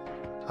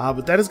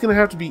 But that is going to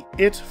have to be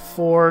it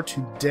for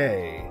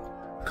today.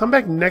 Come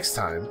back next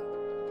time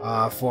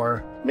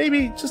for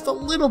maybe just a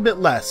little bit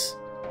less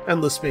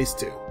Endless Space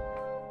 2.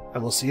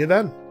 And we'll see you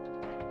then.